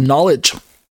seeks knowledge.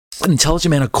 An intelligent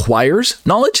man acquires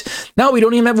knowledge. Now we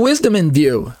don't even have wisdom in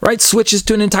view, right? Switches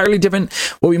to an entirely different,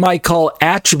 what we might call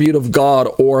attribute of God,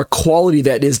 or a quality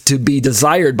that is to be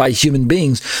desired by human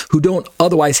beings who don't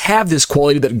otherwise have this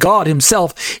quality that God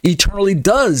himself eternally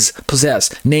does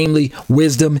possess, namely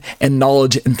wisdom and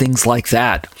knowledge and things like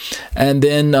that. And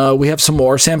then we have some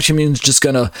more. Sam Shamoun's just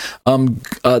going to,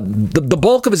 the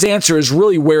bulk of his answer is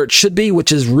really where it should be,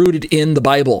 which is rooted in the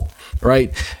Bible,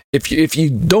 right? If you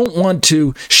don't want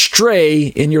to stray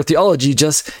in your theology,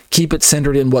 just keep it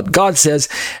centered in what God says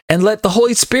and let the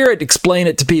Holy Spirit explain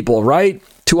it to people, right?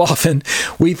 Too often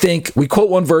we think we quote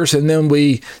one verse and then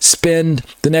we spend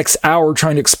the next hour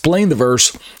trying to explain the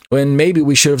verse when maybe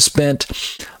we should have spent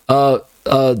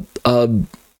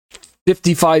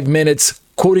 55 minutes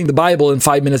quoting the Bible and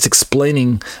 5 minutes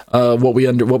explaining what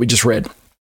we just read.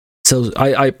 So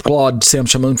I applaud Sam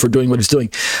Shamoun for doing what he's doing.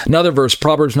 Another verse,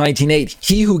 Proverbs 19:8.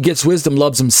 He who gets wisdom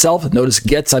loves himself. Notice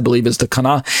gets, I believe, is the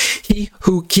kana. He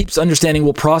who keeps understanding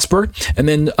will prosper. And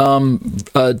then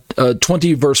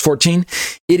 20 verse 14.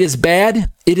 It is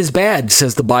bad,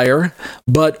 says the buyer,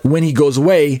 but when he goes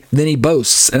away, then he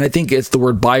boasts. And I think it's the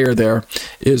word buyer there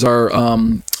is our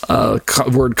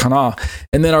word kana.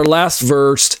 And then our last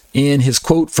verse in his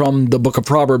quote from the book of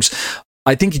Proverbs,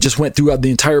 I think he just went throughout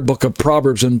the entire book of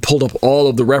Proverbs and pulled up all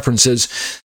of the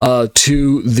references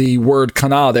to the word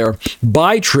kana there.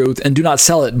 Buy truth and do not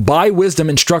sell it. Buy wisdom,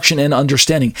 instruction, and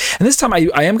understanding. And this time I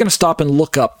am going to stop and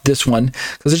look up this one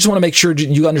because I just want to make sure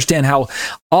you understand how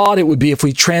odd it would be if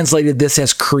we translated this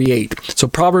as create. So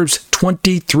Proverbs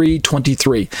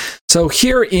 23:23. So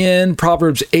here in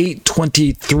Proverbs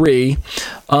 8:23,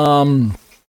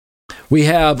 we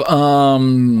have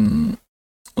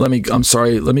let me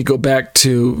go back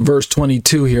to verse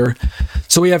 22 here.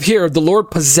 So we have here, the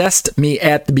Lord possessed me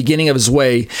at the beginning of his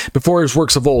way, before his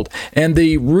works of old. And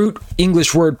the root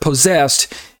English word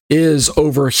possessed is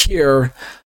over here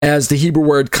as the Hebrew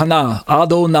word kana.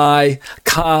 Adonai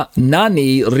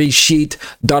kanani rishit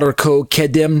darko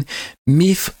kedem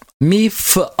mif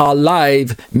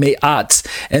alive me'at.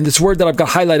 And this word that I've got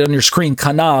highlighted on your screen,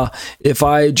 kana, if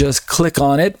I just click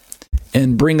on it,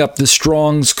 and bring up the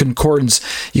Strong's Concordance,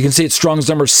 you can see it's Strong's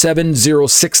number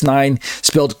 7069,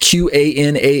 spelled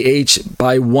Qanah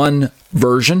by one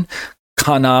version,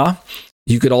 kana.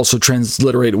 You could also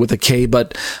transliterate it with a K,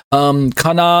 but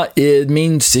kana, it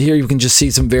means, here you can just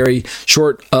see some very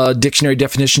short dictionary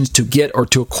definitions: to get or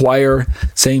to acquire.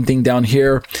 Same thing down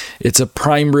here. It's a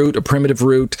prime root, a primitive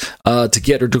root, to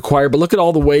get or to acquire. But look at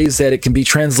all the ways that it can be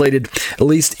translated, at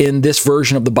least in this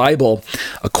version of the Bible.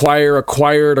 Acquire,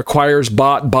 acquired, acquires,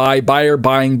 bought, buy, buyer,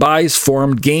 buying, buys,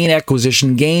 formed, gain,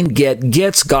 acquisition, gain, get,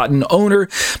 gets, gotten, owner,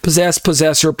 possess,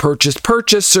 possessor, purchased,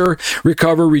 purchaser,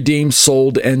 recover, redeem,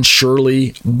 sold, and surely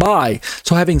buy.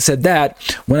 So having said that,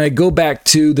 when I go back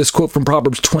to this quote from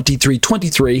Proverbs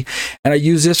 23:23, and I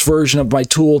use this version of my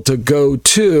tool to go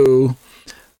to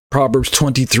Proverbs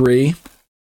 23,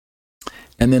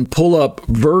 and then pull up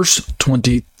verse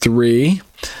 23,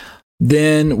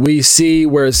 then we see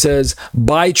where it says,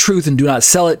 buy truth and do not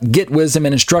sell it, get wisdom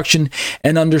and instruction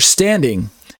and understanding.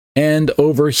 And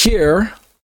over here,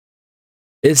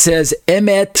 it says,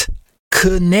 emet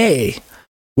kene.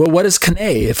 Well, what is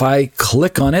kene? If I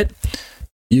click on it,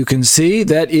 you can see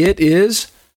that it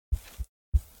is,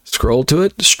 scroll to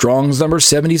it, Strong's number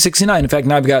 7069. In fact,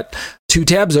 now I've got two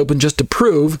tabs open just to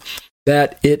prove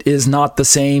that it is not the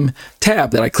same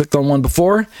tab, that I clicked on one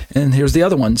before, and here's the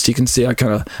other one. So you can see I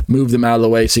kind of moved them out of the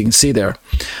way so you can see there.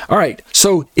 All right,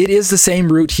 so it is the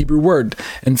same root Hebrew word.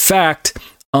 In fact,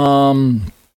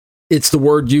 it's the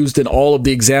word used in all of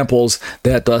the examples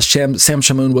that Sam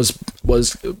Shamoun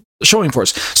was showing for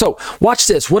us. So watch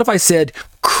this. What if I said,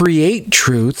 create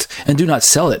truth and do not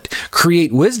sell it?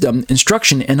 Create wisdom,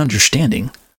 instruction, and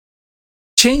understanding.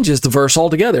 Changes the verse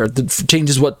altogether. It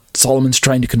changes what Solomon's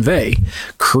trying to convey.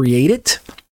 Create it?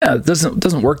 Yeah, it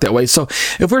doesn't work that way. So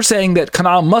if we're saying that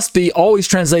kana must be always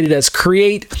translated as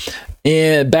create,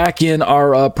 back in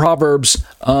our Proverbs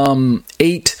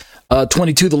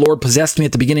 8:22, the Lord possessed me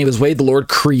at the beginning of his way. The Lord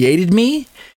created me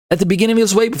at the beginning of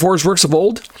his way, before his works of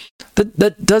old.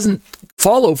 That doesn't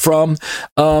follow from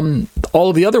all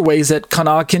of the other ways that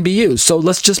kana can be used. So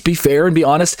let's just be fair and be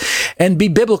honest and be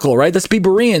biblical, right? Let's be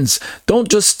Bereans. Don't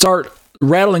just start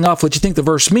rattling off what you think the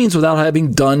verse means without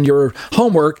having done your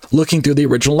homework looking through the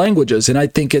original languages. And I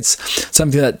think it's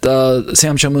something that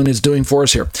Sam Shamoun is doing for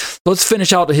us here. Let's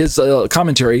finish out his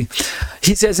commentary.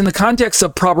 He says, in the context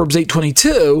of Proverbs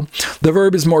 8:22, the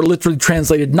verb is more literally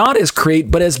translated not as create,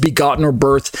 but as begotten or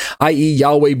birth, i.e.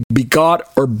 Yahweh begot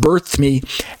or birthed me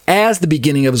as the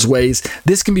beginning of his ways.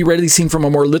 This can be readily seen from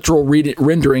a more literal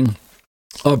rendering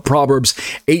of Proverbs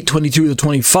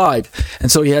 8:22-25. And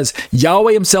so he has,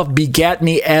 Yahweh himself begat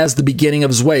me as the beginning of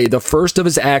his way, the first of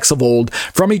his acts of old.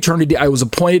 From eternity I was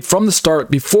appointed from the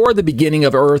start, before the beginning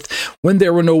of earth, when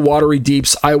there were no watery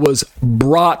deeps, I was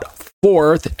brought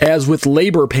forth as with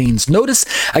labor pains. Notice,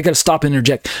 I got to stop and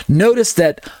interject. Notice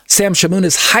that Sam Shamoun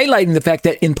is highlighting the fact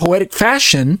that in poetic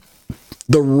fashion,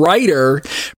 the writer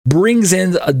brings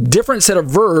in a different set of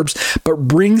verbs, but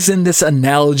brings in this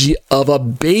analogy of a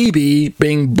baby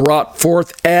being brought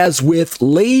forth as with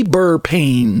labor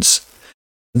pains.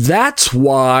 That's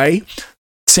why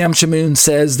Sam Shamoun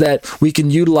says that we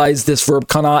can utilize this verb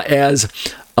kana as,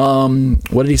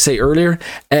 what did he say earlier?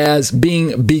 As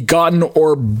being begotten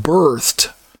or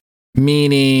birthed.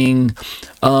 Meaning,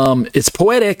 it's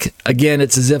poetic. Again,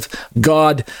 it's as if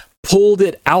God pulled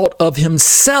it out of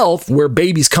himself, where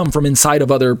babies come from inside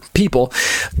of other people.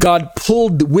 God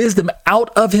pulled wisdom out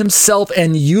of himself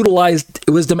and utilized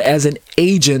wisdom as an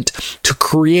agent to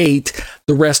create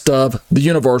the rest of the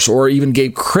universe, or even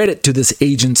gave credit to this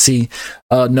agency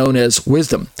known as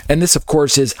wisdom. And this, of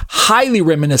course, is highly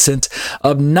reminiscent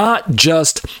of not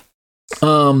just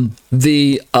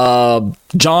the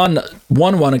John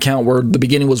 1:1 account where the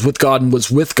beginning was with God and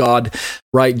was with God,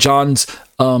 right? John's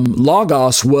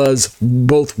logos was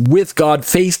both with God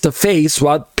face to face,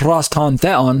 what proston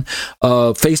theon,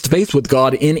 face to face with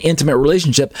God in intimate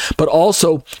relationship, but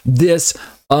also this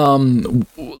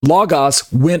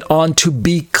logos went on to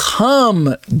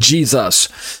become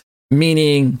Jesus,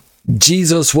 meaning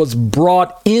Jesus was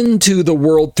brought into the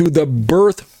world through the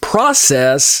birth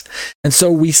process. And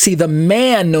so we see the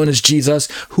man known as Jesus,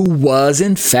 who was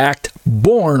in fact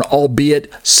born,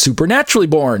 albeit supernaturally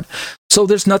born. So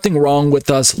there's nothing wrong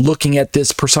with us looking at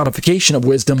this personification of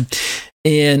wisdom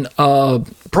in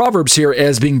Proverbs here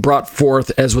as being brought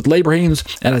forth as with labor pains.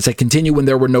 And as I continue, when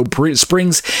there were no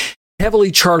springs,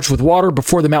 heavily charged with water,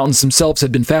 before the mountains themselves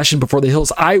had been fashioned, before the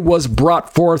hills, I was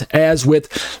brought forth as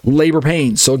with labor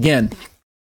pains. So again,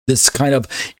 this kind of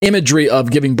imagery of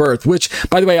giving birth, which,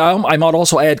 by the way, I might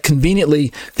also add conveniently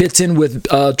fits in with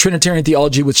Trinitarian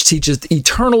theology, which teaches the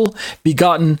eternal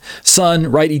begotten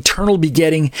Son, right? Eternal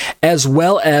begetting, as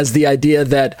well as the idea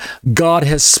that God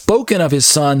has spoken of his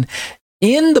Son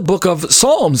in the book of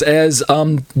Psalms as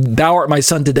thou art my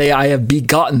son, today I have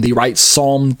begotten thee, right?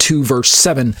 Psalm 2 verse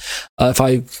 7,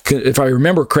 if I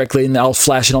remember correctly, and I'll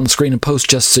flash it on the screen and post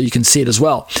just so you can see it as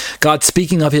well. God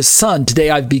speaking of his Son,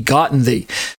 today I've begotten thee.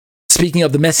 Speaking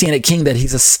of the Messianic king that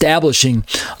he's establishing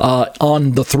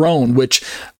on the throne, which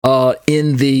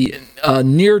in the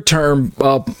near-term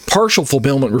partial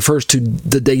fulfillment refers to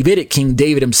the Davidic king,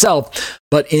 David himself,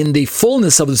 but in the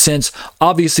fullness of the sense,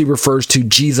 obviously refers to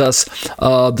Jesus,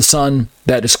 the Son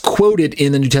that is quoted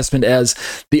in the New Testament as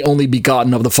the only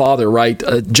begotten of the Father, right?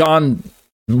 John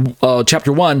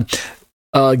chapter 1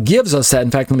 gives us that.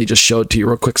 In fact, let me just show it to you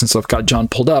real quick since I've got John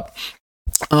pulled up.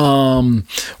 When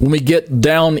we get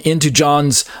down into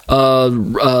John's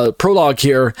prologue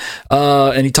here,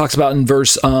 and he talks about in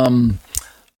verse 8,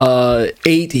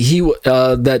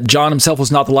 that John himself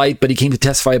was not the light, but he came to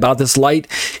testify about this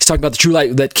light. He's talking about the true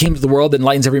light that came to the world and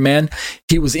enlightens every man.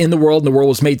 He was in the world, and the world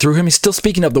was made through him. He's still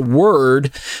speaking of the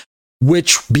Word,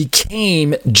 which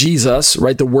became Jesus,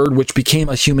 right? The Word which became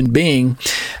a human being.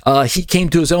 He came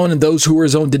to his own, and those who were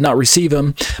his own did not receive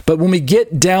him. But when we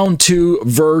get down to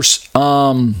verse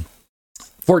 14,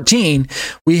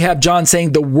 we have John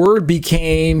saying, the Word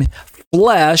became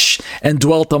flesh and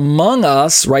dwelt among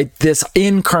us, right? This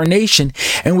incarnation.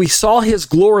 And we saw his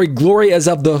glory, glory as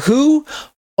of the who?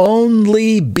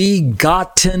 Only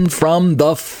begotten from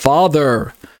the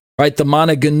Father. Right, the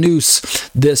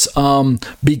monogenes, this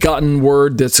begotten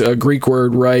word, that's a Greek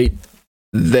word right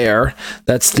there.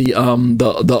 That's the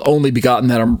only begotten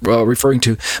that I'm referring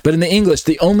to. But in the English,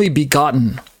 the only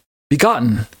begotten.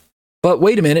 But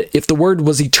wait a minute, if the word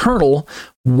was eternal,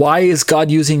 why is God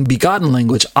using begotten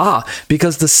language?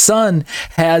 Because the Son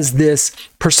has this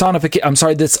personification. I'm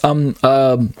sorry, this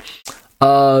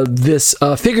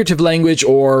figurative language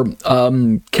or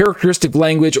characteristic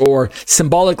language or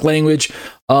symbolic language,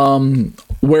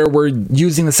 where we're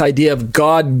using this idea of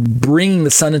God bringing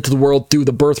the Son into the world through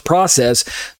the birth process,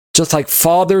 just like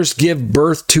fathers give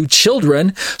birth to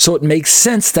children. So it makes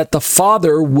sense that the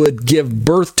Father would give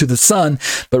birth to the Son.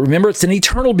 But remember, it's an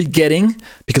eternal begetting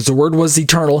because the Word was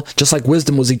eternal, just like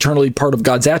wisdom was eternally part of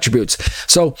God's attributes.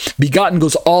 So begotten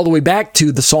goes all the way back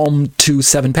to the Psalm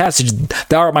 2:7 passage.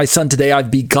 Thou art my son, today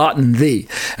I've begotten thee.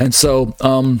 And so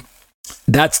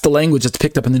that's the language that's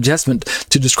picked up in the New Testament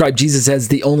to describe Jesus as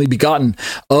the only begotten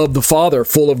of the Father,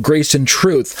 full of grace and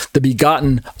truth. The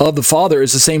begotten of the Father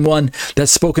is the same one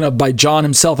that's spoken of by John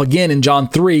himself again in John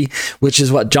 3, which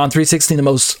is what? John 3:16, the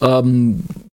most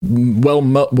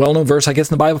well-known verse, I guess,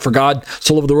 in the Bible. For God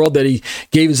so loved the world that he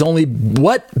gave his only,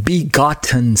 what?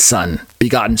 Begotten Son.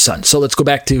 Begotten Son. So let's go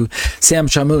back to Sam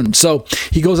Shamoun. So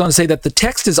he goes on to say that the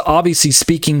text is obviously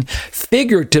speaking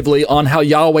figuratively on how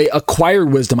Yahweh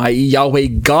acquired wisdom, i.e. Yahweh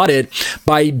got it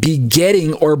by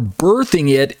begetting or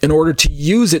birthing it in order to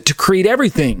use it to create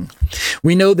everything.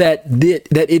 We know that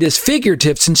it is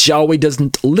figurative since Yahweh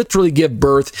doesn't literally give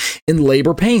birth in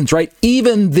labor pains, right?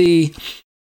 Even the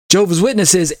Jehovah's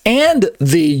Witnesses and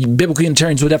the biblical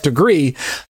Unitarians would have to agree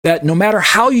that no matter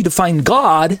how you define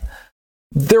God,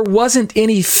 there wasn't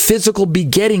any physical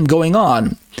begetting going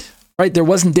on, right? There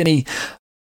wasn't any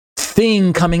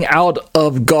thing coming out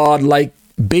of God like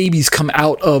babies come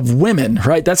out of women,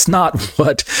 right? That's not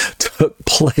what took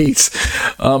place.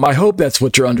 I hope that's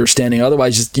what you're understanding.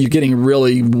 Otherwise, you're getting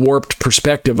really warped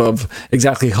perspective of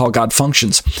exactly how God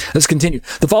functions. Let's continue.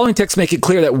 The following texts make it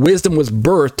clear that wisdom was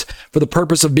birthed for the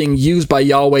purpose of being used by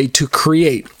Yahweh to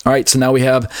create. All right, so now we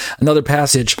have another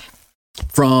passage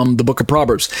from the book of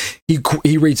Proverbs.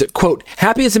 He reads it, quote,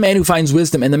 "Happy is the man who finds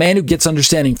wisdom and the man who gets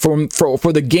understanding. For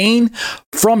the gain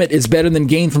from it is better than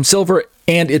gain from silver,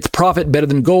 and its profit better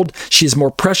than gold. She is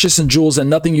more precious than jewels, and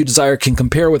nothing you desire can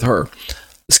compare with her."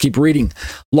 Let's keep reading.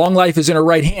 "Long life is in her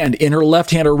right hand. In her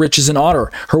left hand are riches and honor.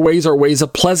 Her ways are ways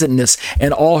of pleasantness,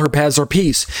 and all her paths are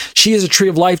peace. She is a tree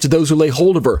of life to those who lay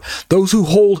hold of her. Those who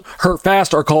hold her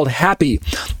fast are called happy.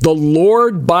 The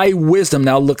Lord by wisdom,"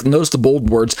 now look, notice the bold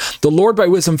words, "the Lord by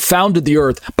wisdom founded the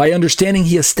earth. By understanding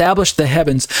he established the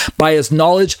heavens. By his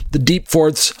knowledge the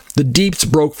deeps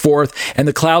broke forth, and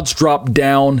the clouds dropped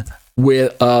down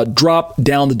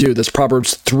the dew." That's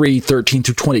Proverbs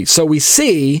 3:13-20. So we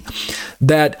see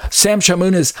that Sam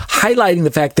Shamoun is highlighting the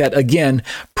fact that, again,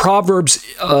 Proverbs,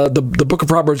 the book of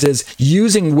Proverbs is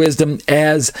using wisdom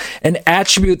as an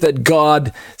attribute that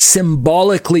God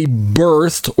symbolically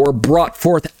birthed or brought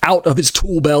forth out of his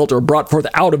tool belt or brought forth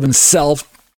out of himself.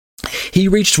 He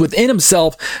reached within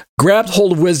himself, grabbed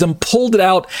hold of wisdom, pulled it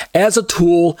out as a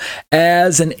tool,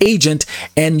 as an agent,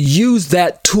 and used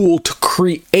that tool to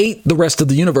create the rest of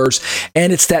the universe.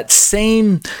 And it's that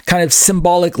same kind of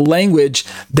symbolic language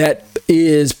that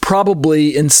is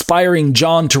probably inspiring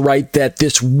John to write that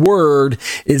this word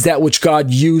is that which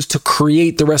God used to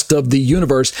create the rest of the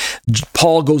universe.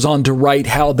 Paul goes on to write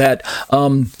how that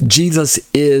Jesus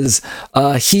is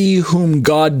he whom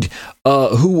God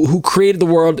who created the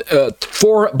world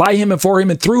by him and for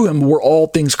him and through him were all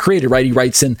things created, right? He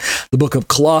writes in the book of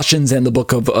Colossians and the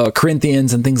book of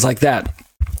Corinthians and things like that.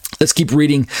 Let's keep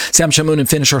reading Sam Shamoun and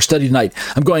finish our study tonight.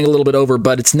 I'm going a little bit over,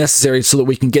 but it's necessary so that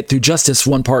we can get through just this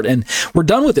one part, and we're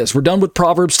done with this. We're done with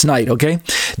Proverbs tonight, okay?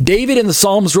 David in the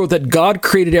Psalms wrote that God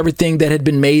created everything that had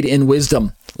been made in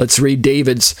wisdom. Let's read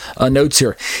David's notes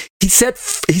here. He set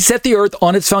the earth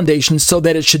on its foundations so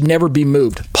that it should never be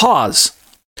moved. Pause.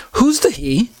 Who's the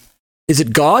he? Is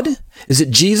it God? Is it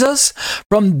Jesus?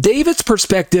 From David's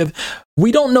perspective,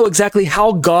 we don't know exactly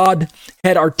how God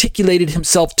had articulated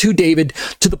himself to David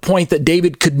to the point that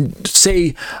David could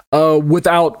say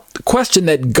without question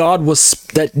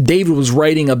that David was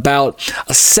writing about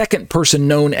a second person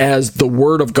known as the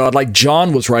Word of God, like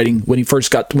John was writing when he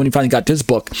finally got to his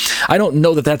book. I don't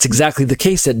know that that's exactly the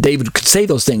case that David could say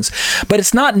those things, but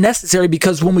it's not necessary,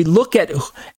 because when we look at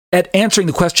answering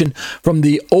the question from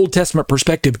the Old Testament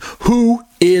perspective, who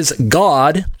is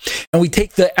God? And we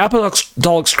take the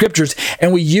apostolic scriptures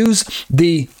and we use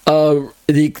the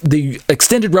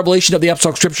extended revelation of the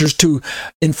apostolic scriptures to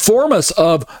inform us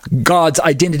of God's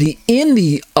identity in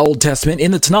the Old Testament,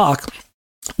 in the Tanakh.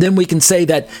 Then we can say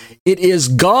that it is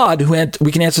God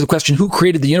we can answer the question, who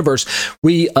created the universe?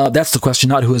 That's the question,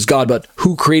 not who is God, but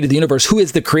who created the universe? Who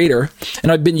is the creator?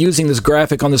 And I've been using this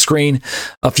graphic on the screen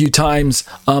a few times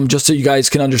just so you guys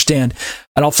can understand,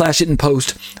 and I'll flash it in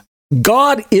post.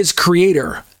 God is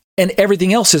creator, and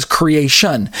everything else is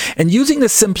creation. And using the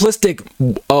simplistic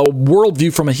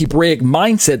worldview from a Hebraic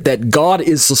mindset that God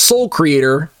is the sole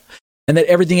creator, and that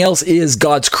everything else is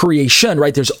God's creation,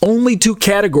 right? There's only two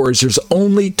categories. There's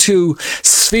only two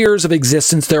spheres of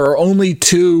existence. There are only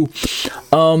two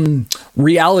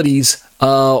realities,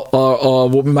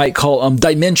 what we might call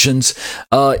dimensions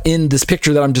in this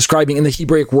picture that I'm describing in the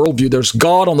Hebraic worldview. There's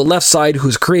God on the left side,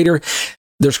 who's creator.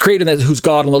 There's creator, who's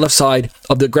God, on the left side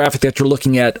of the graphic that you're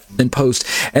looking at in post.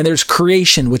 And there's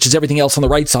creation, which is everything else on the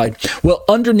right side. Well,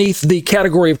 underneath the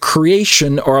category of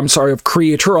creation, of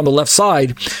creator on the left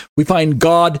side, we find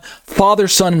God, Father,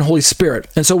 Son, and Holy Spirit.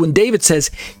 And so when David says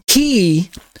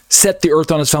he set the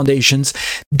earth on its foundations,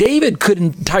 David could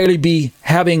entirely be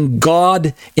having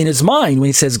God in his mind when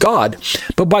he says God.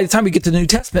 But by the time we get to the New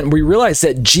Testament, we realize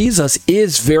that Jesus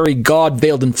is very God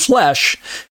veiled in flesh.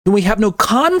 Then we have no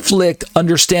conflict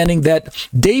understanding that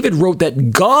David wrote that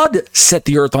God set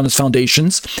the earth on its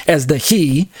foundations as the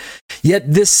he,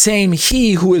 yet this same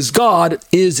he who is God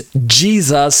is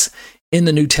Jesus in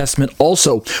the New Testament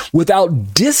also,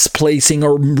 without displacing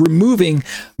or removing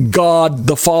God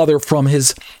the Father from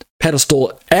his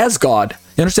pedestal as God.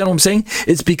 You understand what I'm saying?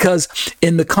 It's because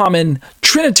in the common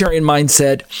Trinitarian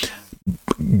mindset,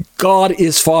 God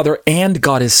is Father and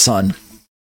God is Son.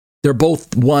 They're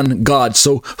both one God.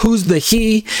 So who's the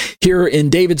he here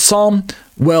in David's psalm?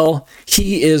 Well,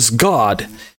 he is God.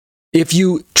 If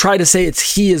you try to say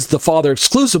he is the Father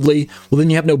exclusively, well, then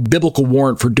you have no biblical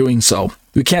warrant for doing so.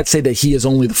 We can't say that he is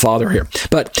only the Father here.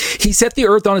 But he set the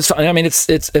earth on his...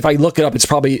 it's if I look it up, it's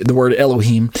probably the word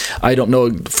Elohim. I don't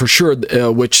know for sure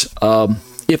which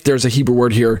if there's a Hebrew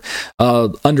word here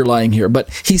underlying here. But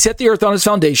he set the earth on its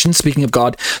foundation, speaking of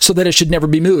God, so that it should never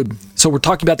be moved. So we're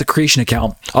talking about the creation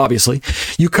account, obviously.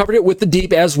 You covered it with the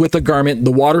deep as with a garment.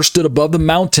 The water stood above the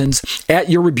mountains. At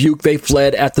your rebuke they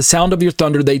fled. At the sound of your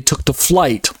thunder they took to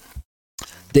flight.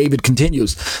 David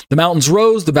continues, the mountains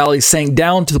rose, the valleys sank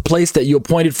down to the place that you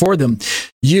appointed for them.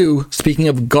 You, speaking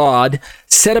of God,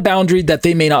 set a boundary that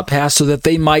they may not pass, so that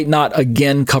they might not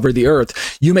again cover the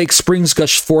earth. You make springs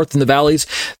gush forth in the valleys.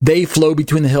 They flow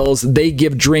between the hills. They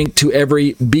give drink to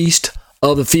every beast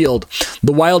of the field.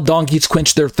 The wild donkeys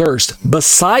quench their thirst.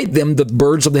 Beside them, the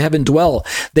birds of the heaven dwell.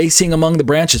 They sing among the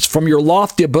branches. From your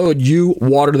lofty abode, you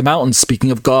water the mountains,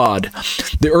 speaking of God.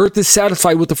 The earth is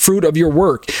satisfied with the fruit of your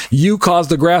work. You cause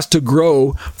the grass to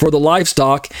grow for the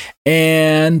livestock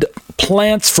and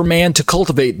plants for man to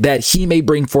cultivate, that he may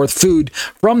bring forth food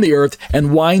from the earth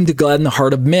and wine to gladden the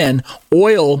heart of men,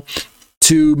 oil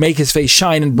to make his face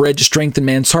shine, and bread to strengthen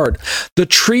man's heart. The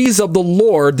trees of the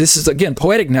Lord, this is again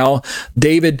poetic now.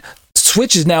 David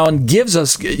switches now and gives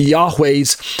us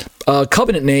Yahweh's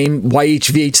covenant name,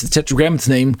 YHVH, the Tetragrammaton's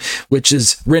name, which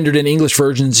is rendered in English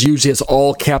versions usually as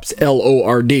all caps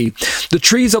LORD. The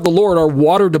trees of the Lord are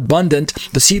watered abundant,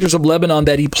 the cedars of Lebanon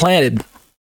that he planted.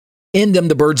 In them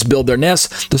the birds build their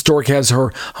nests. The stork has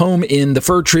her home in the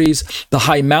fir trees. The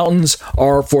high mountains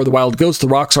are for the wild goats. The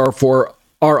rocks are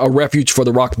a refuge for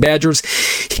the rock badgers.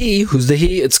 He, who's the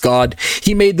he? It's God.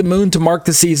 He made the moon to mark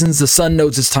the seasons. The sun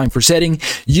knows its time for setting.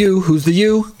 You, who's the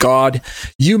you? God.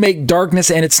 You make darkness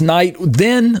and its night.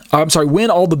 When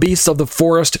all the beasts of the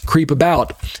forest creep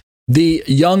about. The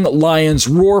young lions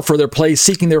roar for their place,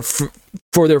 seeking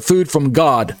for their food from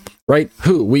God. Right?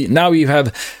 Who? We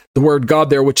have the word God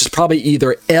there, which is probably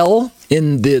either El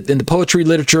in the poetry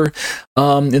literature,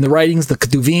 in the writings, the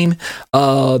Ketuvim.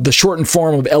 The shortened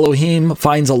form of Elohim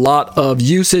finds a lot of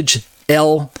usage.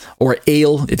 El or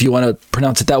Ale, if you want to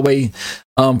pronounce it that way,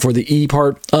 for the E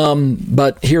part.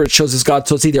 But here it shows as God,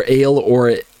 so it's either Ale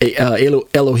or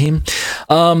Elohim.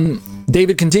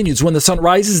 David continues, when the sun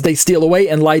rises, they steal away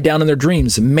and lie down in their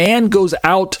dreams. Man goes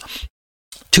out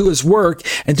to his work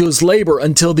and to his labor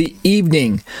until the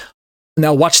evening.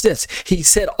 Now watch this. He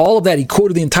said all of that. He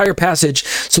quoted the entire passage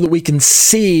so that we can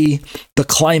see the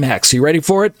climax. Are you ready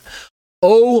for it?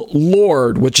 O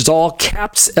Lord, which is all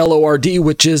caps Lord,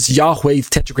 which is Yahweh's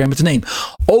tetragrammaton name.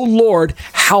 O Lord,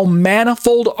 how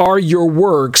manifold are your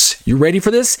works. You ready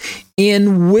for this?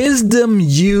 In wisdom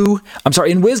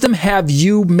have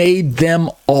you made them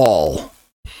all.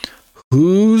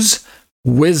 Whose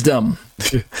wisdom?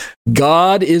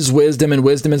 God is wisdom and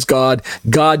wisdom is God.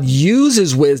 God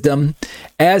uses wisdom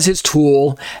as his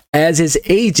tool, as his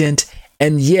agent,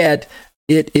 and yet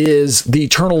it is the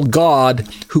eternal God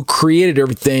who created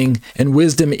everything, and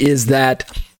wisdom is that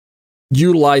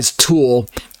utilized tool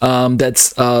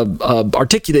that's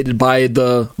articulated by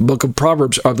the book of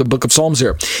Proverbs, or the book of Psalms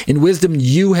here. In wisdom,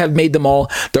 you have made them all.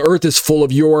 The earth is full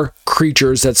of your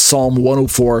creatures. That's Psalm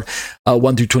 104,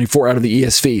 1 through 24 out of the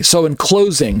ESV. So in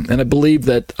closing, and I believe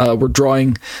that we're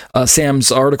drawing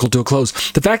Sam's article to a close,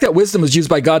 the fact that wisdom was used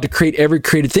by God to create every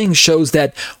created thing shows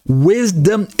that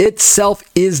wisdom itself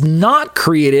is not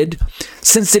created,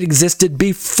 since it existed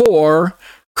before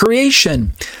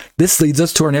creation. This leads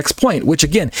us to our next point, which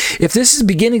again, if this is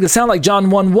beginning to sound like John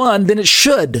 1:1, then it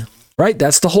should, right?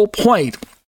 That's the whole point.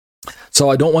 So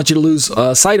I don't want you to lose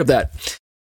sight of that.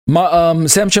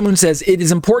 Sam Shamoun says, it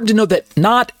is important to note that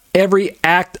not every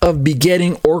act of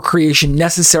begetting or creation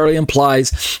necessarily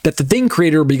implies that the thing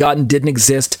created or begotten didn't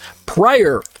exist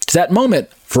prior to that moment.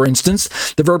 For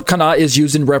instance, the verb kana is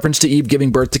used in reference to Eve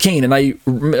giving birth to Cain. And I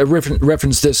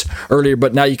referenced this earlier,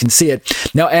 but now you can see it.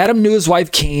 Now Adam knew his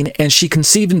wife Cain, and she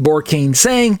conceived and bore Cain,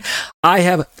 saying, I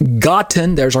have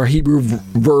gotten, there's our Hebrew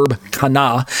verb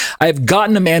kana, I have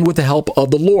gotten a man with the help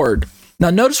of the Lord. Now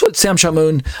notice what Sam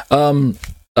Shamoun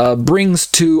brings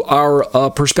to our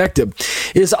perspective.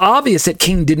 It is obvious that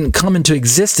Cain didn't come into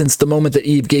existence the moment that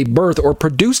Eve gave birth or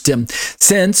produced him,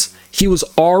 since he was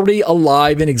already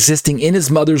alive and existing in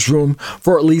his mother's womb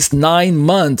for at least 9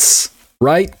 months,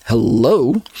 right?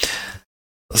 Hello?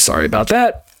 Sorry about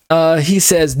that. He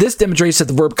says, this demonstrates that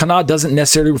the verb kana doesn't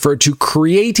necessarily refer to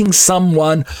creating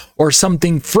someone or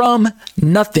something from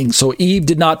nothing. So Eve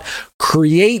did not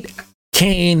create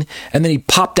Cain and then he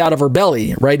popped out of her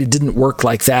belly, right? It didn't work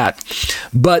like that.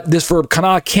 But this verb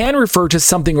kana can refer to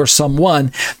something or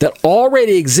someone that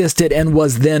already existed and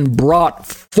was then brought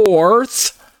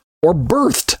forth or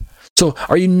birthed. So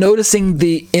are you noticing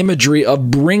the imagery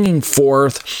of bringing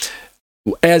forth,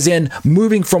 as in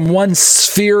moving from one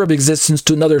sphere of existence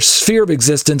to another sphere of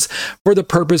existence for the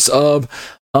purpose of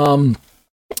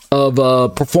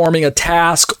performing a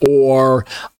task or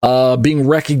being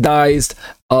recognized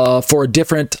for a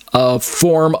different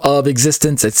form of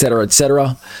existence, etc.,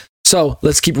 etc. So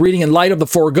let's keep reading. In light of the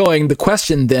foregoing, the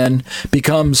question then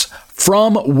becomes,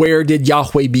 from where did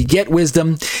Yahweh beget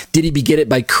wisdom? Did he beget it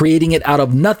by creating it out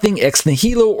of nothing ex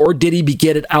nihilo, or did he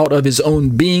beget it out of his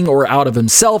own being or out of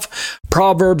himself?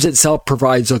 Proverbs itself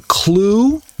provides a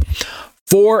clue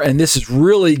for, and this is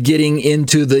really getting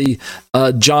into the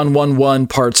John 1:1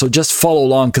 part, so just follow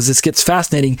along because this gets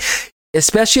fascinating,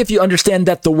 especially if you understand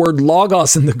that the word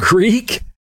logos in the Greek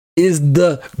is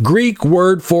the Greek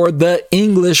word for the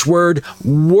English word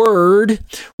word,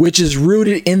 which is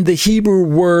rooted in the Hebrew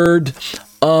word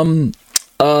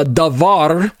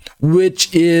davar,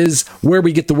 which is where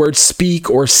we get the word speak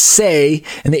or say,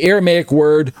 and the Aramaic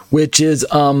word, which is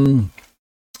what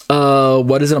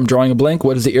is it? I'm drawing a blank.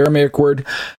 What is the Aramaic word?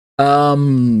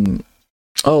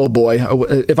 Oh boy,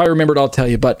 if I remember it, I'll tell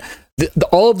you. But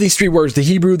all of these three words, the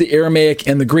Hebrew, the Aramaic,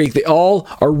 and the Greek, they all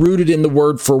are rooted in the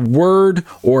word for word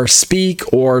or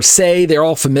speak or say. They're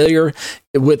all familiar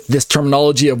with this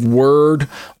terminology of word,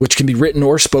 which can be written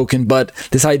or spoken. But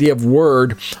this idea of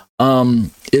word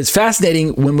is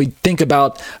fascinating when we think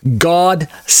about God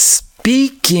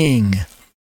speaking.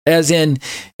 As in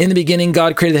the beginning,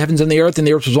 God created the heavens and the earth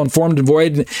was unformed and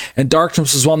void, and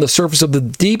darkness was on the surface of the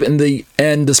deep, and the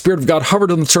Spirit of God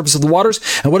hovered on the surface of the waters.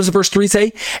 And what does verse 3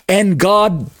 say? And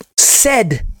God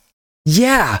said,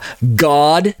 yeah,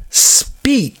 God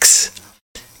speaks.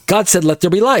 God said, let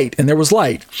there be light, and there was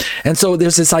light. And so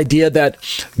there's this idea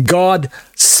that God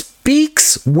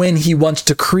speaks when he wants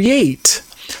to create.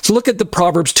 So look at the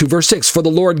Proverbs 2, verse 6. For the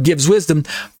Lord gives wisdom,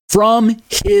 from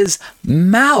his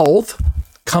mouth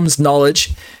comes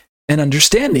knowledge and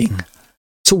understanding.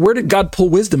 So where did God pull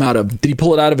wisdom out of? Did he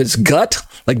pull it out of his gut,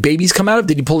 like babies come out of?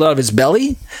 Did he pull it out of his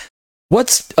belly?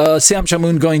 What's Sam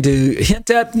Shamoun going to hint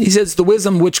at? He says the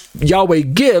wisdom which Yahweh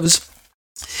gives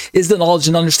is the knowledge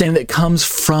and understanding that comes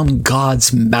from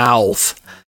God's mouth.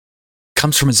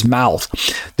 Comes from his mouth.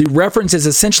 The reference is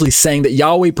essentially saying that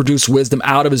Yahweh produced wisdom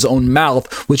out of his own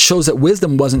mouth, which shows that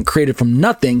wisdom wasn't created from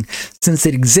nothing, since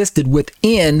it existed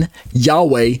within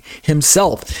Yahweh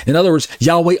himself. In other words,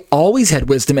 Yahweh always had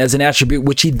wisdom as an attribute,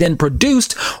 which he then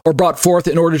produced or brought forth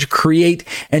in order to create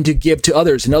and to give to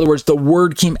others. In other words, the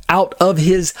word came out of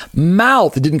his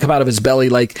mouth. It didn't come out of his belly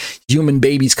like human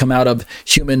babies come out of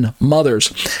human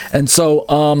mothers. And so,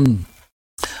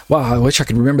 wow, I wish I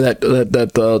could remember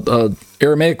that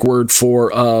Aramaic word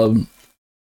for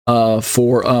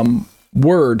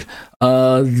word.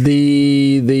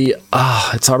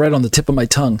 It's all right on the tip of my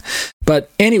tongue.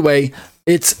 But anyway,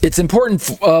 it's important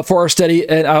for our study,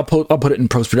 and I'll put it in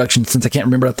post-production since I can't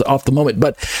remember it off the moment.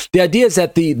 But the idea is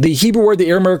that the Hebrew word,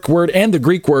 the Aramaic word, and the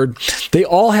Greek word, they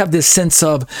all have this sense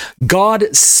of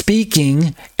God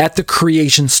speaking at the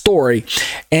creation story.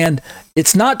 And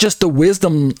it's not just the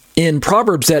wisdom in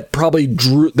Proverbs that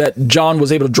that John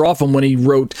was able to draw from when he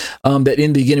wrote that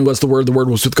in the beginning was the Word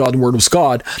was with God, the Word was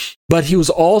God. But he was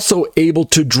also able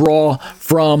to draw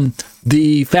from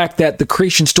the fact that the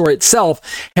creation story itself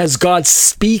has God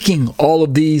speaking all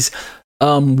of these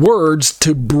words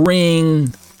to bring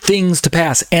things to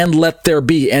pass, and let there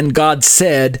be. And God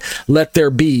said, let there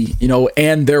be,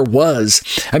 and there was.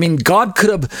 I mean, God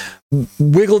could have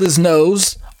wiggled his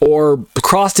nose or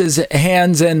crossed his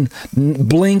hands and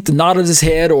blinked, nodded his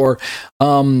head, or,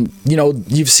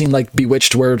 you've seen like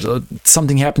Bewitched where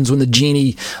something happens when the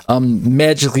genie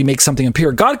magically makes something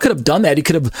appear. God could have done that. He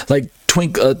could have like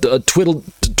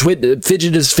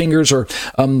fidgeted his fingers or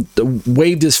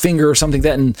waved his finger or something like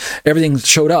that, and everything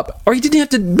showed up. Or he didn't have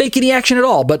to make any action at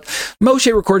all. But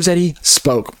Moshe records that he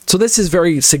spoke. So this is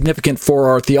very significant for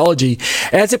our theology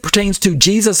as it pertains to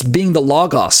Jesus being the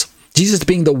Logos. Jesus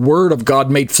being the Word of God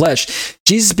made flesh.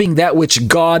 Jesus being that which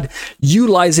God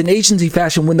utilized in agency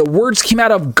fashion. When the words came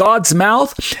out of God's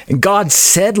mouth and God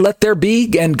said, let there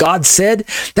be, and God said,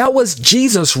 that was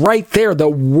Jesus right there, the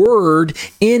Word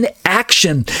in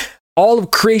action. All of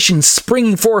creation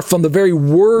springing forth from the very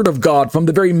Word of God, from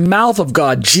the very mouth of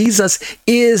God. Jesus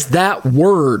is that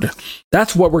Word.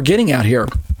 That's what we're getting at here.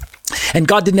 And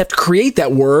God didn't have to create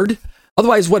that Word.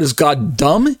 Otherwise, what is God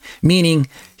dumb? Meaning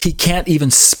he can't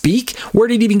even speak? Where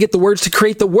did he even get the words to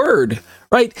create the word?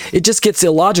 Right? It just gets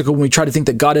illogical when we try to think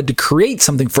that God had to create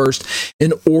something first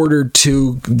in order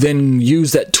to then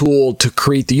use that tool to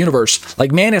create the universe.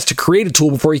 Like man has to create a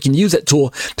tool before he can use that tool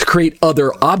to create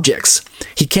other objects.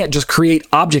 He can't just create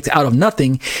objects out of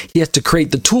nothing. He has to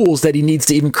create the tools that he needs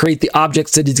to even create the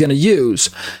objects that he's going to use.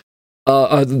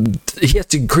 he has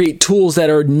to create tools that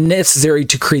are necessary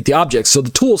to create the objects. So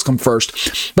the tools come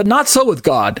first, but not so with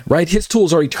God, right? His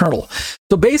tools are eternal.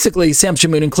 So basically, Sam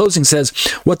Shamoon in closing says,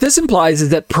 what this implies is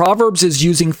that Proverbs is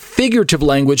using figurative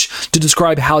language to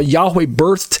describe how Yahweh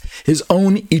birthed his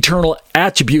own eternal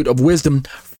attribute of wisdom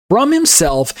from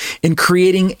himself in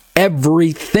creating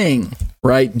everything,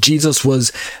 right? Jesus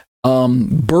was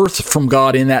birthed from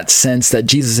God in that sense, that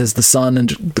Jesus is the Son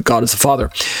and God is the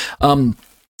Father.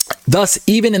 Thus,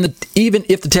 even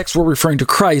if the text were referring to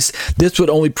Christ, this would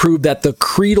only prove that the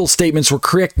creedal statements were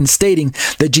correct in stating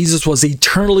that Jesus was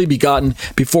eternally begotten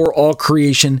before all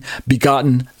creation,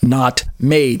 begotten, not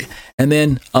made. And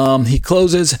then he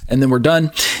closes, and then we're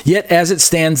done. Yet, as it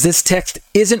stands, this text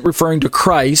isn't referring to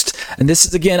Christ, and this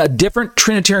is, again, a different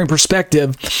Trinitarian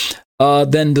perspective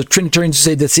than the Trinitarians who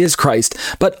say this is Christ.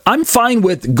 But I'm fine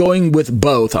with going with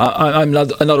both. In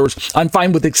other words, I'm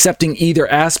fine with accepting either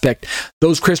aspect.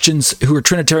 Those Christians who are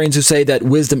Trinitarians who say that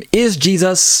wisdom is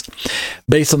Jesus,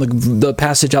 based on the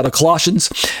passage out of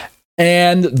Colossians,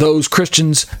 and those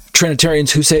Christians,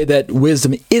 Trinitarians, who say that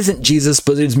wisdom isn't Jesus,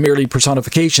 but is merely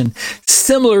personification,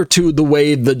 similar to the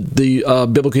way the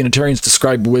biblical Unitarians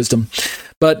describe wisdom.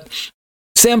 But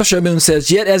Sam Shamoon says,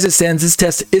 yet as it stands, this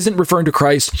text isn't referring to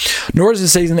Christ, nor is it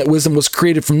saying that wisdom was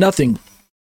created from nothing.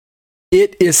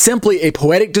 It is simply a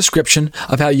poetic description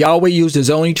of how Yahweh used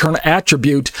his own eternal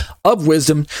attribute of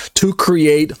wisdom to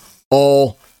create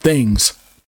all things.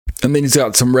 And then he's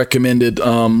got some recommended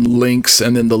links,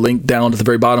 and then the link down to the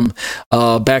very bottom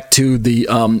back to the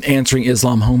Answering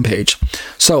Islam homepage.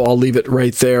 So I'll leave it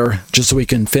right there just so we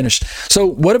can finish. So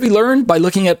what have we learned by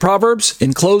looking at Proverbs?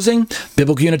 In closing,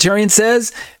 Biblical Unitarian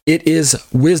says it is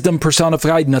wisdom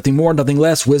personified, nothing more, nothing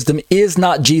less. Wisdom is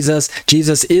not Jesus.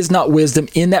 Jesus is not wisdom.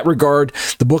 In that regard,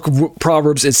 the book of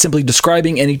Proverbs is simply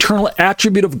describing an eternal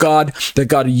attribute of God that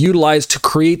God utilized to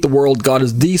create the world. God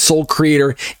is the sole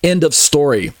creator. End of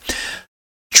story.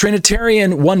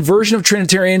 Trinitarian, one version of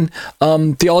Trinitarian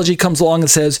theology comes along and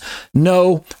says,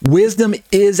 no, wisdom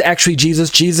is actually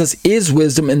Jesus. Jesus is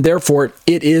wisdom, and therefore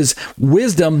it is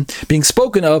wisdom being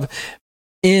spoken of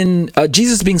in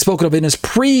Jesus being spoken of in his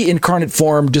pre-incarnate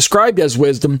form, described as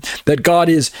wisdom, that God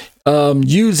is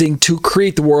using to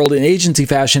create the world in agency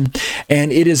fashion,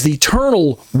 and it is the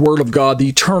eternal word of God, the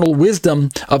eternal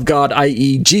wisdom of God,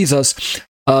 i.e. Jesus.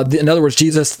 In other words,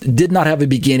 Jesus did not have a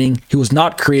beginning. He was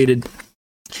not created.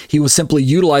 He was simply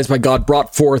utilized by God,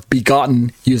 brought forth,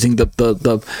 begotten, using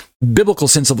the biblical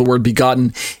sense of the word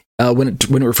begotten when it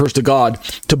refers to God,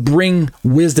 to bring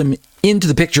wisdom into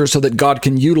the picture so that God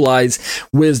can utilize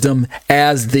wisdom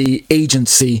as the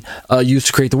agency used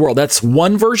to create the world. That's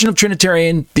one version of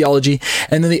Trinitarian theology.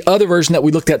 And then the other version that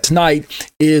we looked at tonight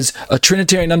is a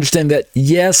Trinitarian understanding that,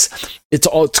 yes, it's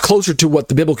closer to what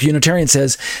the biblical Unitarian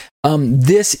says.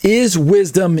 This is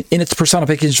wisdom in its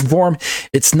personification form.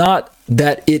 It's not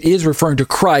that it is referring to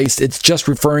Christ. It's just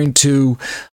referring to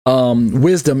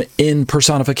wisdom in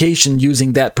personification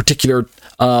using that particular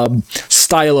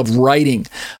style of writing.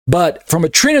 But from a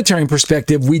Trinitarian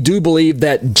perspective, we do believe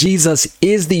that Jesus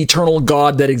is the eternal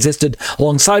God that existed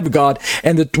alongside of God,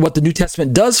 and that what the New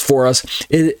Testament does for us,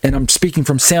 and I'm speaking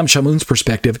from Sam Shamoon's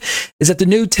perspective, is that the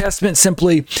New Testament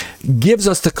simply gives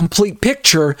us the complete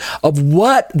picture of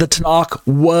what the Tanakh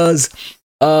was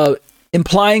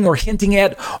implying or hinting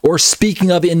at or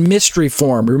speaking of in mystery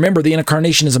form. Remember, the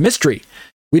incarnation is a mystery.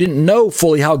 We didn't know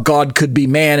fully how God could be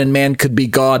man and man could be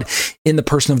God in the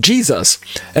person of Jesus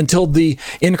until the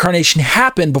incarnation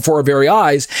happened before our very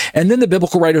eyes. And then the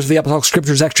biblical writers of the Apostolic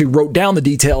Scriptures actually wrote down the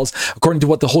details according to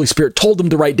what the Holy Spirit told them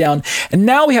to write down. And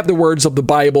now we have the words of the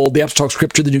Bible, the Apostolic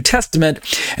Scripture, the New Testament.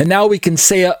 And now we can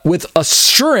say it with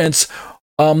assurance,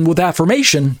 with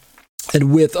affirmation,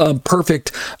 and with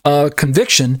perfect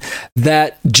conviction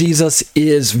that Jesus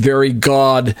is very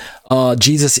God.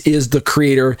 Jesus is the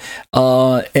creator,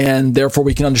 and therefore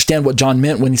we can understand what John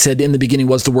meant when he said, in the beginning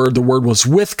was the Word was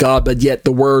with God, but yet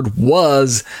the Word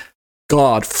was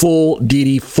God, full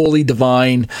deity, fully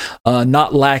divine,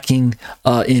 not lacking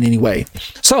in any way.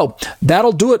 So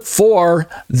that'll do it for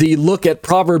the look at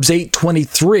Proverbs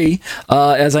 8:23.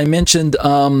 As I mentioned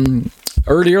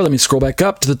earlier, let me scroll back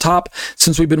up to the top.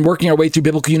 Since we've been working our way through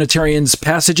Biblical Unitarians'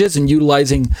 passages and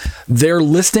utilizing their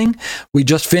listing, we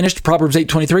just finished Proverbs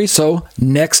 8:23. So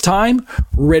next time,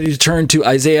 ready to turn to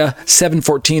Isaiah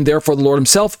 7:14. Therefore, the Lord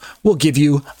himself will give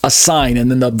you a sign.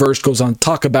 And then the verse goes on to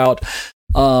talk about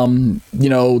the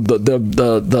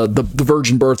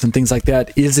virgin birth and things like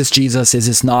that. Is this Jesus? Is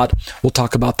this not? We'll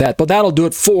talk about that. But that'll do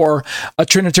it for a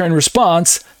Trinitarian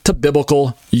response to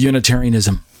Biblical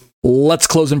Unitarianism. Let's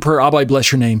close in prayer. Abba, I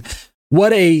bless your name.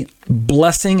 What a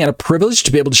blessing and a privilege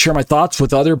to be able to share my thoughts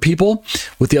with other people,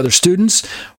 with the other students,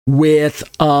 with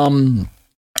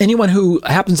anyone who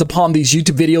happens upon these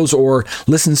YouTube videos or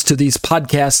listens to these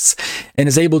podcasts and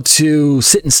is able to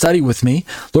sit and study with me.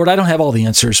 Lord, I don't have all the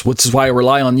answers, which is why I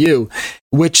rely on you,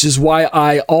 which is why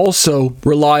I also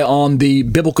rely on the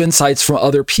biblical insights from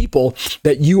other people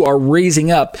that you are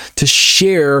raising up to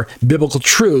share biblical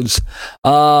truths.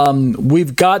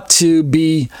 We've got to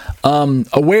be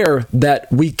aware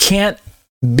that we can't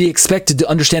be expected to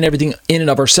understand everything in and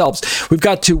of ourselves. We've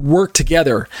got to work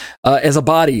together as a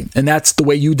body, and that's the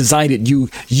way you designed it. You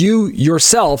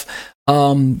yourself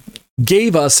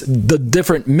gave us the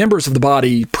different members of the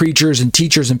body, preachers and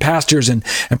teachers and pastors and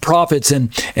prophets and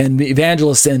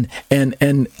evangelists and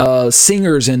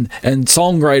singers and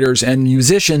songwriters and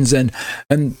musicians and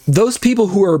those people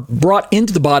who are brought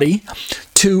into the body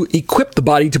to equip the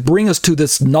body to bring us to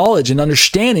this knowledge and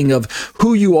understanding of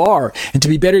who you are, and to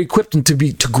be better equipped and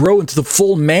to grow into the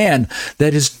full man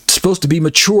that is supposed to be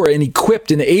mature and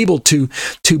equipped and able to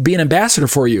be an ambassador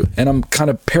for you. And I'm kind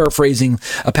of paraphrasing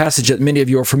a passage that many of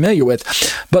you are familiar with.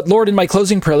 But Lord, in my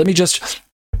closing prayer, let me just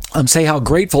say how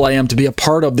grateful I am to be a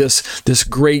part of this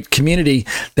great community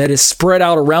that is spread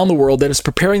out around the world, that is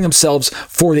preparing themselves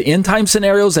for the end time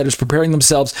scenarios, that is preparing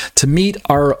themselves to meet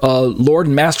our Lord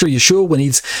and Master Yeshua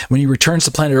when he returns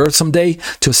to planet Earth someday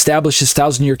to establish his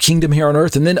 1,000-year kingdom here on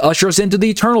earth and then usher us into the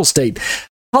eternal state.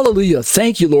 Hallelujah.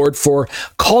 Thank you, Lord, for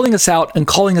calling us out and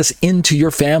calling us into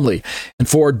your family, and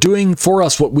for doing for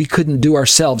us what we couldn't do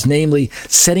ourselves, namely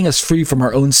setting us free from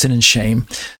our own sin and shame.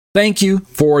 Thank you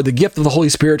for the gift of the Holy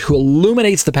Spirit who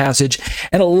illuminates the passage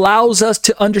and allows us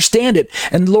to understand it.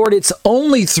 And Lord, it's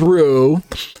only through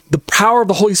the power of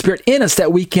the Holy Spirit in us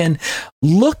that we can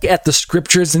look at the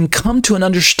scriptures and come to an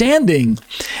understanding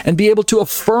and be able to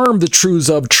affirm the truths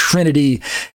of Trinity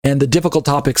and the difficult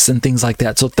topics and things like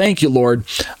that. So thank you, Lord,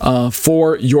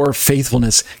 for your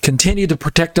faithfulness. Continue to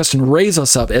protect us and raise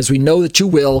us up as we know that you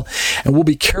will, and we'll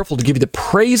be careful to give you the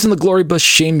praise and the glory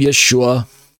b'Shem Yeshua.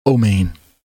 Amen.